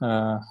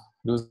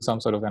do some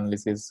sort of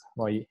analysis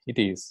why it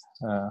is.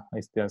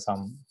 Is there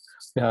some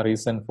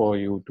reason for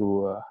you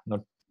to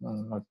not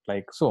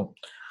like Zoom?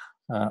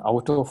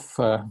 Out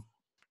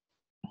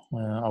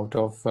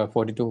of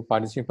 42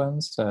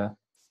 participants,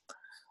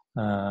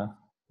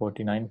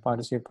 49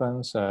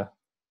 participants,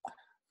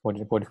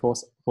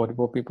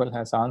 44 people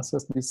has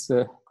answered this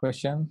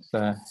question.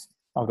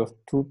 Out of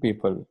two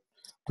people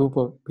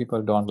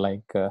don't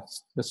like the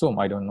Zoom.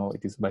 I don't know,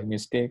 it is by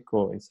mistake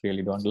or it's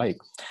really don't like.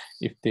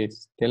 If they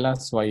tell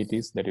us why it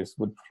is, that is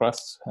good for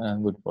us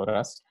and good for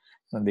us.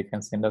 And they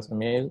can send us a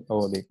mail,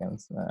 or they can,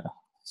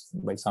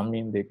 by some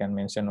means, they can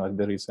mention what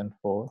the reason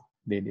for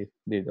they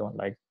don't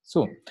like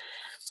Zoom.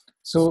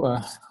 So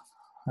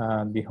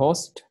the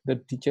host, the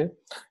teacher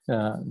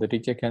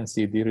can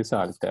see the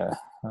result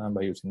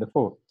by using the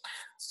poll.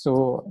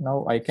 So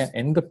now I can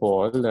end the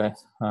poll.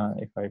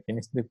 If I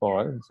finish the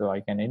poll, so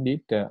I can end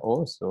it.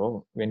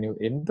 Also, when you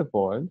end the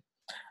poll,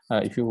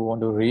 if you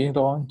want to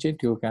relaunch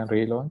it, you can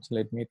relaunch.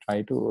 Let me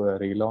try to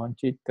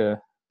relaunch it.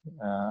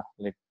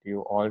 Let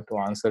you all to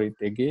answer it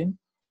again.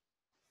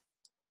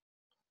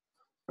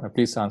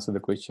 Please answer the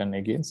question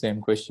again, same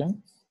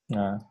question,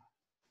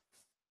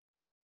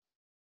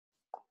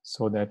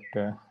 so that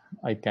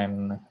I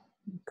can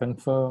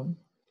confirm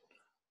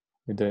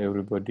whether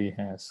everybody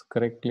has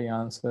correctly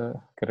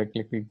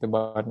clicked the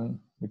button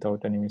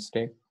without any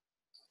mistake.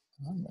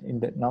 In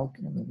that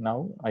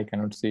now I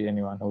cannot see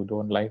anyone who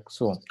don't like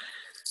Zoom.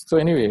 So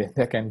anyway,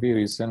 there can be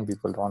reason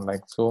people don't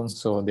like Zoom,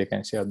 so they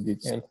can share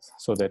details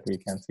so that we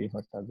can see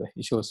what are the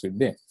issues with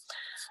them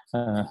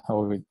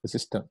or with the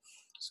system.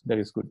 So that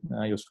is good,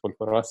 useful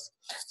for us.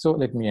 So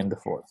let me end the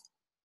poll.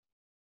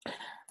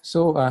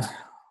 So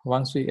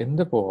once we end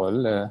the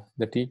poll,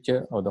 the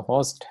teacher or the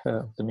host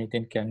of the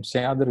meeting can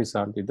share the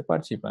result with the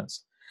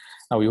participants.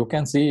 Now you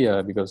can see,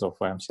 because of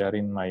I'm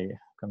sharing my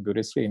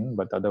computer screen,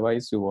 but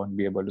otherwise you won't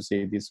be able to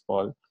see this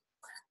poll.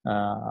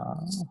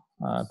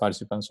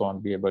 Participants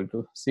won't be able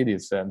to see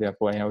this.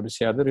 Therefore, I have to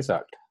share the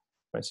result.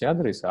 If I share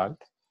the result,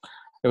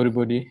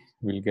 everybody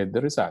will get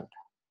the result.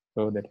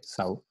 So that is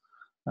how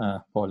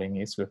polling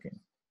is looking.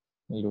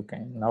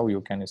 Now you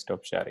can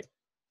stop sharing.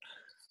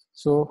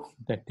 So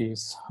that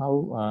is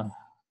how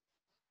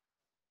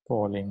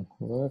polling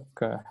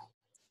work.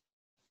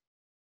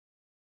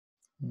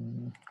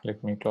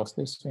 Let me close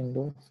this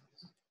window.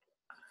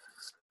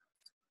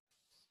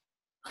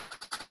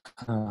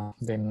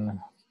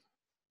 Then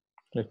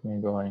let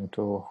me go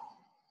into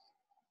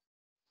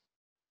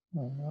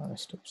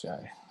stop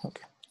sharing.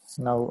 Okay.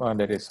 Now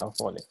that is how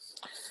polling.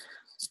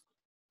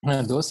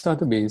 Those are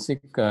the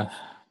basic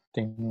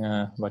thing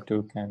what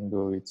you can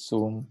do with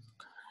Zoom.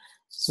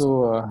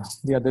 So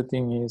the other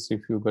thing is,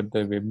 if you got the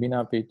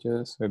webinar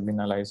pages,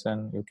 webinar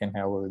license, you can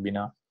have a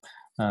webinar,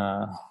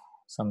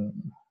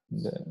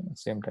 the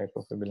same type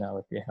of webinar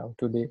that we have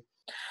today.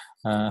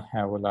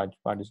 Have a large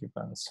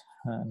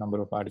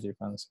number of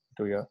participants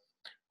to your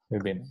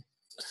webinar.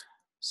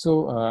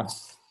 So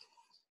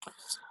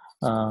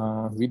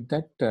with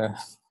that,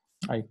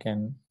 I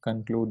can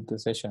conclude the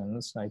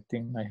sessions. I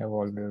think I have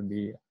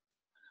already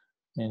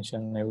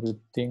mentioned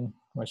everything.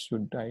 What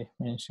should I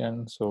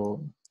mention?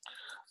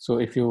 So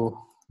if you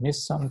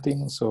miss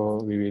something,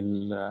 so we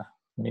will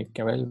make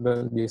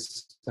available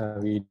this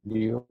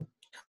video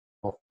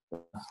of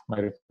my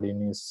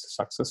recording is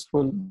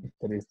successful. If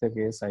that is the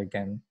case, I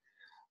can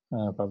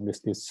publish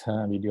this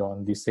video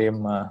on the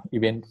same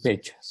event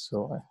page.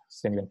 So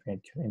same event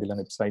page in the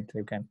website,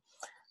 you can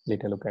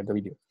later look at the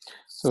video.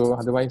 So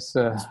otherwise,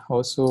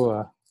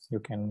 also you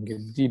can get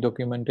the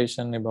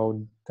documentation about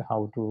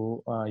how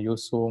to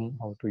use Zoom,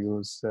 how to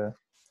use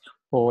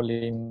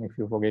polling if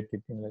you forget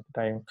it in that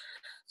time.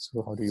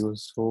 So how to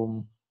use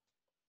Zoom,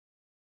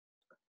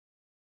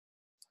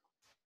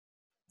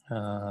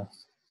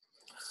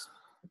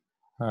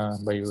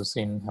 by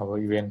using our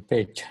event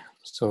page.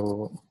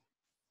 So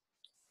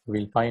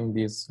we'll find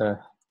this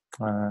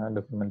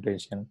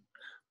documentation,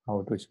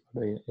 how to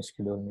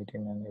schedule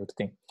meeting and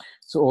everything.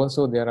 So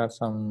also there are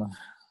some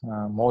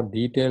more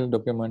detailed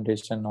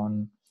documentation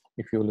on,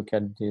 if you look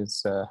at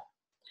these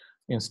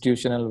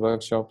institutional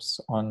workshops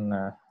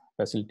on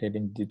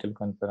facilitating digital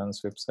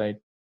conference website,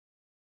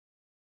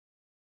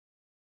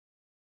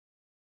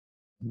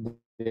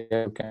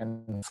 there you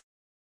can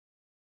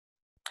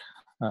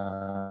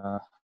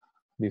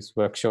this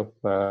workshop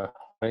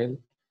URL.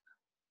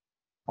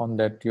 On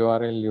that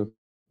URL, you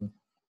can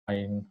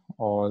find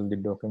all the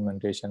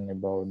documentation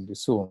about the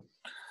Zoom.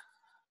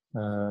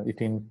 It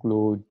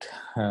includes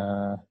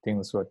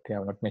things what I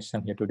have not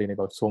mentioned here today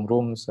about Zoom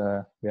rooms,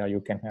 where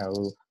you can have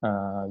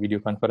video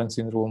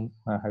conferencing room,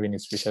 having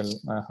special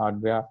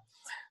hardware,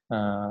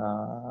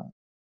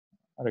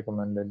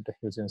 recommended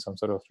using some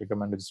sort of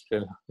recommended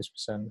special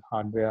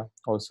hardware.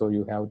 Also,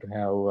 you have to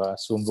have a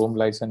Zoom room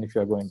license if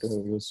you are going to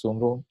use Zoom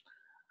room,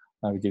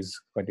 which is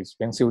quite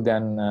expensive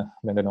than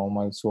the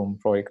normal Zoom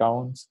Pro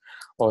accounts.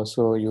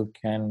 Also, you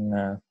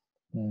can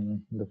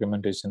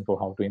documentation for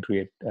how to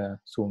integrate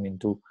Zoom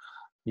into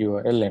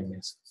your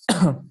LMS.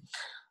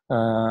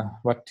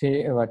 What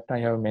I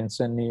have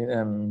mentioned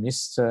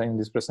missed in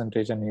this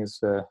presentation is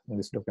in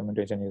this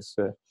documentation is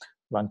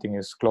one thing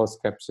is closed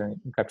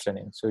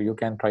captioning. So you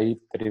can try it.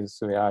 That is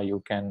where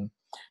you can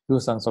do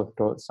some sort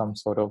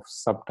of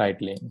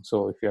subtitling.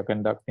 So if you are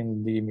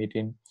conducting the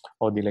meeting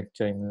or the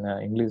lecture in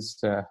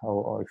English,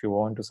 or if you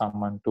want to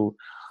someone to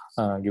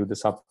give the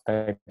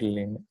subtitle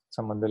in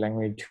some other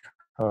language,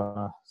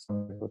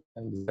 some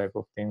this type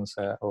of things,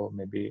 or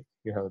maybe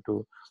you have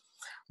to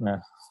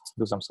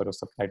do some sort of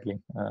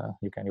subtitling,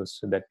 you can use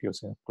that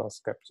using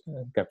closed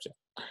caption.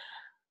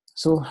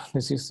 So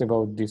this is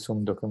about the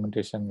Zoom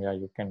documentation where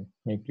you can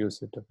make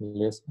use of it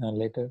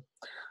later.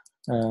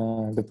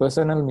 The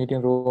personal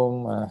meeting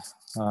room,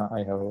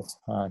 I have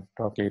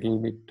talked a little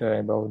bit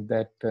about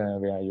that,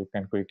 where you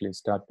can quickly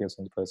start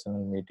using the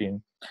personal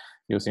meeting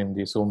using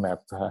the Zoom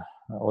app.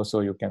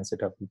 Also, you can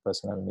set up the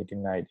personal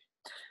meeting ID.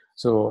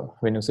 So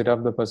when you set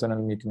up the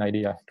personal meeting ID,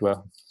 you have to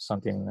have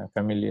something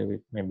familiar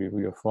with, maybe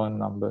with your phone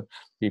number.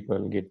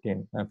 People get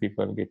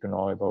to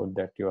know about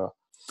that. Your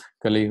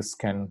colleagues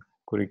can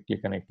quickly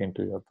connect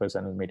into your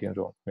personal meeting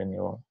room when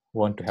you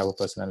want to have a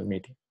personal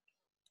meeting.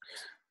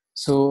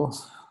 So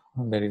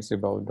that is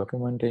about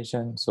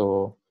documentation.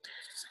 So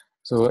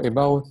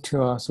about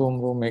your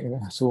Zoom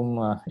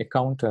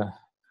account.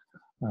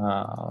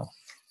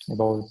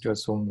 About your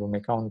Zoom room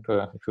account,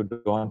 if you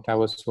don't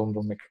have a Zoom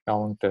room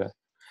account,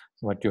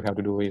 what you have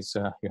to do is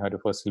you have to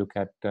first look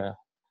at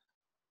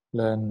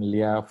Learn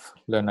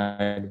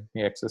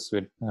Identity Access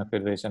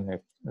Federation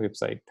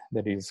website.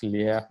 That is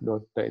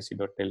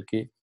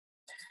liaf.ac.lk.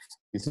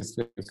 This is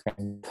where you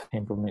can get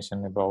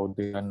information about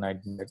the Learn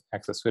Identity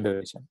Access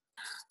Federation.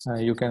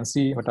 You can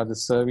see what are the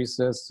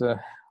services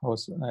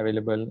also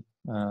available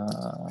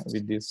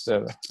with this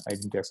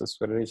Identity Access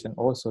Federation.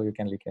 Also, you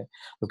can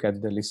look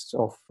at the list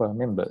of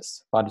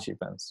members,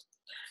 participants.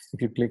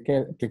 If you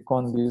click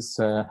on this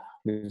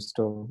list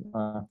of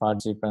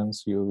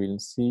participants, you will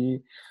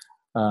see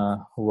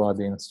who are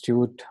the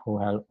institute who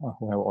have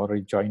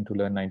already joined to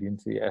Learn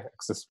Identity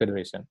Access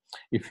Federation.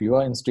 If you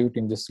are institute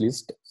in this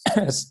list,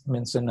 as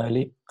mentioned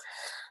earlier,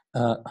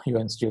 you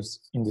are institute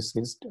in this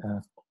list,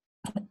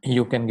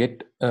 you can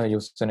get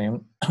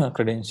username,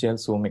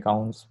 credentials, Zoom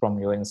accounts from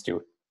your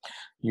institute.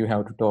 You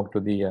have to talk to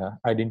the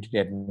identity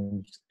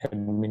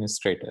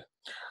administrator.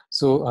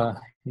 So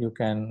you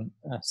can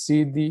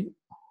see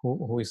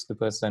who is the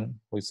person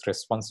who is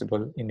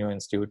responsible in your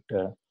institute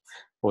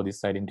for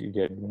this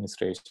identity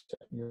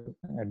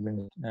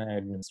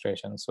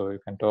administration. So you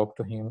can talk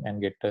to him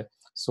and get a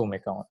Zoom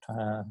account,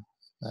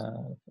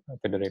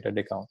 federated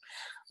account.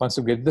 Once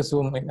you get the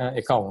Zoom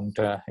account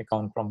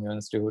from your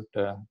institute,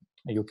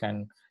 you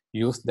can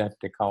use that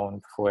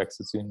account for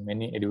accessing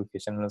many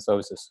educational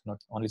services,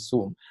 not only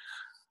Zoom.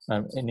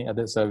 Any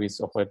other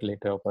service offered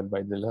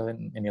by the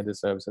Learn, any other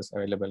services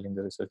available in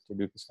the research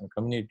education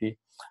community,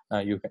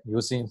 you can,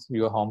 using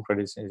your home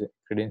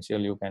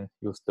credential, you can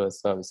use those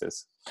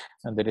services.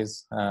 And that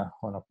is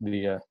one of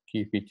the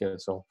key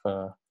features of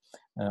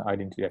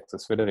Identity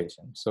Access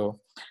Federation. So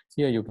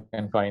here you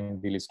can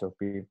find the list of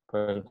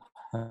people,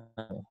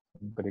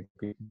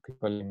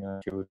 in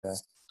your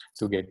institute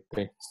to get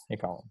the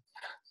account.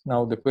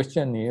 Now the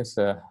question is,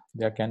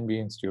 there can be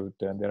institute.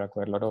 There are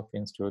quite a lot of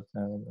institutes.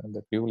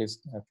 A few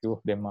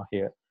of them are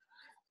here.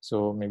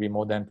 So maybe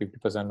more than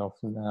 50% of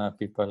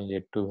people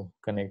yet to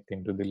connect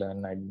into the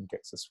Learn Identity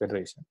Access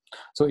Federation.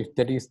 So if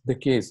that is the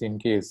case, in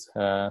case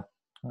of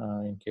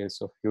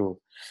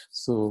you,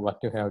 so what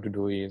you have to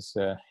do is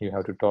you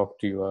have to talk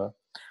to your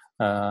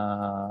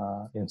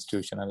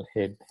institutional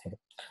head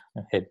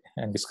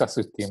and discuss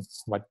with him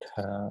what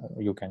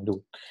you can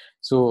do.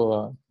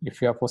 So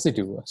if you are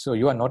positive, so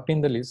you are not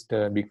in the list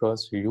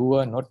because you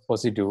were not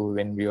positive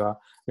when we are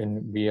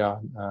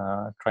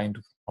trying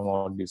to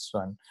promote this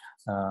one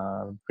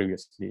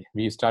previously.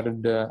 We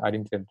started the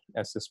Identity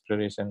Access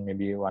Federation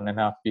maybe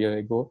 1.5 years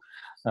ago.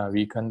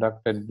 We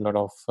conducted a lot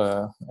of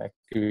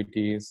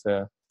activities.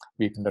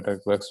 We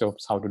conducted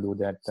workshops, how to do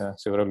that,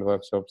 several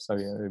workshops,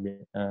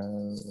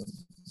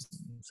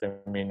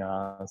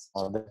 seminars,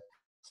 all that.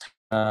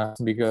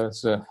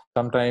 Because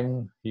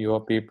sometimes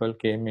your people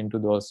came into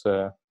those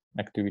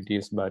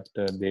activities, but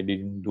they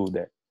didn't do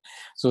that.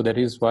 So that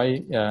is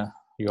why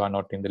you are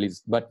not in the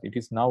list, but it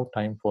is now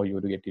time for you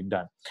to get it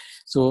done.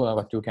 So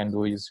what you can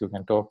do is you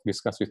can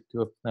discuss with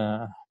your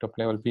top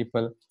level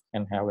people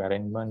and have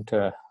arrangement,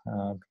 a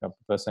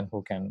person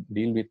who can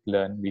deal with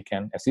learn, we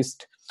can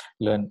assist,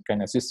 learn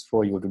can assist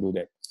for you to do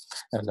that.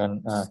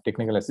 Learn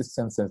technical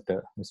assistance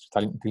center, Mr.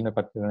 Tilna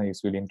Patrana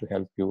is willing to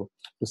help you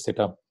to set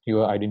up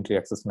your identity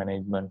access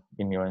management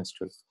in your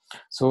institute.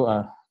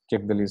 So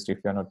check the list. If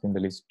you are not in the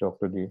list, talk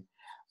to the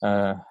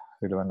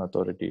relevant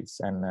authorities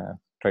and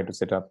try to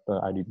set up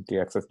identity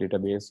access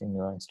database in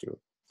your institute,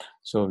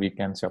 so we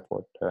can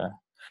support.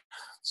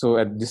 So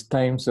at this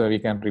time, so we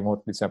can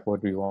remotely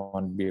support. We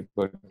won't be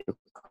able to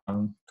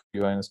come to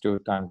your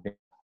institute until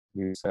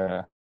this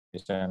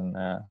mission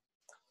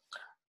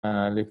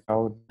lift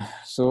out.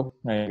 So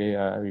maybe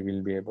we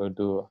will be able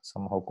to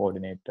somehow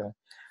coordinate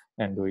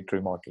and do it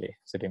remotely,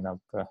 setting up,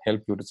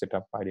 help you to set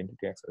up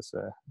identity access,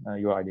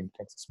 your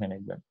identity access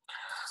management.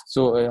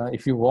 So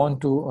if you want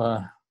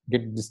to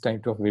get this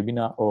type of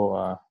webinar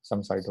or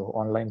some sort of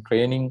online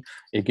training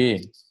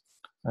again,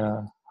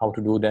 how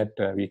to do that,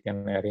 we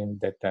can arrange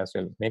that as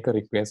well. Make a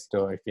request,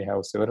 or if you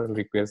have several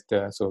requests,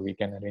 so we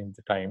can arrange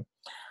the time,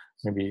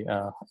 maybe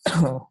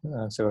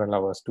several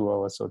hours, 2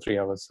 hours or 3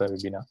 hours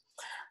webinar,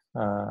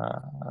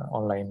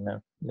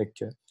 online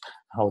lecture,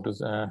 how to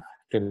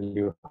tell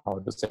you how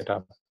to set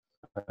up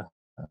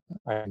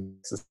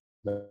access.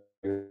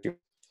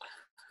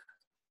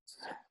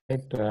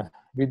 Right,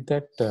 with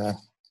that,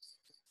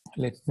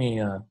 let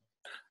me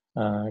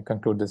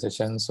conclude the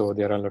session. So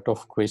there are a lot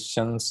of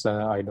questions.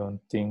 I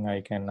don't think I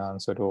can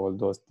answer to all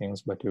those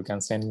things, but you can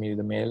send me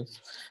the mail.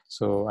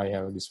 So I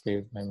have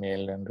displayed my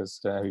mail, and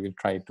this, we will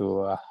try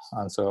to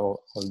answer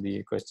all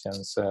the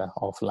questions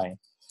offline.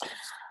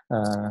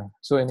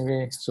 So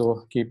anyway,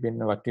 so keep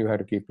in what you have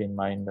to keep in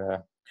mind.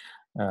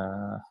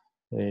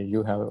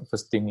 You have,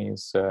 first thing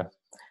is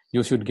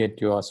you should get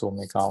your Zoom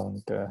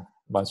account.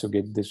 Once you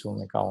get the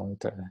Zoom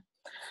account,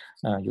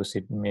 you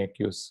should make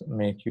use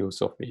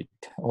of it.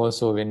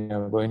 Also, when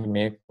you're going to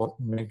make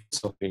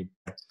use of it,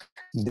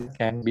 there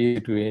can be a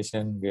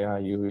situation where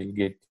you will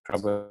get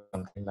trouble,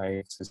 something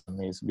like system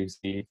is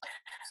busy,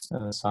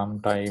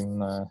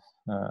 sometime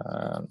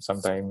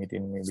it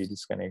may be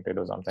disconnected,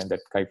 or sometimes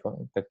that type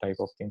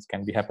of things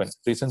can be happen.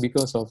 Reason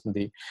because of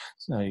the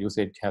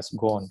usage has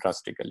gone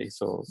drastically.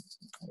 So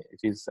it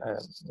is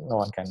no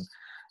one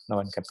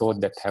can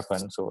thought that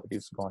happen. So it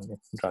is gone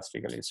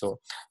drastically. So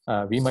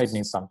we might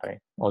need some time.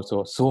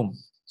 Also, Zoom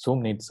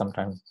needs some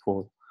time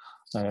for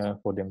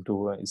them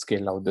to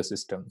scale out the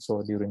system.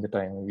 So during the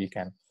time we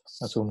can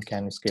Zoom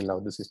can scale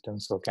out the system,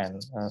 so can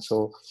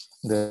so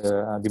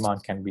the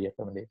demand can be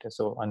accommodated.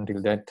 So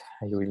until that,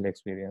 you will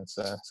experience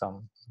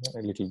some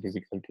little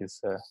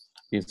difficulties.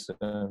 Please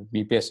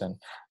be patient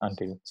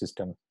until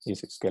system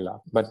is scaled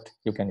up, but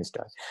you can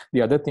start.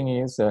 The other thing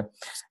is,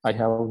 I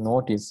have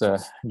noticed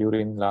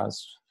during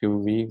last few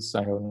weeks,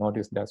 I have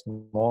noticed that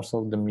most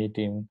of the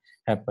meeting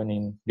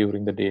happening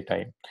during the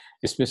daytime,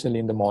 especially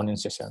in the morning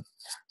session.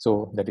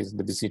 So that is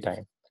the busy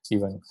time.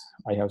 Even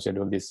I have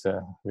scheduled this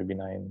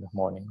webinar in the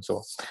morning.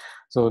 So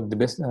the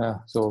best,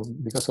 so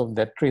because of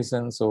that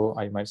reason, so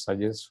I might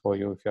suggest for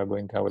you, if you are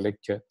going to have a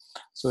lecture,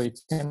 so it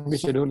can be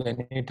scheduled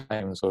any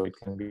time. So it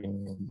can be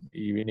in the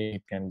evening,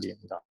 it can be in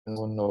the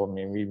afternoon, or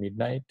maybe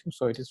midnight.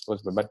 So it is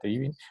possible. But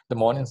even the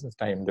morning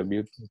time,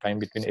 the time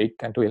between 8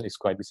 and 12 is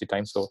quite busy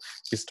time. So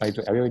please try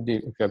to avoid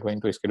it. If you are going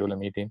to schedule a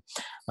meeting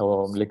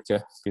or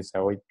lecture, please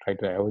try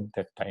to avoid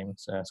that time,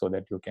 so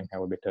that you can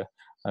have a better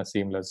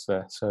seamless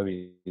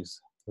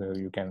service.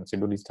 You can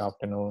schedule this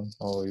afternoon,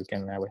 or you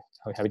can have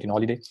it in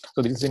holiday.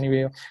 So this is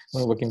anyway,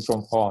 working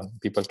from home,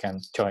 people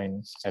can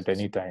join at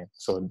any time.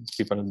 So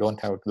people don't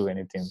have to do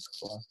anything.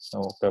 So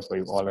no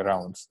purpose all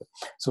around.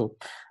 So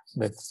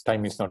that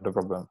time is not a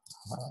problem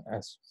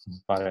as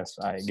far as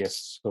I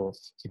guess. So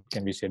it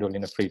can be scheduled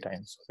in a free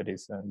time. So that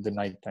is the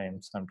night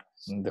time, sometimes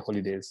the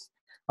holidays,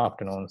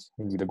 afternoons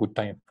will be the good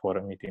time for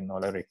a meeting or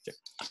a lecture.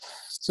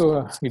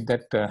 So with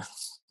that,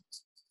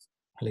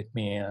 let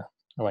me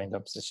wind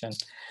up session.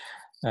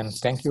 And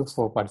thank you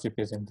for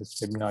participating in this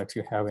webinar. If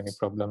you have any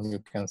problem, you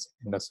can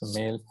send us a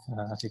mail.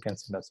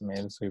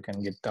 So you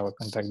can get our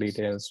contact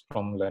details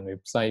from Learn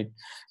website.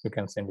 You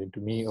can send it to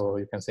me, or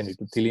you can send it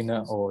to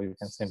Tilina, or you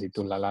can send it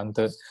to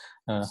Lalanta.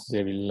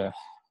 They will,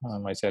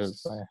 myself,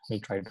 will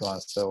try to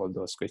answer all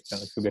those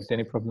questions. If you get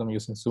any problem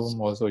using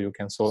Zoom, also you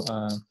can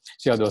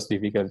share those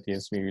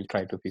difficulties. We will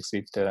try to fix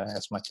it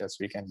as much as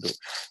we can do.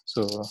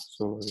 So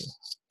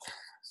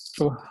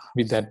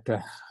with that,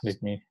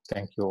 let me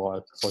thank you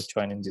all for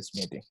joining this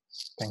meeting.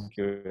 Thank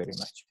you very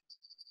much.